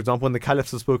 for example, when the caliphs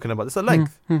have spoken about this at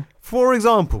length. For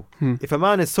example, if a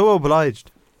man is so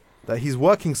obliged that he's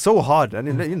working so hard,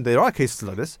 and there are cases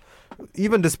like this,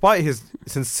 even despite his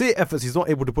sincere efforts, he's not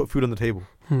able to put food on the table.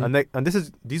 And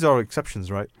these are exceptions,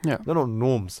 right? Yeah. They're not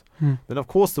norms. Then of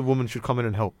course the woman should come in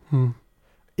and help.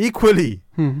 Equally,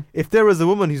 if there is a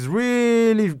woman who's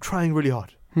really trying really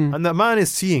hard, and that man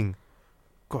is seeing,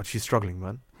 God, she's struggling,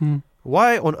 man.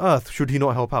 Why on earth should he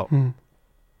not help out?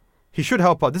 He should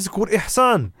help out. This is called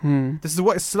ihsan. This is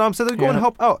what Islam says. Go and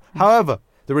help out. However,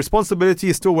 the responsibility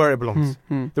is still where it belongs.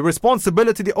 The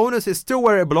responsibility, the onus is still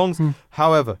where it belongs.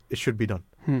 However, it should be done.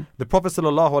 The Prophet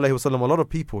ﷺ, a lot of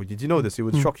people, did you know this? It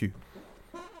would shock you.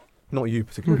 Not you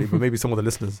particularly, but maybe some of the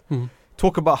listeners.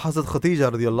 Talk about Hazrat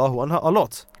Khadija radiallahu anha a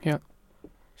lot. Yeah.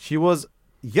 She was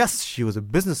a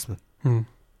businessman.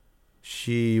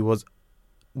 She was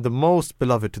the most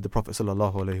beloved to the Prophet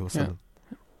ﷺ.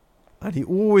 Yeah. And he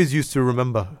always used to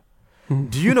remember her.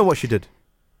 Do you know what she did?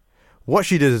 What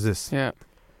she did is this. Yeah.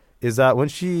 Is that when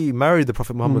she married the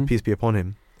Prophet Muhammad, peace be upon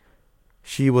him,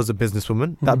 she was a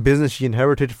businesswoman. That business she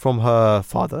inherited from her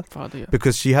father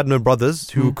because she had no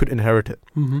brothers who could inherit it.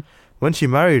 When she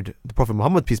married the Prophet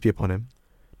Muhammad, peace be upon him,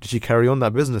 did she carry on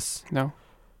that business? No.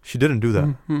 She didn't do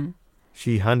that.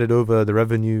 She handed over the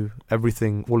revenue,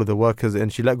 everything, all of the workers,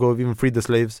 and she let go of, even freed the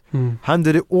slaves,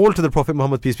 handed it all to the Prophet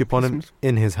Muhammad, peace be upon him,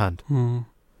 in his hand.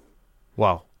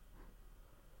 Wow.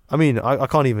 I mean, I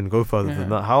can't even go further than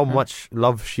that. How much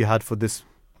love she had for this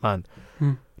man.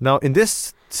 Now, in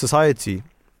this society,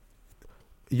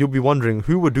 you'll be wondering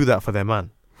who would do that for their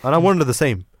man. And I wonder the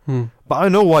same. But I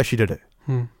know why she did it.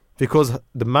 Because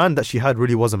the man that she had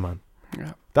really was a man.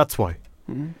 Yeah. That's why.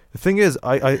 The thing is,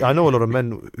 I know a lot of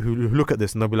men who look at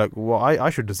this and they'll be like, well, I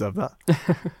should deserve that.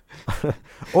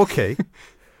 Okay.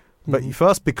 But you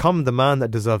first become the man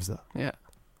that deserves that. Yeah.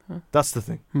 That's the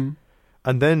thing.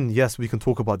 And then, yes, we can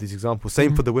talk about these examples.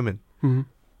 Same for the women.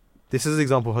 This is an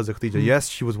example of Hazrat Khadija. Yes,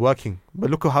 she was working, but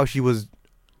look at how she was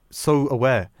so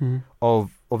aware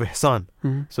of ihsan.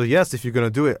 So yes, if you're going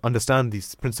to do it, understand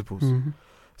these principles.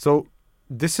 So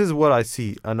this is what I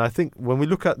see. And I think when we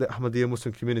look at the Ahmadiyya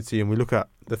Muslim community and we look at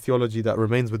the theology that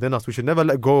remains within us, we should never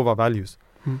let go of our values.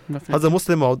 As a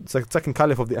Muslim, or second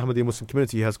caliph of the Ahmadiyya Muslim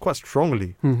community, he has quite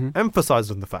strongly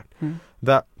emphasized on the fact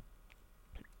that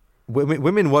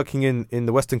women working in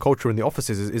the Western culture in the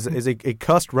offices is a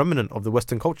cursed remnant of the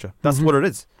Western culture. That's what it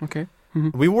is. Okay.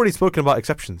 We've already spoken about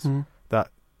exceptions. That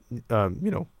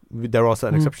there are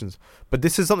certain exceptions, but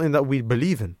this is something that we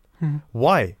believe in.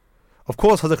 Why? Of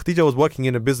course, Hazrat Khadija was working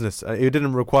in a business. It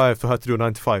didn't require for her to do a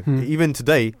 9 to 5. Even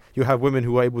today, you have women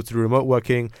who are able to do remote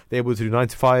working. They're able to do 9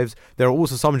 to 5s. There are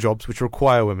also some jobs which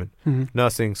require women: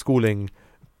 nursing, schooling,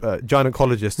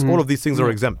 gynecologists. All of these things are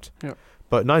exempt.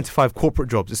 but 9 to 5 corporate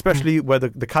jobs, especially where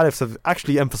the caliphs have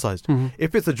actually emphasized,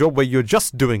 if it's a job where you're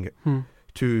just doing it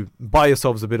to buy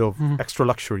yourselves a bit of extra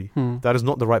luxury, that is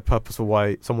not the right purpose for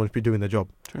why someone should be doing their job.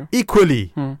 True.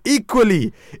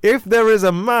 Equally, if there is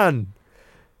a man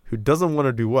who doesn't want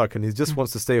to do work and he just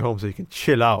wants to stay home so he can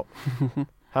chill out,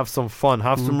 have some fun,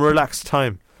 have some relaxed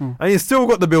time, and he's still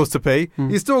got the bills to pay,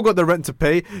 he's still got the rent to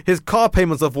pay, his car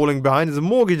payments are falling behind, his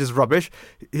mortgage is rubbish,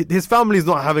 his family's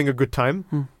not having a good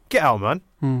time, get out, man.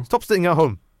 Stop sitting at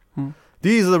home.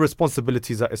 These are the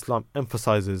responsibilities that Islam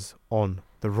emphasizes on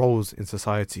the roles in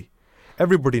society.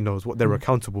 Everybody knows what they're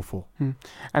accountable for.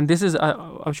 And this is,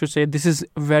 I should say, this is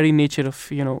very nature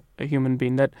of, a human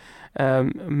being, that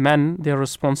men, they're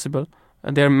responsible.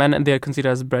 They're men and they're considered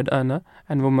as bread earner,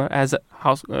 and women as a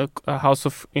house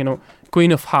of,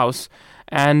 queen of house.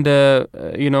 And,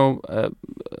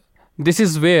 this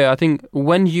is where I think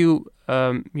when you,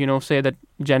 say that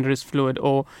gender is fluid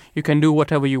or you can do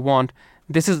whatever you want,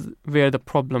 this is where the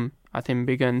problem, I think,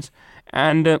 begins.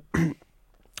 And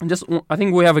I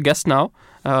think we have a guest now,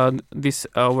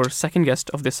 our second guest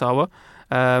of this hour,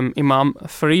 Imam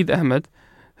Farid Ahmed,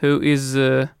 who is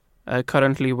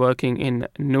currently working in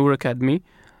Noor Academy.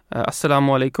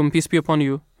 Assalamu alaikum, peace be upon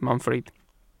you, Imam Farid.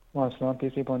 Assalamu,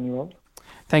 peace be upon you all.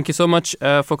 Thank you so much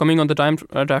for coming on the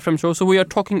DriveTime show. So we are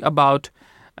talking about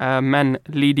men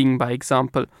leading by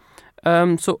example.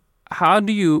 So how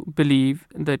do you believe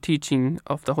the teaching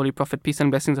of the Holy Prophet, peace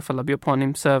and blessings of Allah be upon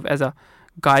him, serve as a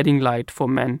guiding light for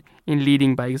men in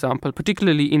leading by example,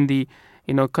 particularly in the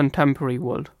contemporary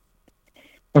world?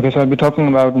 Okay, so I'll be talking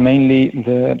about mainly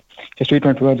his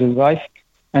treatment towards his wife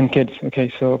and kids.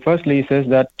 Okay, so firstly he says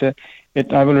that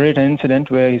I will relate an incident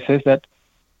where he says that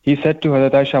he said to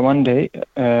Hazrat Aisha one day,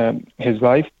 his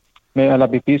wife, may Allah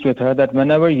be pleased with her, that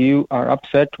whenever you are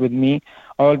upset with me,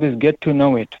 I always get to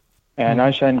know it. And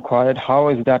Aisha inquired, how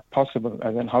is that possible?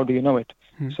 As in, how do you know it?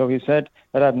 So he said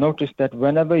that I've noticed that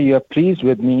whenever you are pleased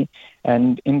with me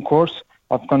and in course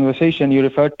of conversation you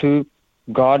refer to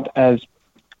God as,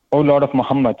 O Lord of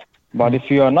Muhammad. But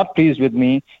if you are not pleased with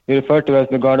me, you refer to as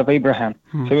the God of Abraham.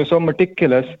 So he was so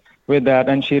meticulous with that,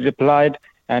 and she replied,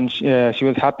 and she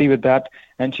was happy with that,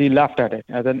 and she laughed at it.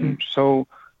 And then, so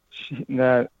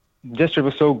the gesture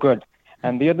was so good.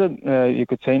 And the other, you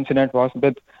could say, incident was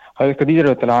with Khadija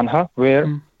radhiyallahu anha,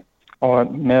 where, or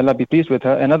may Allah be pleased with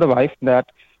her, another wife,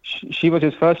 that she was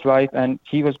his first wife, and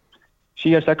she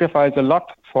had sacrificed a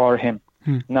lot for him.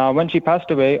 Now, when she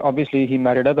passed away, obviously he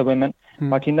married other women,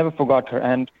 but he never forgot her.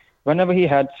 And whenever he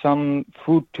had some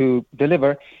food to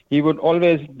deliver, he would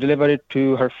always deliver it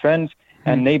to her friends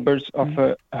and neighbors of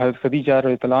Khadija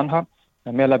radhiyallahu anha,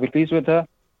 and may Allah be pleased with her,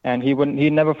 and he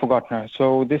never forgot her.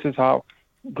 So this is how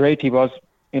great he was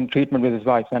in treatment with his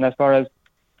wife. And as far as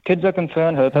kids are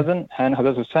concerned, Hazrat Hassan and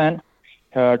Hazrat Hussain,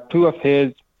 two of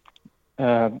his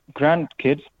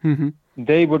grandkids,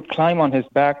 they would climb on his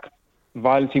back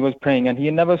while he was praying, and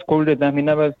he never scolded them, he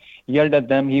never yelled at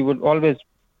them, he would always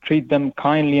treat them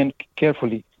kindly and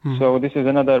carefully. So this is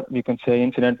another, you can say,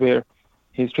 incident where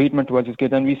his treatment towards his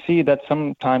kids. And we see that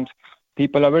sometimes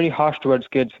people are very harsh towards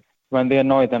kids when they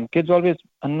annoy them. Kids always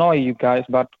annoy you guys,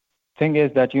 but thing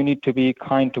is that you need to be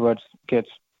kind towards kids,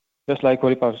 just like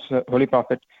Holy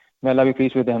Prophet, may Allah be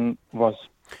pleased with him, was.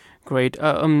 Great.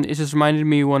 It just reminded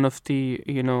me one of the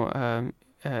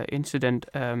incident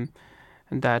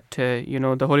that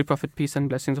the Holy Prophet, peace and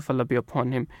blessings of Allah be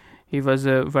upon him, he was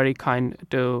very kind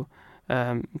to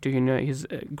his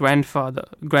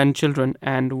grandchildren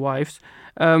and wives.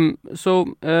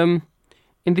 So in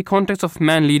the context of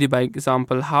man leading by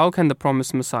example, how can the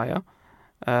promised Messiah,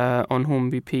 on whom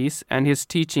be peace, and his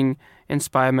teaching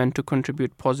inspire men to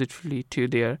contribute positively to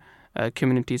their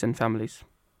communities and families?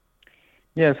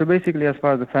 Yeah, so basically, as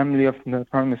far as the family of the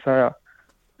promised Messiah,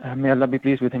 may Allah be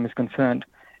pleased with him, is concerned,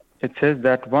 it says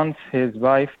that once his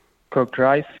wife cooked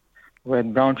rice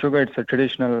with brown sugar. It's a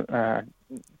traditional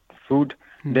food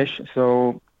dish.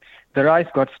 So the rice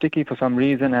got sticky for some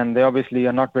reason, and they obviously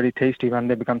are not very tasty when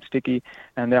they become sticky,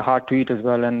 and they're hard to eat as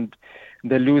well, and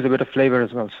they lose a bit of flavor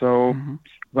as well. So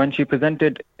when she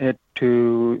presented it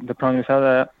to the Prime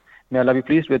Minister, may Allah be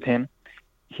pleased with him,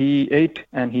 he ate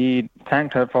and he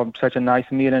thanked her for such a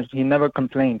nice meal, and he never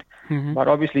complained. But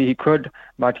obviously he could,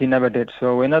 but he never did.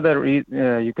 So another,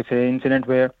 you could say, incident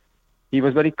where he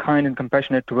was very kind and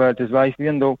compassionate towards his wife,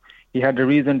 even though he had a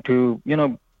reason to,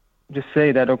 just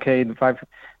say that, okay,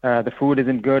 the food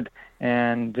isn't good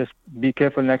and just be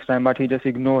careful next time, but he just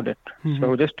ignored it.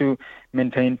 So just to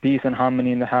maintain peace and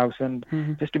harmony in the house, and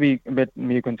just to be a bit,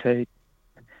 you can say,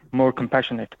 more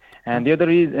compassionate. And the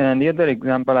other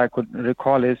example I could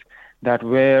recall is that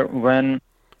when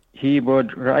he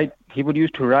would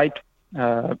used to write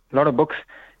a lot of books.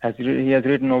 He has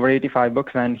written over 85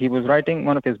 books, and he was writing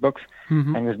one of his books,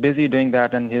 and was busy doing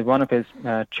that. And one of his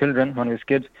children, one of his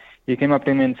kids, he came up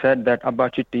to him and said that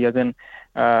Abba Chitti, as in,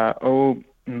 oh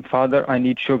father, I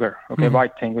need sugar. Okay,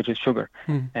 white thing, which is sugar.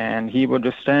 And he would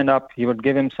just stand up, he would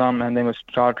give him some, and then would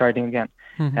start writing again.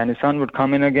 And his son would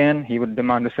come in again, he would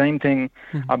demand the same thing,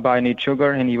 Abba, I need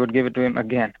sugar, and he would give it to him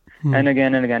again, and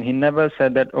again and again. He never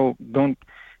said that, oh, don't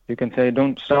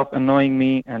stop annoying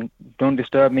me and don't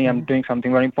disturb me. I'm doing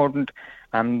something very important.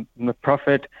 I'm the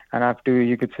prophet and I have to,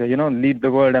 you could say, lead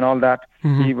the world and all that.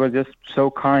 He was just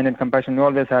so kind and compassionate. He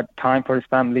always had time for his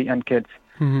family and kids.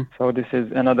 So this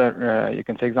is another, you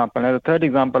can say, example. And the third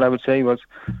example I would say was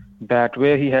that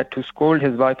where he had to scold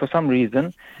his wife for some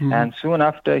reason, and soon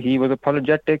after he was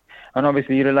apologetic, and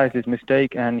obviously he realized his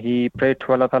mistake, and he prayed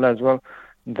to Allah Ta'ala as well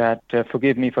that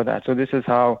forgive me for that. So this is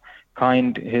how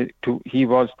kind he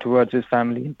was towards his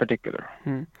family in particular.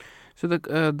 So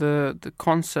the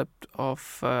concept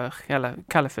of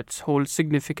caliphates holds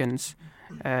significance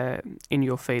in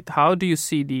your faith. How do you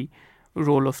see the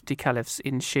role of the caliphs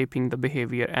in shaping the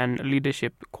behavior and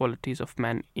leadership qualities of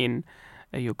men in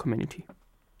your community?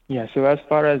 Yeah, so as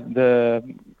far as the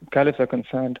caliphs are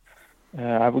concerned,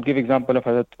 I would give example of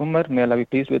Hazrat Umar, may Allah be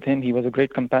pleased with him. He was a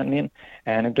great companion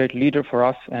and a great leader for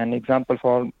us, and example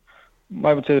for,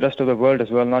 I would say, the rest of the world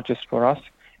as well, not just for us.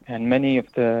 And many of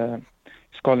the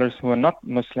scholars who are not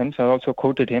Muslims have also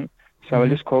quoted him. So I will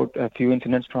just quote a few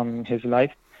incidents from his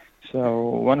life. So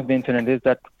one of the incidents is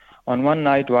that on one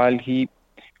night while he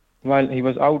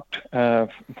was out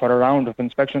for a round of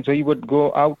inspection, so he would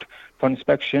go out for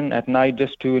inspection at night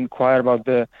just to inquire about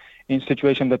the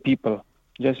situation of the people,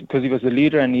 just because he was the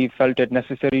leader and he felt it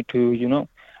necessary to, you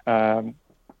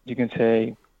can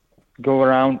say, go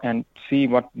around and see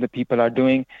what the people are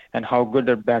doing and how good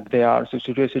or bad they are. So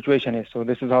situation is. So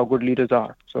this is how good leaders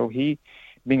are. So he,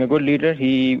 being a good leader,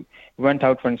 he went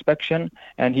out for inspection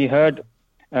and he heard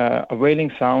a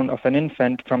wailing sound of an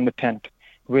infant from the tent,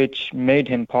 which made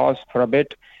him pause for a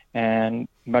bit,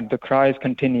 but the cries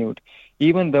continued.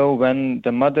 Even though when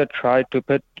the mother tried to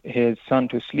put his son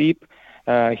to sleep,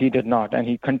 he did not, and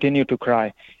he continued to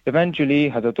cry.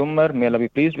 Eventually, Hazrat Umar, may Allah be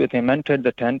pleased with him, entered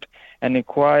the tent and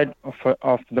inquired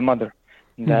of the mother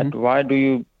that why do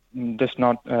you just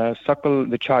not suckle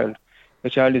the child? The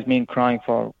child is being crying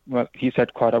for, well, he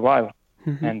said, quite a while.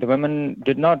 And the women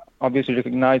did not obviously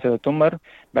recognize Hazrat Umar.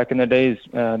 Back in the days,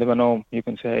 there were no, you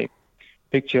can say,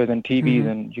 pictures and TVs,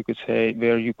 and you could say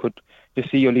where you could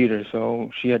just see your leader. So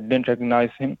she didn't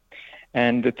recognize him,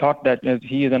 and they thought that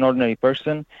he is an ordinary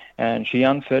person. And she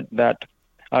answered that,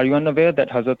 are you unaware that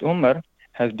Hazrat Umar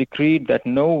has decreed that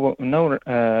no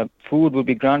food will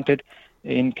be granted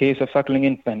in case of suckling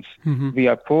infants? We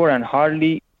are poor and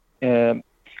hardly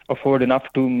afford enough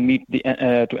to meet the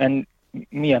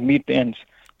ends.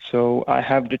 So I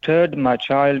have deterred my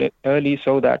child early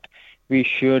so that we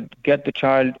should get the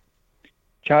child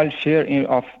share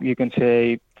of, you can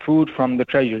say, food from the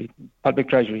treasury, public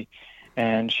treasury.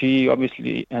 And she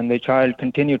obviously, and the child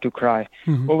continued to cry.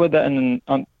 Over that, and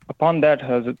upon that,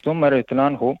 Hazrat Umar,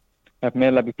 may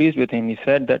Allah be pleased with him, he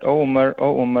said that, O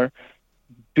Umar,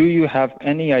 do you have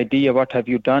any idea what have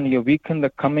you done? You weakened the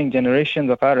coming generations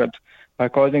of Arabs by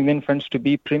causing the infants to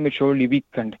be prematurely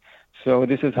weakened. So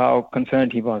this is how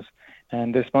concerned he was.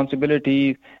 And the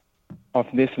responsibility of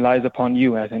this lies upon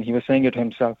you, as in he was saying it to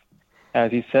himself,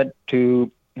 as he said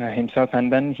to himself.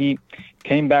 And then he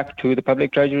came back to the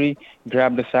public treasury,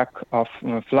 grabbed a sack of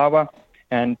flour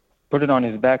and put it on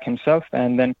his back himself,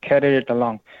 and then carried it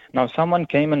along. Now someone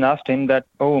came and asked him that,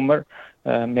 oh Umar,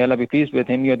 may Allah be pleased with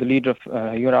him, you're the leader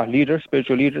of, you're our leader,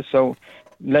 spiritual leader, so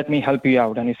let me help you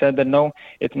out. And he said that, no,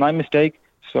 it's my mistake,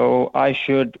 so I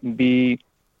should be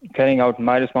carrying out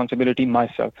my responsibility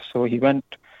myself. So he went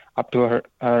up to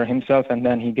her himself, and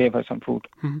then he gave her some food.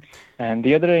 And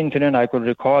the other incident I could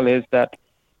recall is that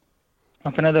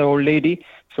of another old lady.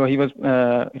 So he was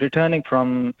returning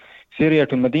from Syria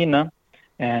to Medina,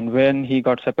 and when he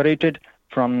got separated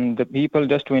from the people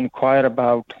just to inquire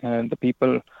about the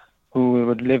people who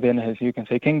would live in his, you can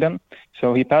say, kingdom.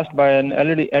 So he passed by an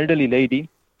elderly lady,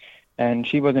 and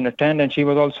she was in a tent, and she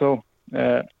was also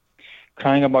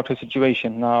crying about her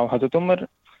situation. Now Hazrat Umar,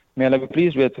 may Allah be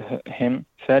pleased with him,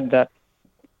 said that,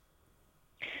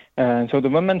 so the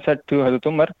woman said to Hazrat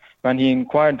Umar, when he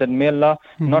inquired, that may Allah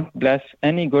not bless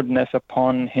any goodness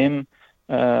upon him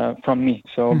from me.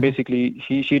 So basically,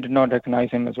 she did not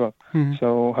recognize him as well.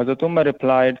 So Hazrat Umar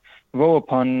replied, woe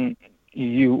upon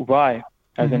you, why?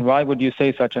 As in, why would you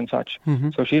say such and such?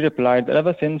 So she replied that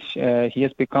ever since he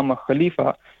has become a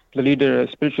Khalifa, the leader,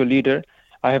 a spiritual leader,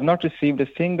 I have not received a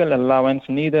single allowance,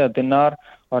 neither a dinar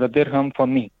or a dirham for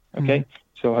me. Okay.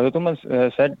 So Hazrat Umar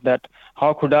said that,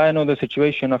 how could I know the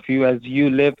situation of you as you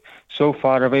live so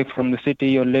far away from the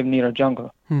city or live near a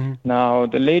jungle? Now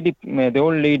the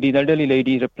elderly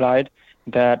lady replied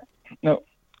that, no,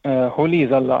 holy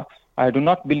is Allah. I do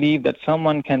not believe that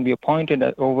someone can be appointed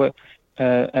to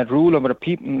rule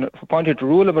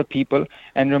over people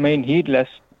and remain heedless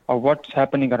of what's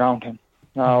happening around him.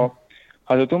 Now,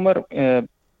 Hazrat Umar,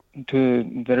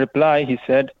 to the reply, he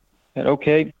said that,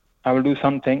 okay, I will do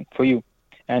something for you.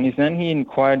 And then he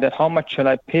inquired that, how much shall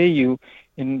I pay you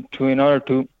in order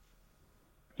to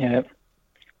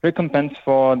recompense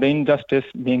for the injustice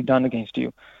being done against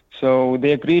you? So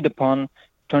they agreed upon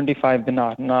 25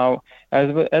 dinar. Now,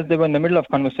 as they were in the middle of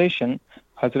conversation,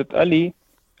 Hazrat Ali,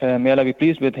 may Allah be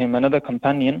pleased with him, another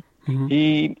companion,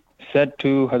 he said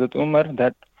to Hazrat Umar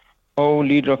that, O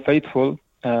leader of faithful,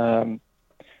 Assalamu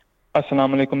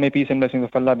alaikum, may peace and blessings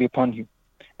of Allah be upon you.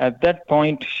 At that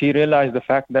point, she realized the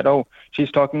fact that,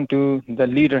 she's talking to the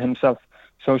leader himself.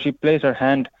 So she placed her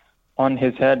hand on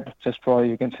his head, just for,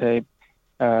 you can say,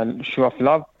 show of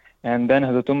love. And then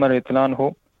Hazrat Umar,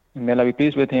 may Allah be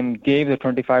pleased with him, gave the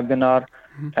 25 dinar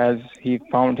as he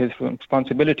found his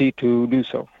responsibility to do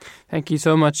so. Thank you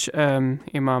so much,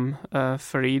 Imam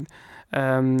Farid,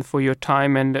 for your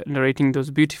time and narrating those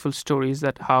beautiful stories,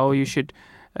 that how you should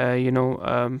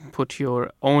put your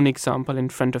own example in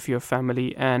front of your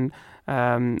family and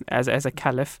as a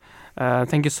caliph.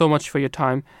 Thank you so much for your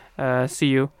time. See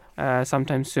you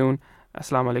sometime soon.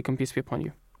 Assalamu alaikum, peace be upon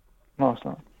you.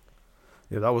 Awesome.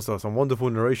 Yeah, that was some wonderful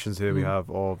narrations here we have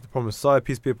of the Prophet Messiah,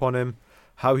 peace be upon him,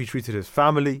 how he treated his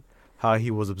family, how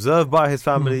he was observed by his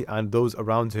family and those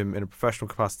around him in a professional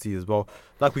capacity as well.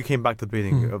 Like we came back to the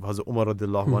beginning of Hazrat Umar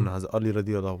radiallahu anhu, Hazrat Ali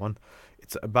radiallahu anhu.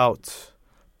 It's about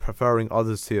preferring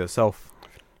others to yourself,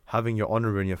 having your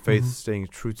honor in your faith, staying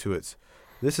true to it.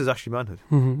 This is actually manhood.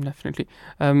 Definitely.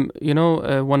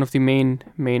 One of the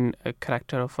main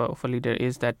character of a leader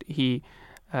is that he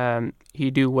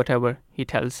do whatever he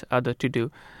tells other to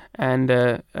do.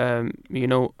 And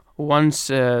once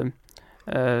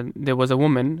there was a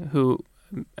woman who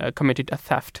committed a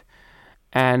theft,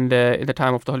 and in the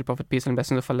time of the Holy Prophet, peace and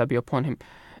blessings of Allah be upon him.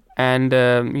 And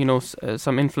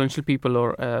some influential people,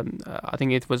 or I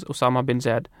think it was Osama bin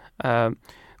Zaid,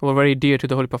 who were very dear to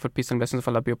the Holy Prophet, peace and blessings of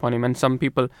Allah be upon him. And some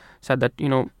people said that,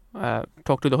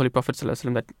 talk to the Holy Prophet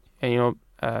sallallahu alaihi wasallam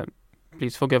that,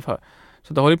 please forgive her.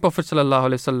 So the Holy Prophet sallallahu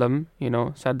alaihi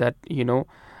wasallam, said that,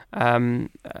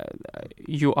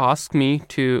 you asked me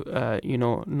to,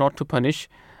 not to punish,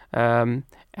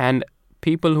 and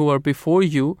people who were before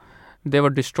you, they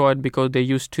were destroyed because they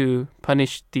used to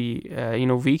punish the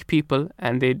weak people,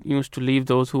 and they used to leave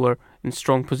those who were in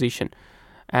strong position.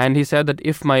 And he said that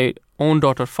if my own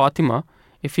daughter Fatima,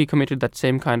 if he committed that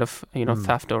same kind of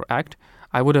theft or act,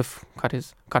 I would have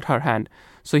cut her hand.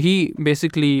 So he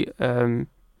basically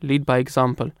lead by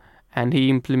example, and he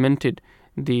implemented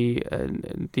the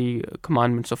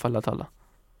commandments of Allah Ta'ala.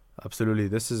 Absolutely,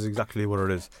 this is exactly what it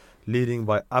is, leading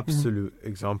by absolute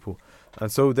example.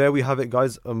 And so there we have it,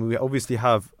 guys. We obviously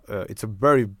have it's a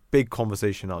very big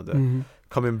conversation out there,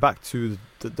 coming back to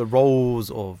the roles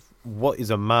of what is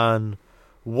a man,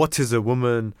 what is a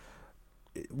woman.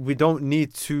 We don't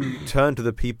need to turn to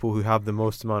the people who have the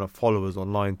most amount of followers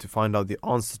online to find out the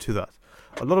answer to that.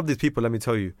 A lot of these people, let me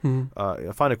tell you,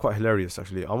 I find it quite hilarious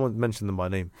actually. I won't mention them by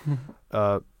name.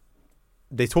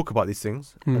 They talk about these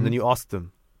things, and then you ask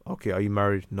them, okay, are you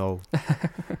married? No.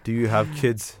 Do you have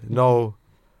kids? No.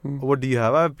 What do you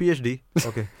have? I have a PhD.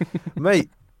 Okay. Mate,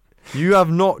 you have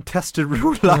not tested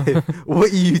real life.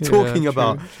 What are you talking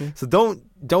about? True. So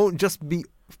don't just be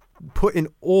put in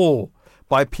awe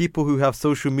by people who have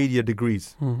social media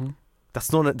degrees.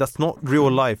 That's not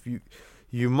real life.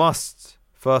 You must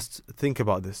first think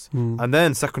about this. And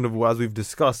then second of all, as we've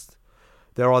discussed,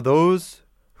 there are those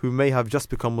who may have just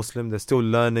become Muslim, they're still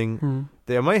learning,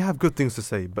 they may have good things to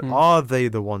say, but are they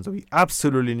the ones that we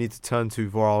absolutely need to turn to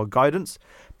for our guidance?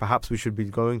 Perhaps we should be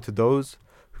going to those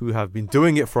who have been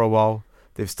doing it for a while,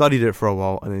 they've studied it for a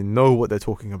while, and they know what they're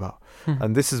talking about.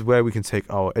 And this is where we can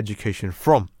take our education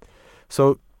from.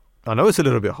 So I know it's a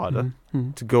little bit harder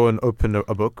to go and open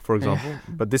a book, for example,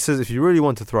 but this is, if you really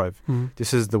want to thrive,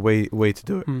 this is the way to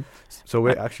do it. So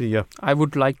we're actually, I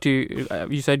would like to,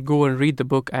 you said go and read the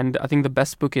book, and I think the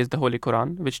best book is the Holy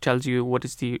Quran, which tells you what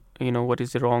is the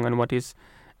wrong and what is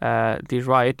the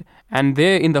right. And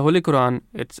there in the Holy Quran,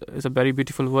 it's a very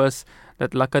beautiful verse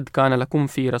that لَقَدْ كَانَ لَكُمْ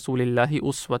فِي رَسُولِ اللَّهِ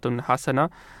أُسْوَةٌ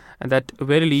حَسَنَةٌ, and that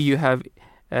verily you have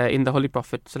in the Holy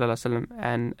Prophet ﷺ,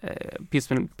 and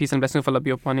peace and blessing of Allah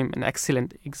be upon him, an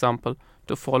excellent example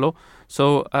to follow.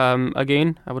 So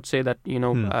again, I would say that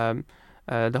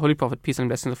the Holy Prophet, peace and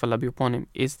blessings of Allah be upon him,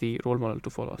 is the role model to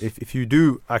follow us. If you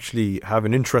do actually have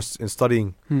an interest in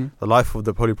studying the life of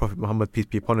the Holy Prophet Muhammad, peace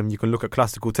be upon him, you can look at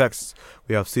classical texts.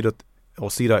 We have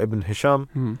Sirah ibn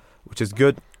Hisham, which is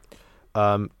good.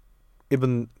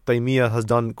 Ibn Taymiyyah has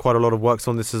done quite a lot of works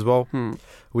on this as well.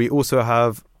 We also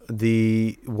have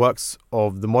the works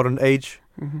of the modern age.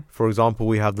 For example,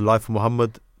 we have the life of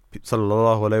Muhammad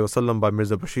sallallahu alaihi wasallam by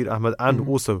Mirza Bashir Ahmad, and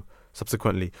also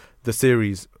subsequently the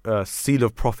series Seal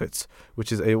of Prophets,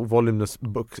 which is a voluminous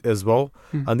book as well.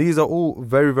 And these are all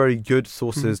very, very good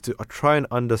sources to try and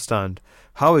understand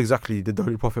how exactly did the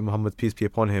Holy Prophet Muhammad, peace be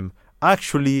upon him,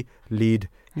 actually lead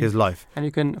his life. And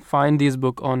you can find these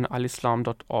books on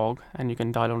alislam.org, and you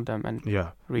can download them and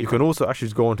read you them. can also actually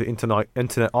just go onto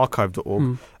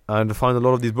internetarchive.org and find a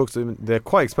lot of these books. They're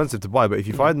quite expensive to buy, but if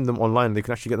you find them online, they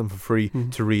can actually get them for free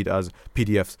to read as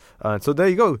PDFs. And so there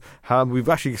you go. We've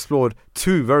actually explored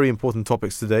two very important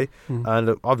topics today,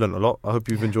 and I've learned a lot. I hope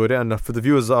you've enjoyed it, and for the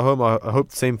viewers at home, I hope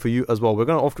the same for you as well. We're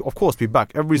going to, of course, be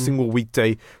back every single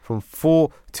weekday from 4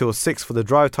 till 6 for the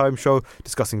Drive Time show,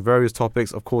 discussing various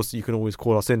topics. Of course, you can always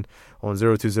call us in on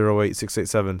 0208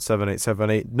 687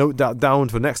 7878. Note that down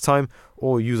for next time,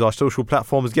 or use our social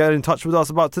platforms. Get in touch with us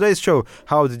about today's show.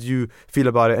 How did you feel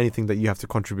about it? Anything that you have to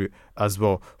contribute as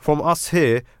well. From us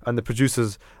here and the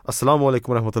producers, Assalamu alaikum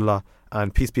wa rahmatullah,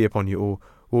 and peace be upon you all.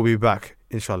 We'll be back,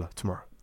 inshallah, tomorrow.